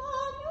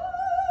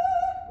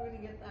 we're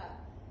going to get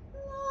that.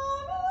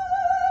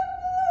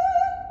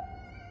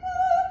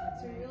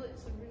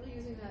 So really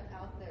using that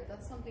out there.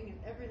 That's something in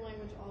every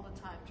language all the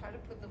time. Try to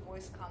put the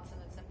voice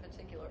consonants in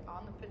particular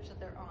on the pitch that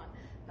they're on,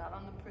 not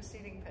on the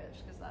preceding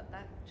pitch, because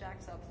that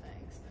jacks up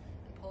things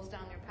and pulls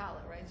down your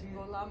palate, right? So you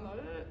go la ma,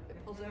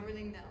 it pulls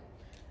everything down.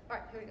 All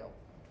right, here we go.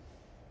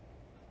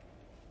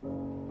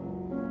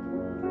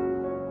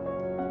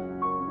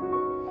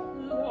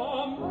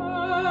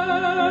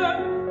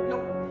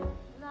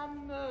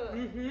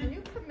 Can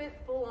you commit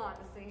full on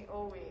to singing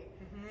OE?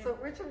 So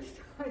Richard was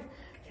trying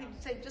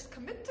to say, just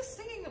commit to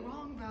singing the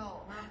wrong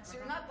vowel. So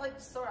you're not like,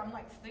 sorry, I'm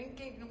like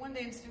thinking. And one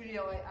day in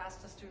studio, I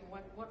asked a student,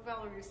 what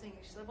vowel are you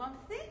singing? She said, well, I'm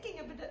thinking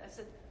of it. I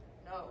said,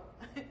 no,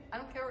 I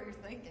don't care what you're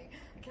thinking.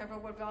 I care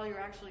about what vowel you're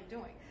actually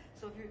doing.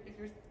 So if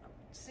you're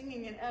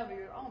singing in Ev,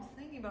 you're, I'm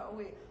thinking about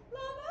OE.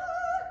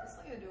 That's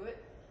not going to do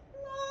it.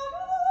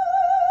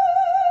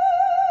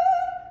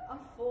 I'm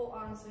full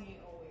on singing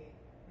OE.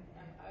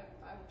 And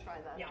I would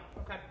try that. Yeah,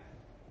 okay.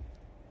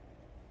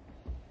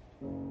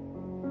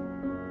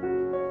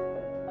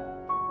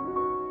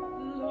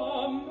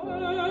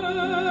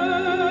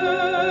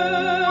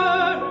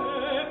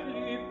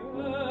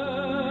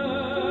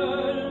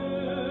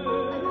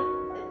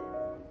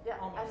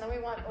 And then we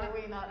want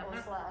OE, not O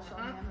slash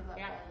on the end of that.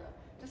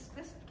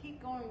 Just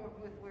keep going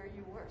with where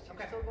you were. So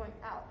you're still going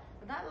out.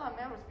 But that La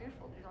Mer was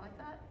beautiful. Did you like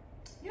that?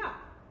 Yeah.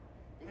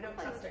 You I don't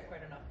play trust it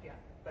quite enough yet.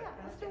 But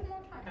yeah, let's do it one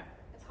more time. Okay.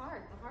 It's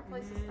hard. The hard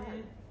place to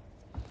start.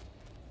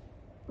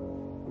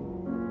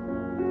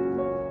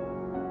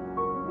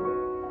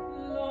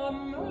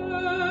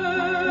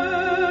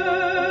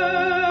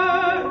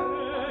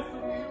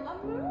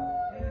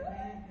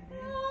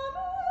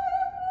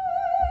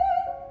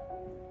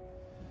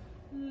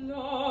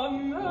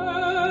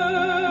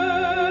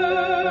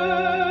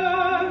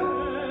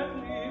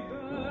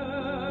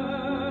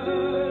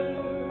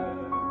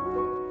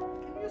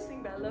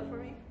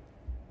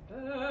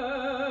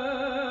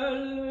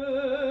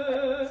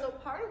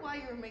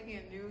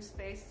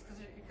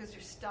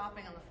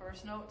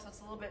 Note, so it's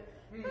a little bit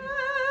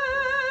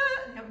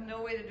you have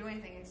no way to do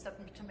anything except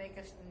to make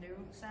a new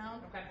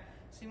sound. Okay.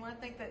 So you want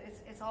to think that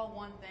it's all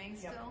one thing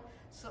still. Yep.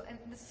 So, and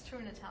this is true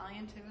in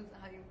Italian too,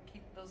 how you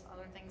keep those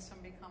other things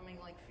from becoming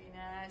like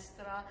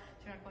finestra.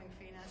 So you're not going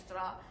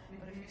finestra,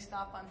 but if you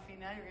stop on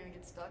fine, you're going to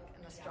get stuck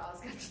and the stra's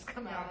going to just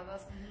come out of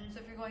us. So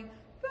if you're going,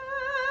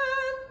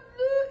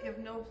 you have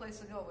no place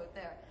to go but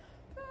there.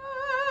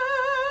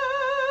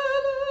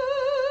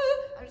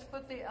 I just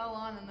put the L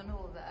on in the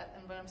middle of that,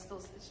 but I'm still,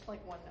 it's just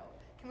like one note.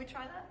 Can we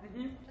try that?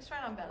 Just try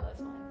it on better, that's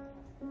fine.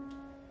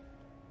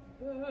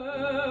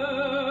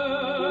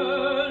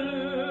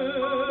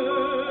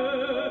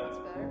 That's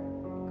better.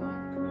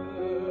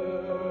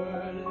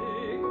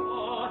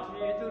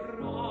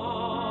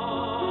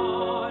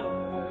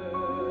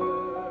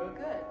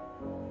 Good.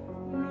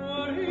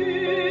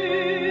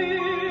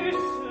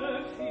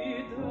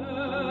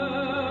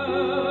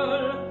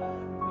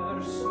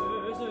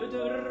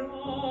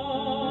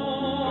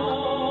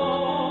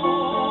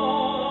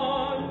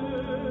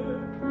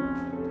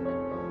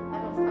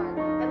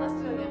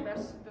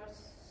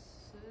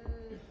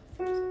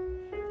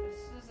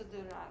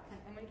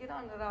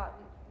 On the dot,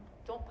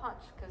 don't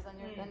punch because then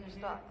you're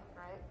stuck,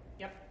 right?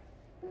 Yep.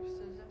 Okay,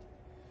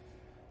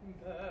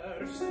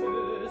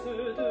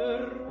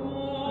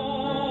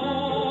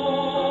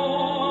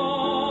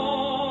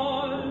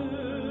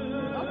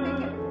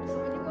 good. So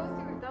when you go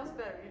through, that was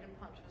better. You didn't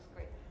punch. It was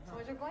great. So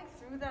as you're going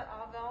through that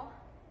vowel,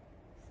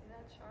 see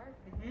that chart?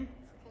 So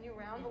can you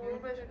round a little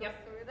bit as you go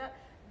through that?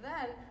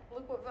 Then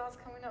look what vowel's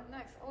coming up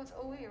next. Oh, it's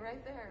OE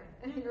right there.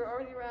 You're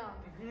already round.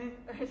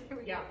 All right, here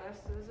we go. There's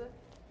Susan.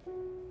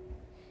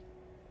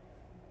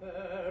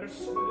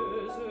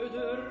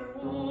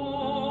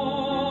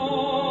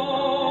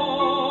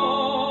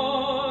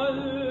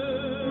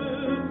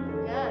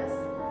 Yes.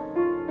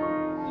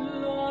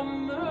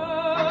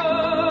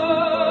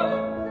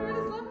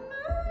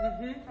 There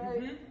it is,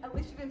 right. At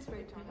least you didn't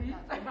straight tone it.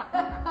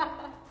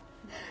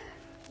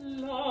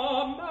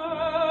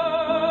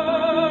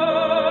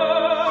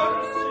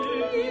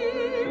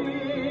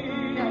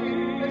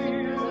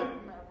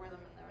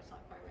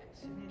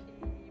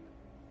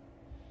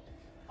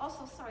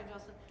 Also, sorry,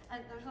 Justin,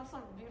 and there's also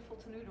a beautiful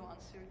tenuto on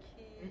sur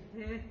key.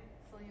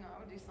 So, I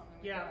would do something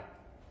with that.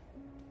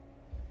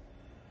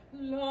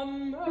 La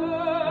mer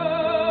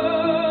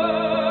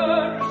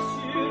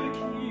sur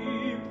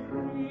qui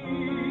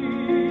brille.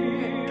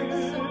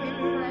 So in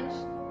French,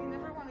 you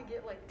never want to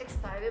get like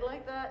excited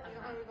like that. You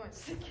don't want to be going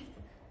sur qui.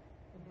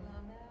 La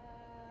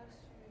mer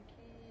sur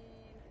qui.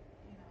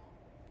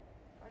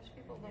 French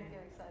people don't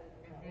get excited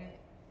in that way.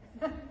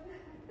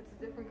 It's a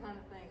different kind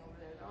of thing over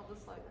there. They're all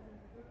just like.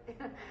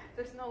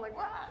 There's no like,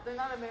 wow, they're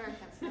not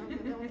Americans. They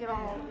don't get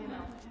all,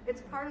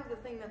 It's part of the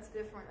thing that's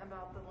different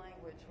about the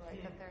language, right?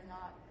 That they're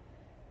not.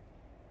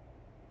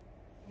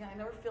 I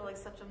never feel like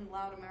such a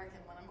loud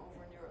American when I'm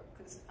over in Europe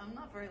because I'm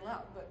not very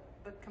loud,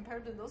 but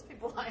compared to those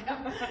people I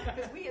am,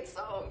 because we get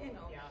so,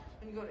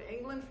 when you go to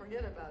England,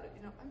 forget about it.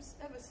 I'm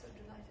ever so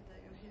delighted that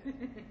you're here.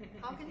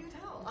 How can you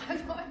tell? I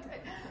have no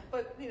idea.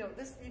 But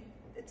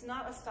it's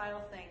not a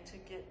style thing to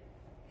get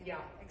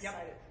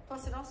excited.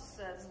 Plus, it also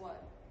says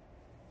what?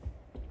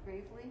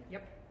 Gravely?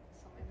 Yep.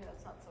 So maybe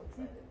that's not so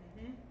excited.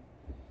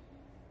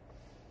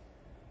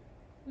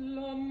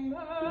 La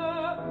mer.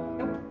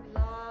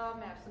 La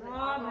mer. So the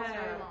vowels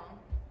are long.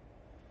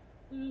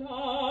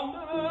 La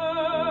mer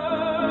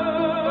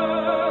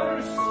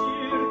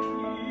sur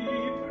qui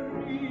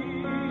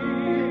brille.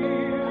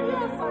 Oh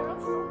yes, I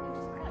wrote something.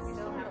 Just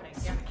Still happening.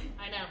 Yeah,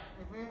 I know.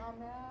 La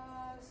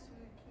mer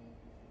sur qui.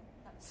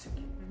 Not sur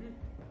qui.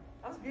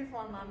 That was beautiful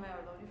on la mer,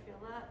 though. Do you feel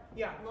that?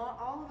 Yeah.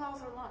 All the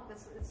vowels are long.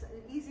 It's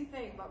an easy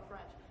thing about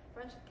French.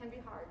 French can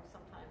be hard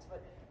sometimes,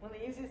 but one of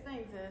the easiest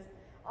things is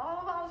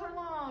all the vowels are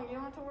long. You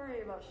don't have to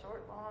worry about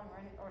short, long,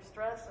 or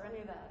stress or any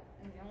of that.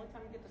 And the only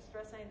time you get to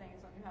stress anything is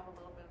when you have a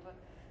little bit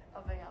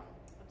of a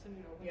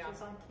tenuto, which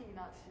is on key,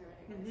 not sur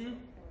anyway. So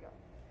here we go.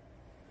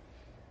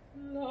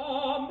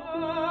 La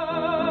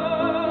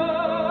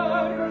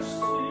mer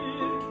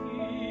sur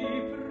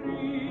qui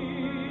brille.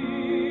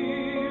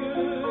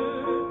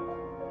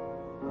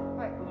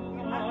 Right.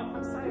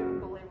 I'm sorry to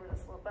belabor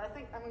this a little, but I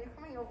think when you're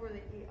coming over the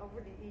E,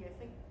 I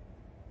think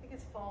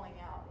it's falling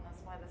out, and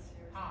that's why this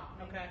here is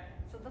happening. Okay.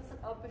 So that's an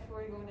up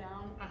before you go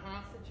down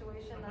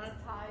situation. That's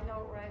a tie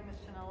note, right? Miss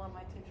Chanella,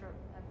 my teacher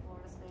at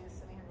Florida State, is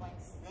sitting here going,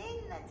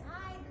 sing the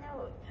tie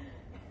note.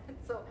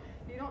 So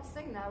you don't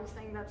sing that. I was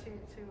saying that to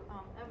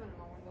Evan a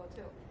moment ago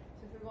too.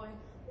 So if you're going,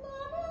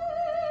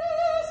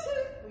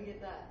 we get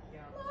that.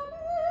 Yeah.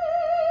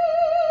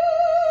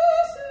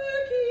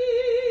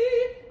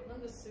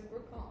 Then just super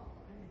calm.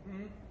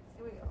 Right?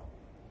 Here we go.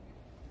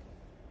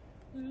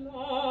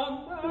 La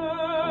mer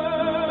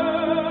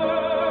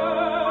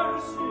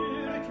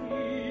sur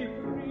qui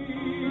brille.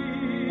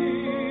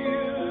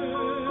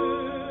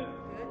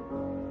 Good.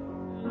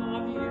 La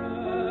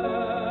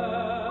Vierge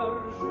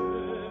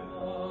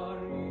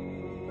Marie.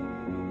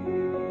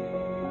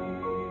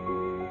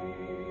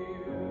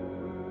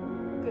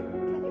 Good.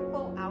 Can you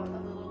pull out a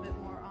little bit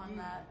more on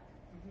that?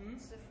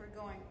 So if we're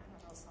going, I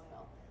don't know, something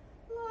else.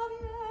 La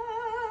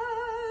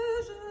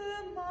Vierge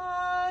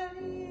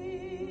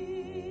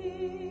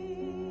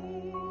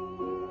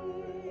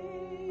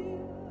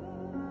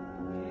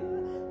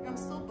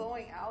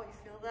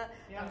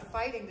I'm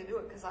fighting to do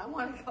it because I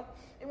want to go.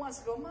 It wants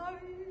to go,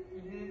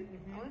 Marie.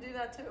 I want to do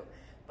that too.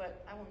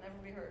 But I will never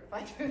be heard if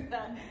I do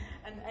that.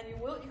 And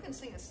you can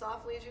sing as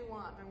softly as you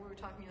want. Remember we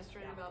were talking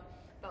yesterday about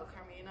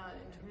Carmina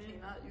and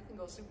Tukina. You can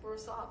go super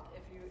soft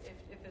if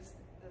it's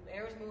the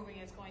air is moving,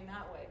 it's going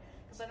that way.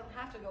 Because I don't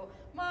have to go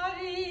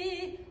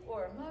Marie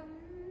or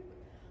Marie,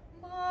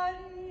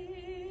 Marie.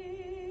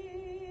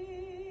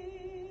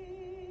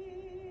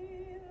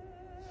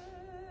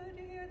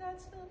 Do you hear that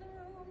still in the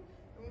room?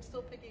 I'm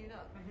still picking it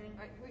up. All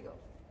right, here we go.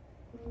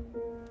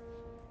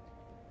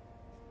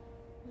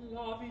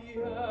 La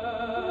Vierge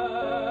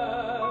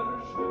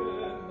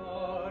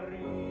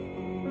Marie.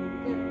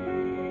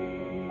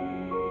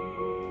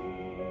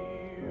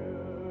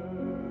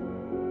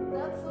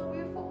 That's so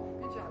beautiful.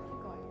 Good job.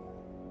 Keep going.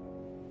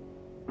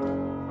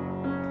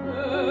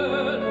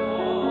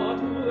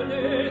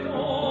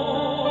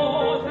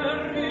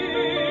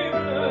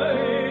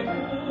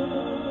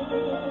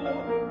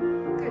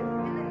 Good.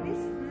 And in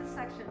this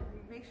section,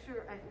 make sure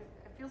it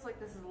feels like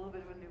this is a little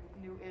bit of a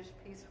new-ish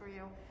piece for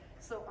you.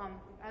 So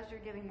as you're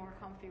getting more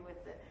comfy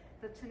with it,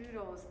 the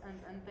tenutos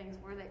and things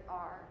where they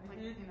are, like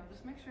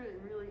just make sure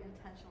you're really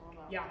intentional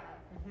about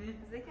that,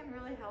 because they can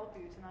really help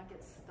you to not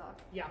get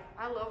stuck.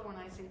 I love when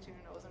I see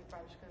tenutos in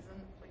French because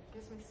then it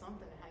gives me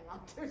something to hang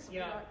on to. So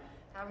you're not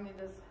having me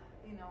this,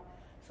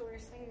 So you're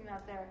singing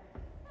that there.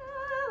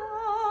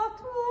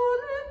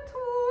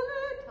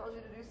 Tells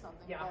you to do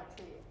something with that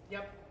T.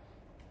 Yep.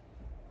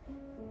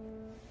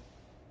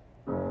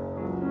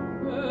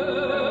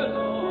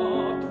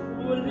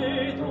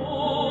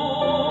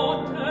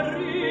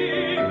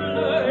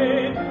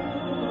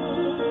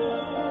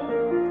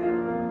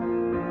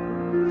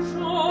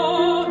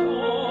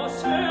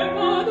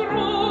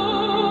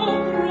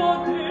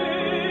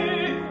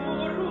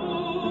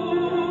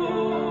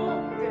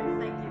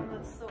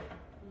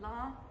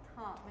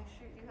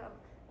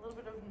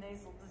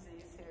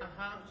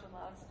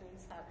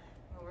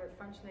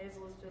 French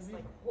nasal is just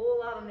like a whole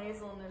lot of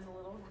nasal and there's a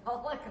little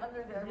vowel like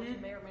under there, which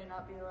may or may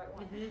not be the right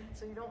one.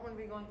 So you don't want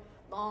to be going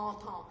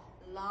longtemps,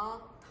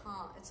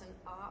 longtemps. It's an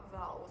ah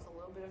vowel with a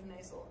little bit of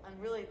nasal. And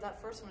really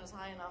that first one is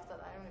high enough that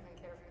I don't even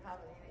care if you have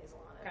any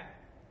nasal on it. Okay.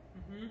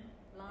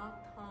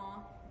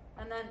 Longtemps.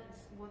 And then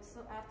what's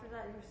after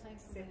that? You were saying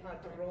something. C'est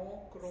pardon,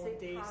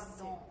 grondé.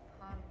 Pardon.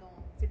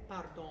 C'est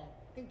pardon.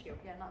 Thank you.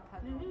 Yeah, not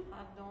pardon.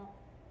 Pardon.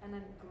 And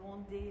then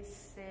grondé,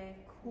 c'est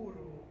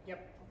couru.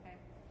 Yep. Okay.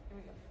 Here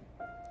we go.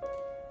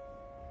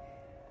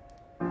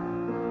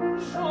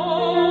 So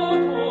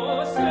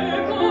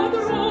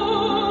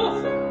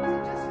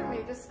just for me,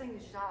 just sing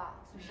ja.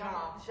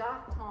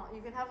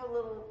 You can have a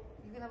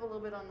little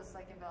bit on the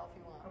second vowel if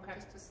you want. Okay.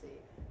 Just to see.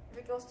 If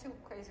it goes too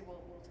crazy,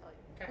 we'll tell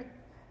you. Okay.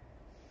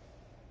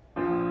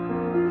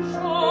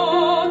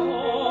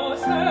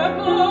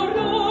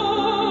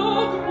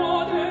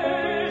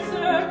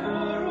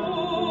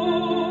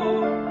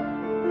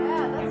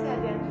 Yeah, that's the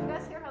idea. Did you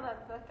guys hear how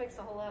that picks a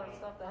whole lot of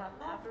stuff that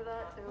happened after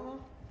that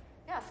too?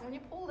 Yeah, so when you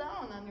pull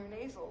down on your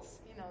nasals,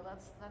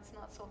 that's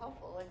not so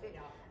helpful.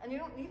 And you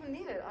don't even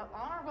need it. On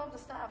or above the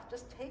staff,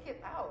 just take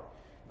it out.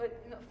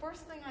 But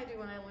first thing I do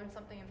when I learn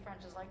something in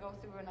French is I go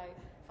through and I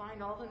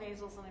find all the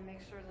nasals and I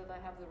make sure that I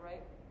have the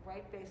right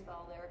bass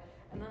vowel there.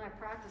 And then I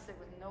practice it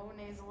with no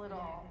nasal at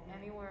all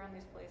anywhere in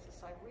these places.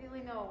 So I really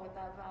know what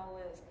that vowel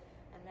is.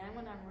 And then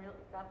when I'm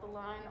got the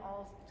line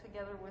all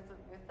together with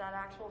that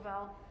actual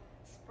vowel,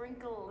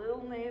 sprinkle a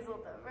little nasal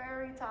at the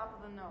very top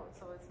of the note,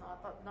 so it's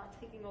not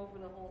taking over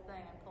the whole thing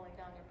and pulling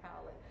down your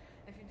palate.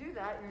 If you do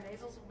that, your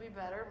nasals will be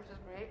better, which is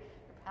great.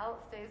 Your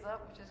palate stays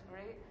up, which is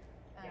great,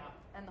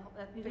 and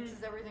that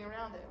fixes everything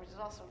around it, which is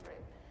also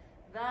great.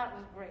 That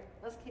was great.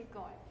 Let's keep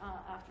going.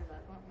 After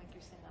that, I won't make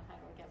you sing that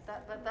high note again.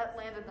 That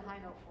landed the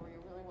high note for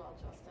you really well,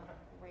 Justin.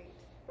 Great.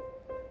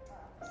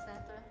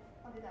 Center.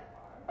 I'll do that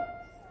bar.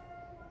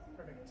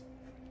 Perfect.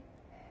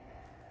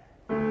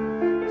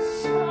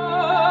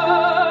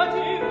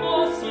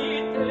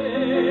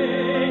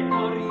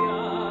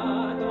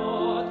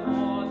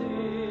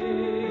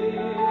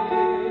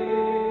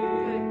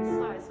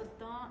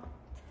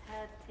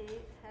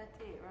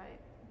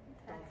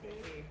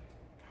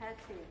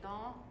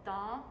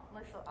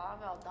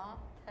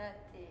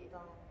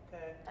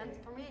 And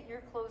for me,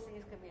 your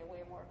closings can be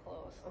way more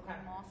close. Okay.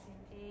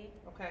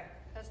 Okay.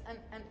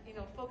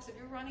 And folks, if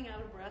you're running out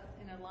of breath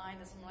in a line,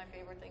 this is one of my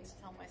favorite things to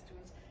tell my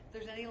students. If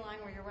there's any line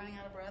where you're running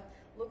out of breath,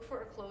 look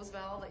for a closed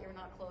vowel that you're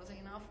not closing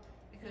enough,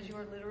 because you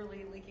are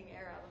literally leaking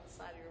air out of the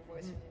side of your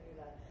voice when you do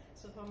that.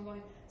 So if I'm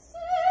going, it's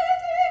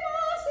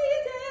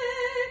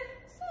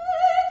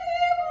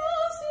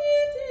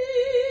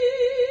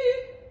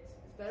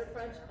better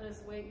French and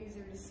it's way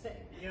easier to sing.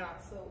 Yeah.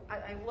 So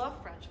I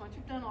love French. Once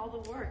you've done all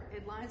the work,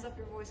 it lines up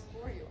your voice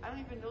for you. I don't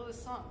even know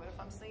this song, but if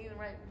I'm singing the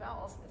right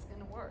vowels, it's going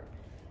to work.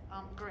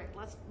 Great.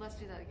 Let's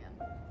do that again.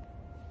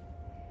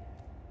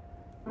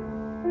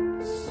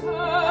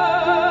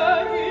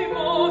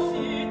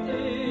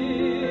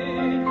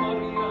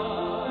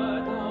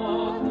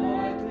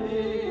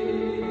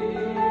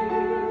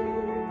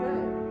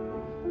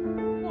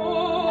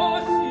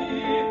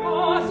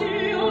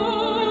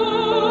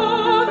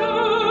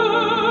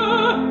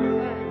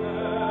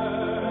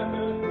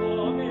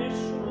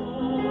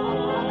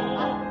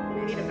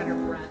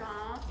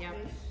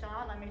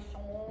 la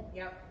maison.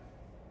 Yep.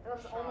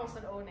 That's almost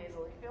an O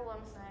nasal. You feel what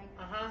I'm saying?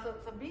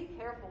 So be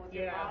careful with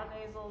your A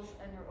nasals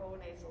and your O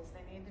nasals.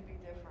 They need to be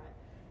different.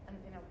 And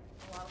a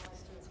lot of my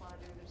students want to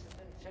do just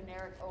a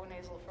generic O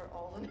nasal for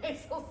all the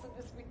nasals, so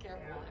just be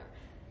careful there.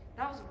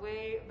 That was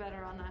way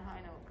better on that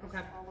high note.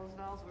 Okay. All those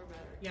vowels were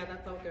better. Yeah,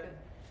 that felt good.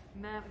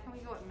 Mem, can we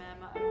go at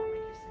mem? I don't want to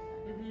make you sing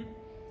that.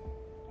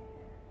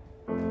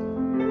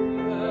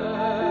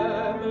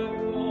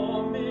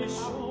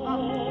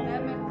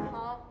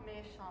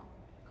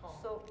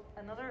 So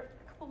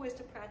a couple ways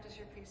to practice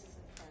your pieces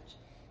in French.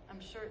 I'm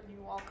sure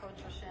you all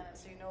coach with Shannon,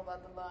 so you know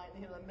about the line,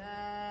 the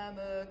mem,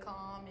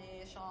 com,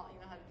 chant, you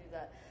know how to do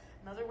that.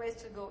 Another way is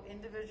to go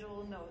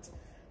individual notes.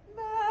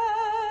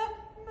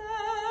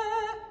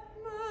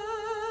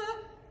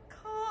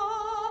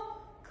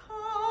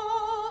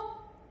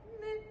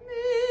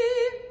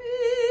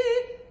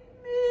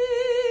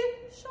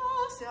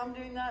 See how I'm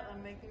doing that?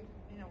 I'm making,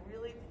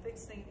 really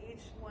fixing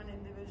each one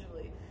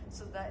individually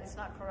so that it's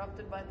not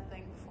corrupted by the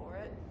thing before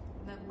it.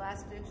 And then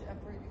last ditch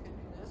effort, you can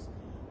do this.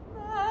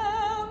 Which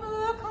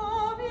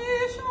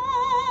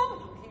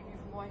will keep you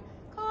from going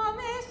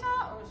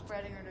or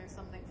spreading or doing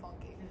something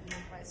funky.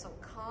 Right, so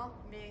quand,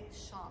 mais,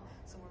 chant.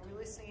 So we're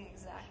really singing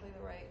exactly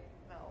the right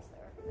vowels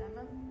there.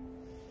 Emma?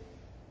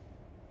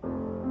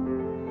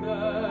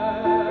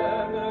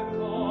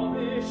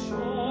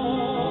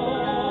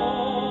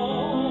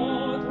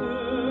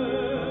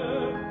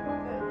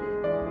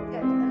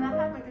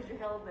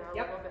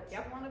 There a little bit. So you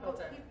want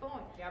to keep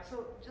going. So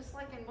just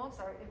like in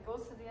Mozart, it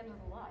goes to the end of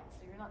the line.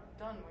 So you're not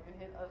done when you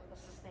hit a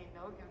sustained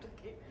note. You have to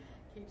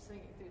keep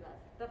singing through that.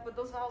 But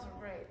those vowels were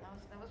great.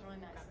 That was really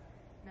nice.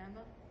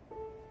 Nanda?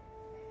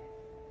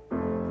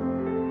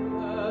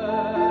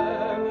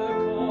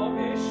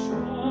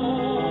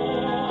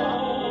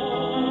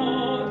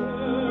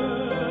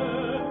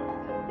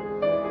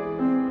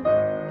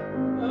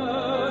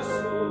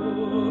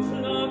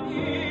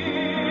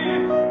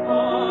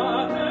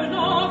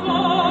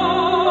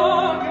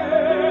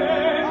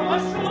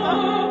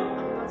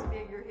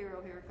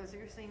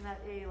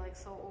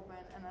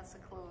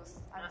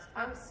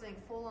 I would sing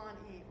full-on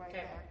E right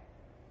there.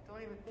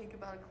 Don't even think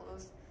about a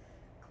closed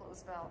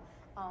vowel.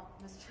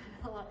 Ms.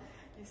 Janella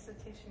used to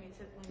teach me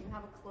when you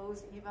have a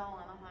closed E vowel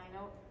on a high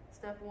note,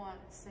 step 1,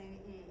 sing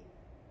E.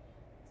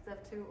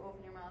 Step 2,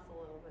 open your mouth a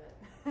little bit.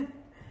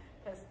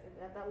 Because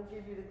that will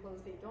give you the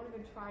closed E. Don't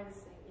even try to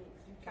sing E.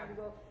 Because you try to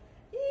go,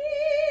 E,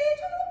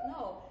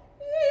 no.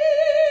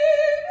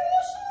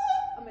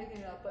 I'm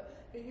making it up, but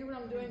you hear what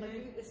I'm doing?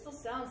 Like it still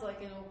sounds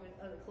like an open,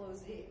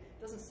 closed E.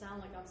 It doesn't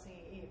sound like I'm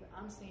singing E, but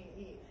I'm singing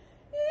E.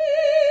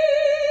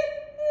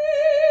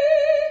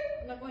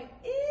 I'm not going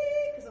E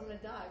because I'm going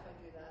to die if I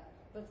do that.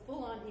 But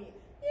full on E.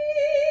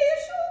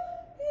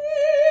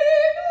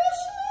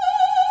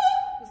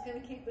 It's going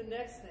to keep the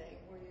next thing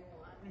where you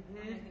want. I'm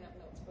making up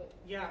notes, but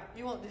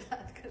you won't do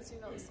that because you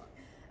know the song.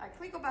 All right,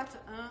 can we go back to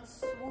un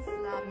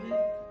souffle la mi?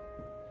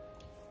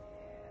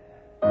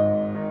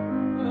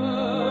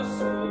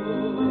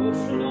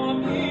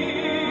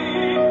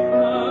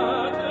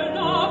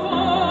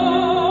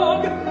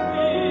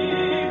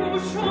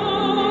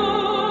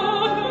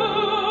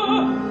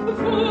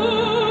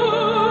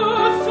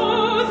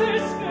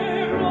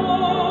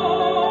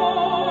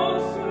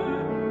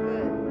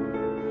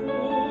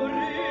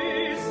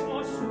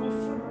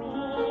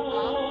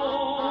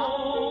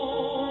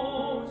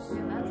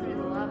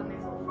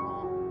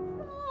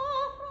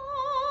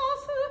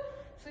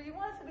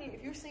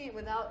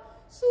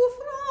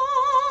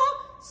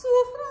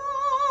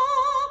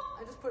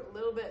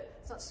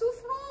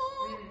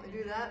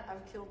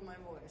 I've killed my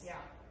voice. Yeah.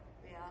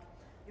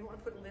 You don't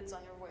want to put lids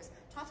on your voice.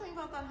 Talk to me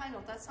about that high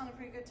note. That sounded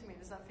pretty good to me.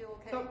 Does that feel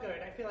okay? Felt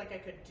good. I feel like I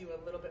could do a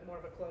little bit more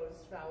of a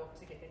closed vowel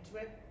to get into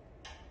it.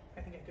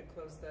 I think I could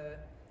close the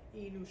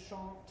E nu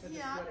chant to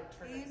just let it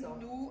turn itself.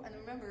 Nu, and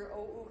remember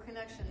O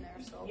connection there.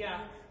 So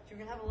you're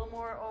gonna have a little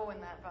more O in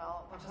that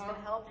vowel, which is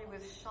gonna help you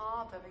with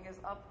chante because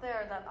up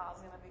there that A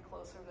is gonna be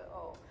closer to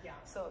O. Yeah.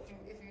 So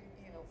if you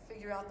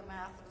figure out the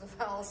math of the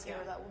vowels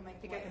here, that will make. I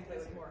think I can play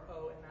with more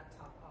O in that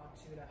top A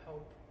too to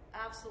help.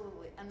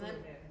 Absolutely. And then,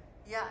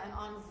 and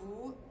on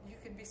vous, you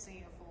could be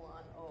singing a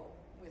full-on O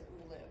with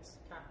ou libs.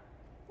 And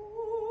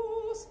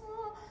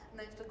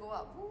then you have to go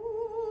up.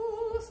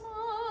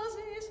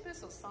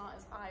 So sa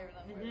is higher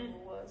than where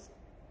ou was.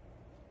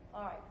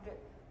 All right, good.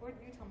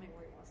 You tell me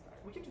where you want to start.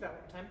 We can do that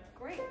one time.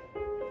 Great.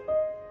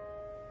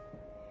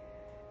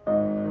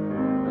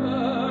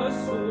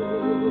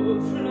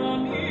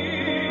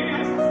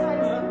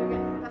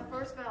 That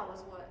first vowel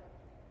is what?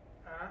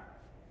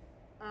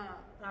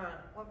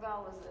 What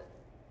vowel is it?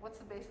 What's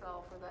the base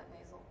vowel for that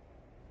nasal?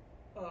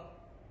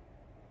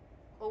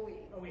 O-E.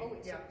 O-E.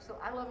 Yeah. So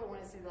I love it when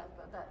I see that.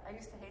 But I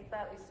used to hate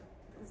that.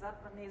 Because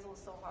that the nasal is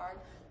so hard.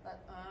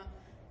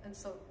 And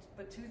so,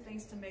 but two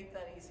things to make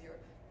that easier.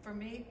 For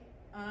me,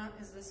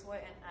 is this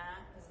way and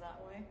is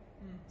that way.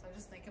 So I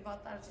just think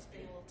about that. It's just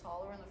being a little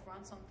taller in the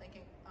front. So I'm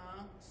thinking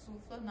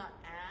souffle, not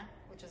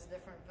which is a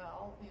different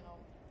vowel.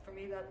 for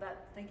me,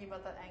 that thinking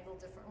about that angle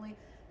differently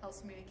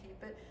helps me to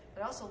keep it.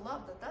 But I also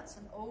love that that's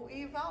an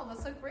OE vowel.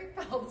 That's a great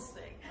vowel to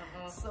sing.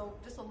 So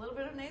just a little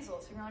bit of nasal.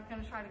 So you're not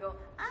going to try to go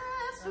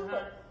su,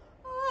 but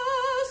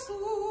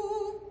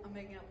su. I'm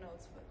making up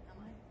notes, but am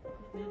I?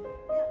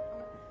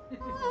 Yeah.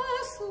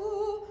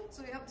 Su.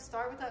 So you have to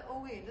start with that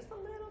OE, just a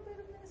little bit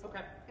of nasal.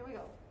 Okay. Here we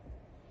go.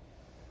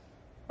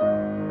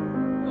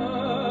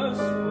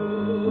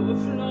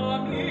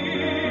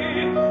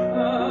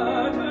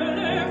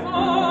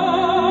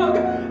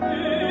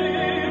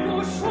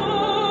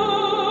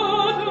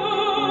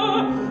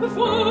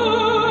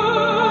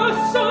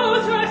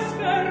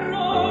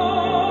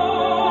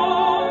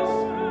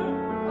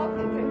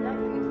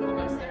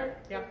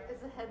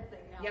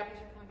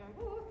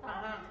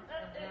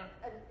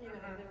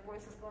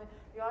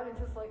 The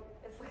audience is like,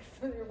 it's like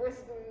your voice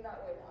is going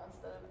that way now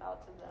instead of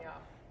out to them. Yeah.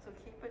 So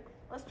keep it.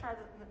 Let's try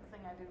the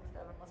thing I did with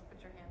Devin. Let's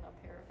put your hand up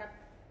here. Okay.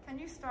 Can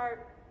you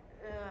start?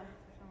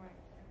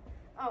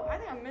 Oh, I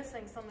think I'm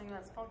missing something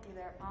that's funky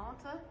there.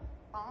 Anta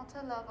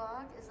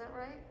lavag, is that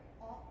right?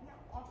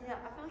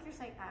 Yeah, I feel like you're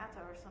saying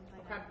ata or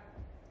something. Okay.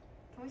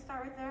 Can we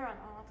start right there on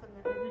anta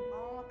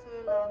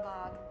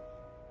lavag?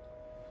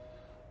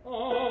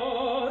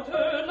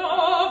 Anta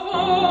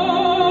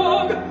lavag.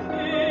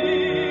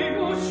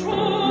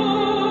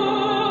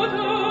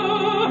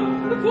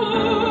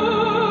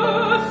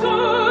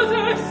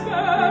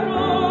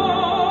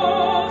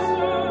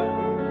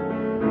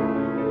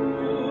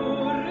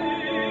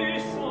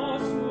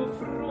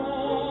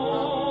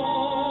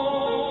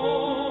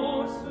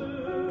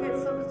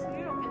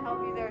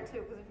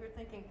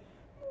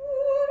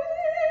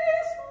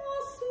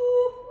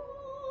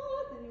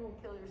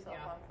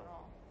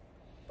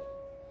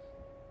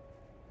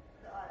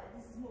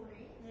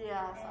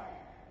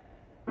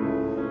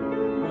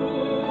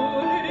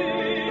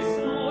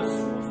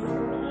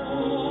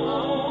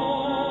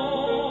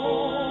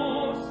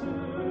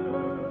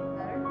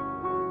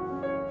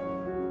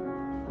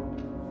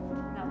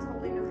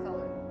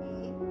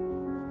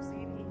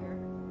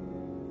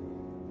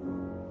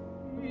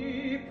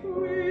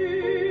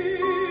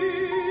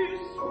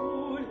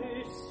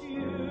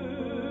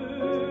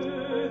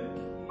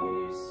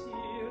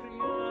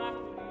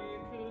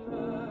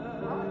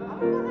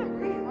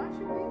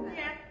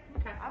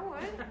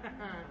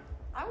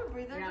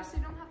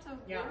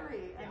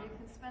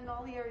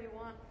 All the air you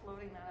want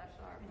floating that F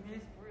sharp, which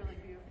is really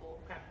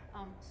beautiful. Okay.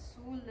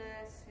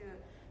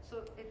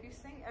 So if you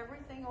sing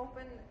everything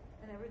open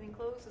and everything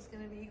closed, it's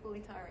going to be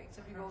equally tiring.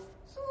 So if you go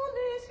so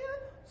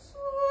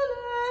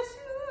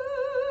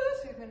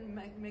you can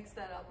mix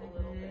that up a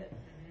little bit.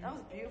 That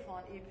was beautiful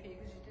on EP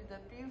because you did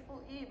that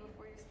beautiful E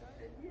before you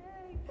started.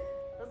 Yay!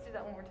 Let's do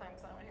that one more time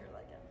because I want to hear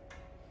that again.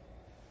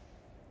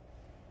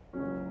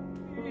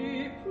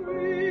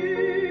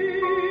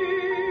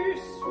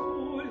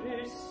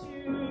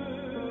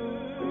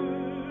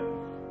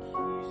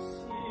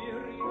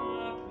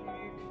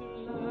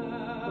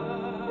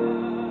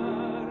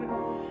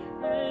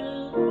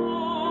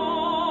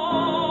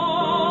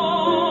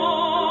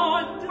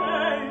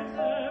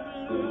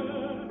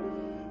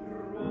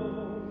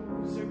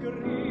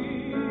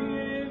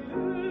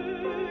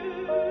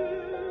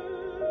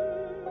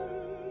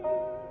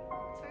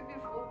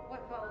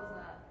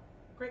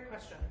 Great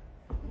question.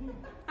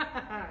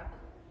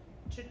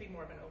 Should be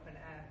more of an open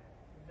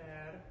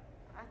there.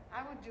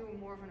 I would do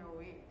more of an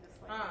OE,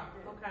 just like you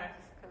did. Okay.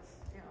 Just because,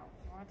 you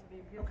want it to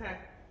be beautiful. Okay.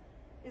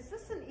 Is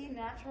this an E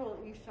natural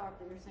or E sharp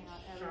that you're saying on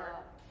Ella? Sure.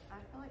 I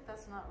feel like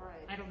that's not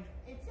right. I don't.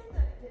 It's in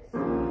the. It's in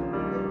the.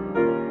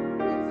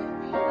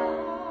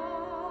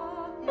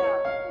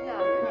 Yeah.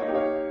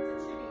 It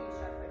should be E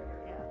sharp right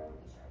here. Yeah.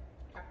 E sharp.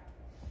 Okay.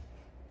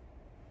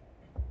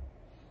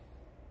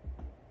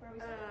 Where are we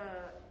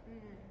starting?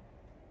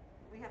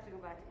 We have to go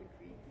back to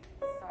E3.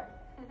 Sorry.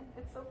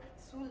 It's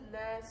so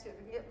less. If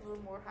we get a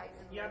little more height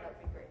in there, that'd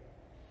be great.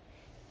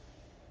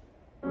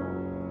 I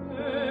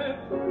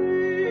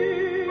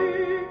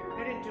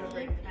didn't do a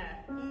great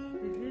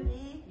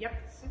E. Yep.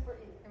 Super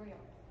E. Here we go.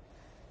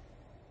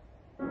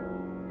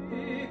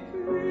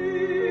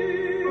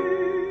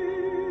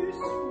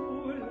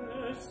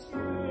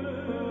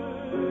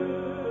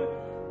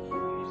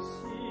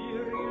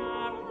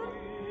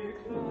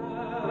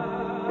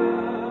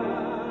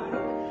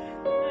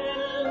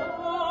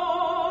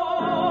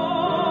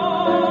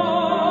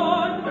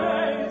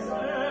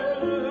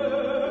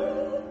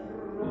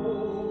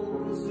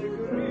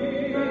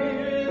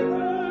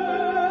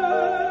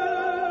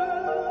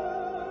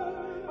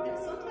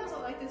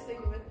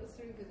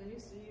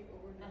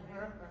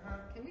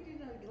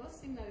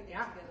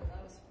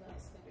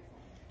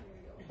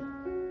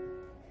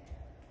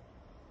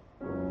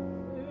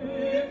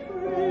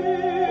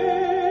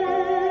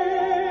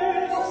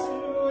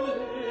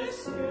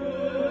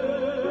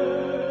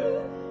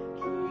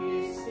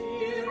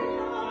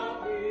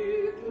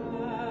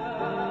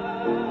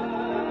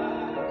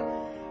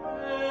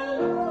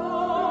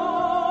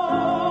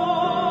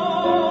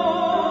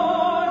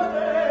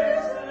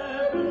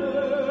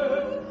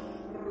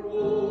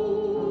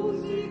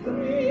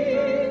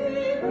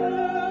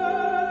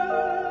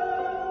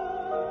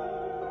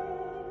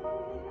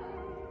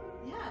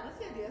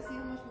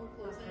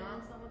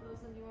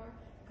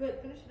 Good.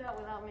 Finish it out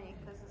without me,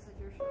 because this is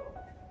your show.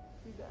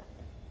 You bet.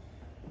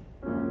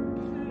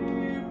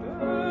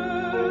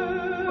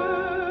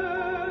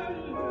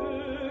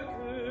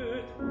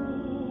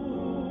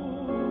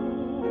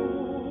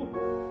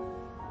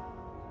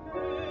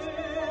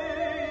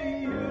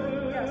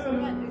 Yes,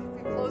 again,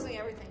 you're closing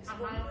everything. So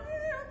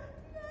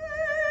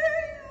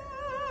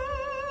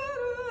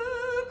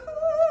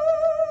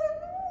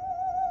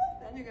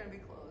then you're going to be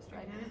closed,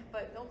 right?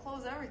 But don't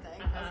close everything,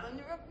 because then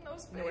you have no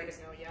space. Nowhere to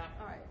go, yeah.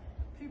 All right.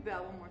 If you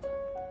bow one more time.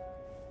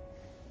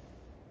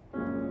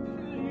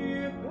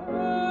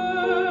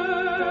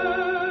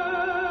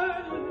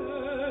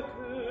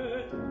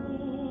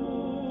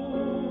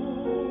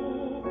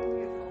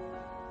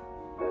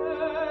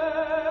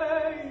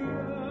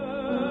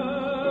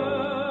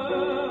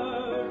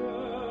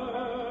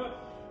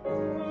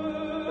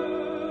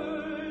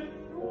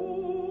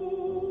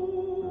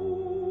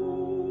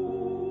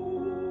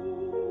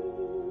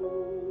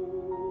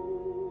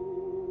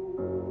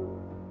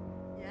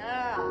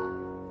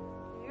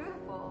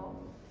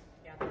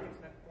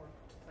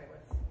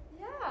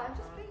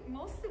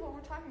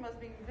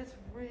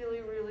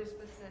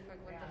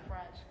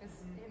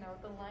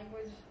 The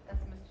language, as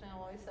Ms.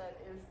 Chinaloy said,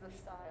 is the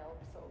style.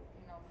 So,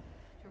 you know,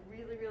 if you're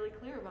really, really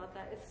clear about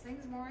that, it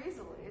sings more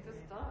easily. It just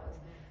does.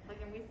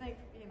 Like, and we think,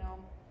 you know,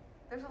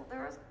 there's a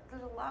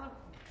lot of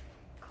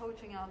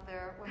coaching out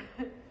there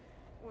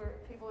where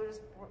people are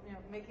just, you know,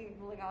 making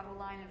legato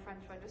line in French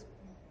by just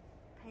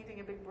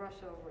painting a big brush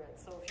over it.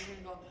 So if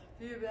you're going to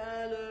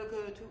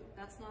go,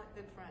 that's not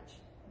good French.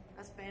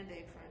 That's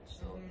Band-Aid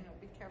French. So, you know,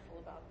 be careful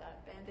about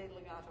that. Band-Aid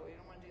legato, you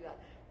don't want to do that.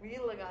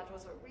 Real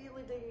legatos are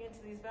really digging into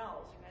these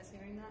vowels. You guys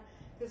hearing that?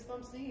 Because if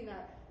I'm singing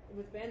that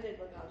with Band-Aid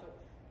legato,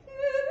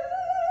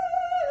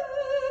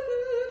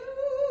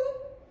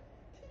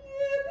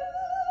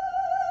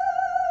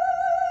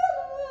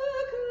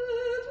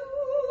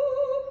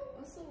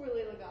 I'm still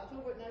really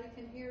legato, but now you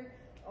can hear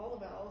all the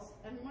vowels,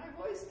 and my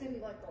voice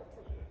didn't like go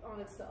on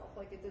itself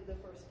like it did the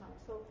first time.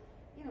 So,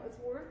 you know, it's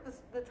worth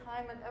the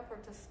time and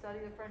effort to study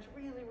the French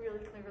really, really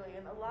clearly.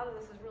 And a lot of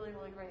this is really,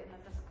 really great. And then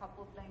just a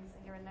couple of things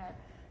here and there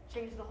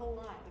change the whole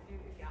line if you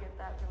get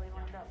that really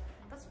lined up.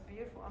 That's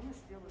beautiful. I'm going to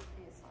steal this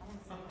piece. I want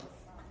to sing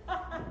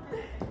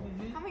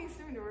this. Coming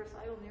soon to a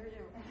recital near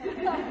you.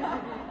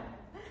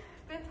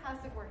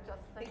 Fantastic work,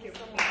 Justin. Thank you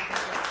so much.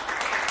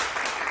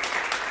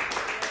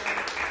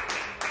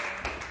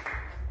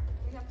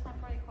 We have time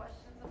for any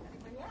questions?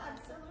 Yeah,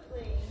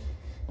 absolutely.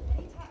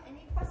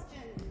 Any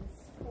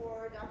questions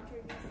for Dr.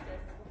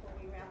 Eustace before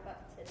we wrap up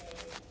today?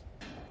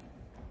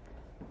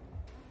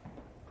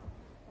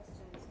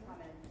 Questions,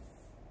 comments?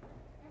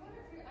 I wonder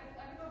if you,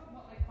 I don't know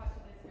what my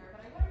question is here,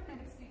 but I wonder if you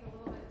could speak a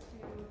little bit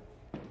to,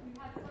 we've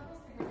had several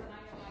speakers, and I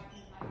know I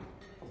can relate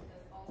to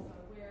this also,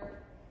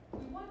 where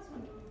we want to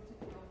move to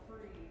feel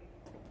free,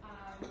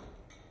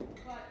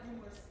 but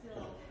when we're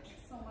still,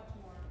 so much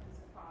more comes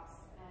across,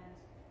 and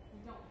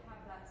we don't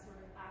have that sort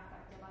of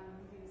affect of I'm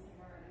moving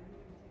somewhere and I'm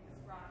moving to take this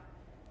breath.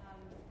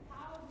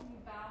 How do you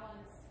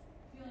balance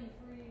feeling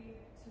free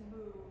to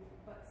move,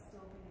 but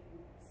still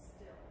being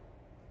still?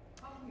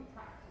 How can we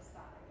practice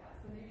that, I guess?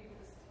 And maybe you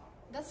could just talk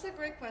a little That's a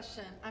great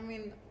question. I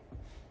mean,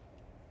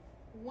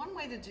 one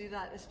way to do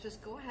that is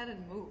just go ahead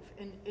and move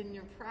in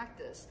your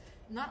practice.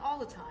 Not all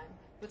the time,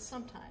 but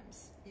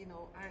sometimes. You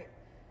know,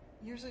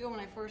 years ago when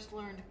I first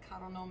learned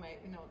karonome,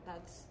 you know,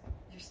 that's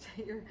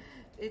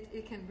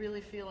it can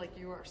really feel like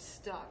you are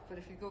stuck. But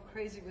if you go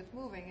crazy with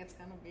moving, it's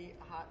going to be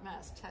a hot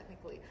mess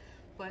technically.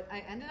 But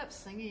I ended up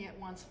singing it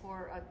once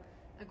for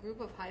a group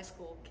of high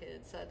school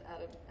kids at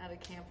a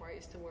camp where I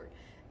used to work.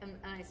 And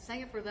I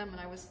sang it for them, and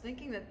I was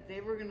thinking that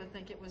they were going to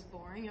think it was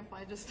boring if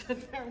I just stood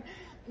there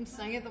and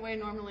sang it the way I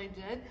normally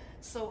did.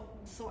 So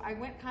I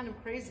went kind of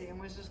crazy and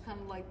was just kind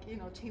of like, you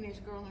know,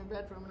 teenage girl in her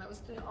bedroom, and I was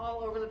doing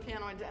all over the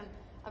piano. And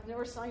I've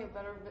never sung it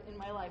better in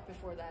my life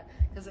before that,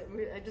 because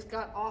I just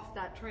got off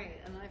that train,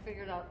 and then I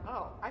figured out,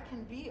 oh, I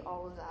can be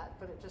all of that,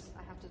 but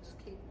I have to just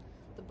keep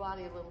the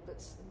body a little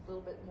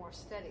bit more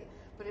steady.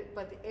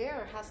 But the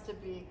air has to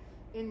be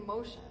in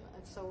motion,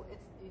 and so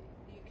you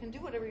can do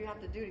whatever you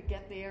have to do to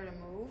get the air to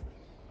move.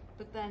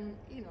 But then,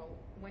 you know,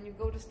 when you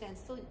go to stand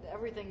still,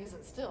 everything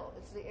isn't still.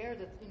 It's the air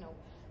that, you know,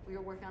 we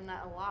were working on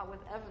that a lot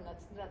with Evan.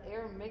 That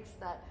air makes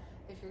that.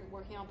 If you're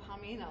working on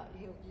Pamina,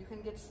 you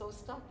can get so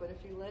stuck. But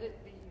if you let it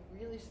be,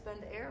 you really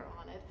spend air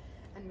on it,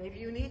 and maybe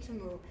you need to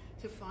move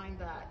to find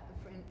that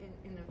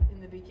in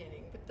the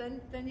beginning. But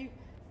then you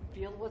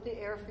feel what the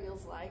air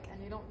feels like,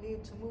 and you don't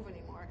need to move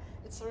anymore.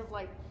 It's sort of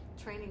like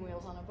training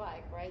wheels on a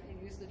bike, right?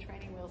 You use the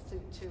training wheels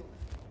to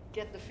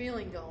get the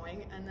feeling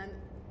going, and then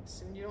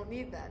soon you don't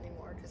need that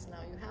anymore, because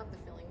now you have the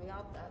feeling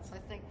without that. So I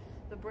think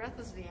the breath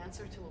is the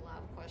answer to a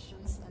lot of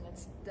questions, and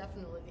it's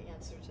definitely the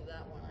answer to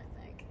that one, I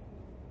think.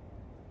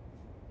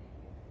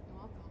 You're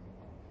welcome.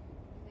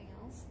 Anything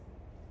else?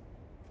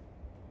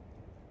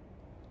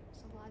 I'm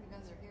so glad you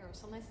guys are here. It was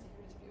so nice to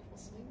hear these beautiful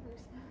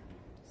singers.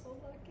 So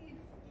lucky.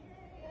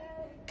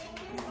 Yay! Thank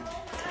you so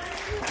much.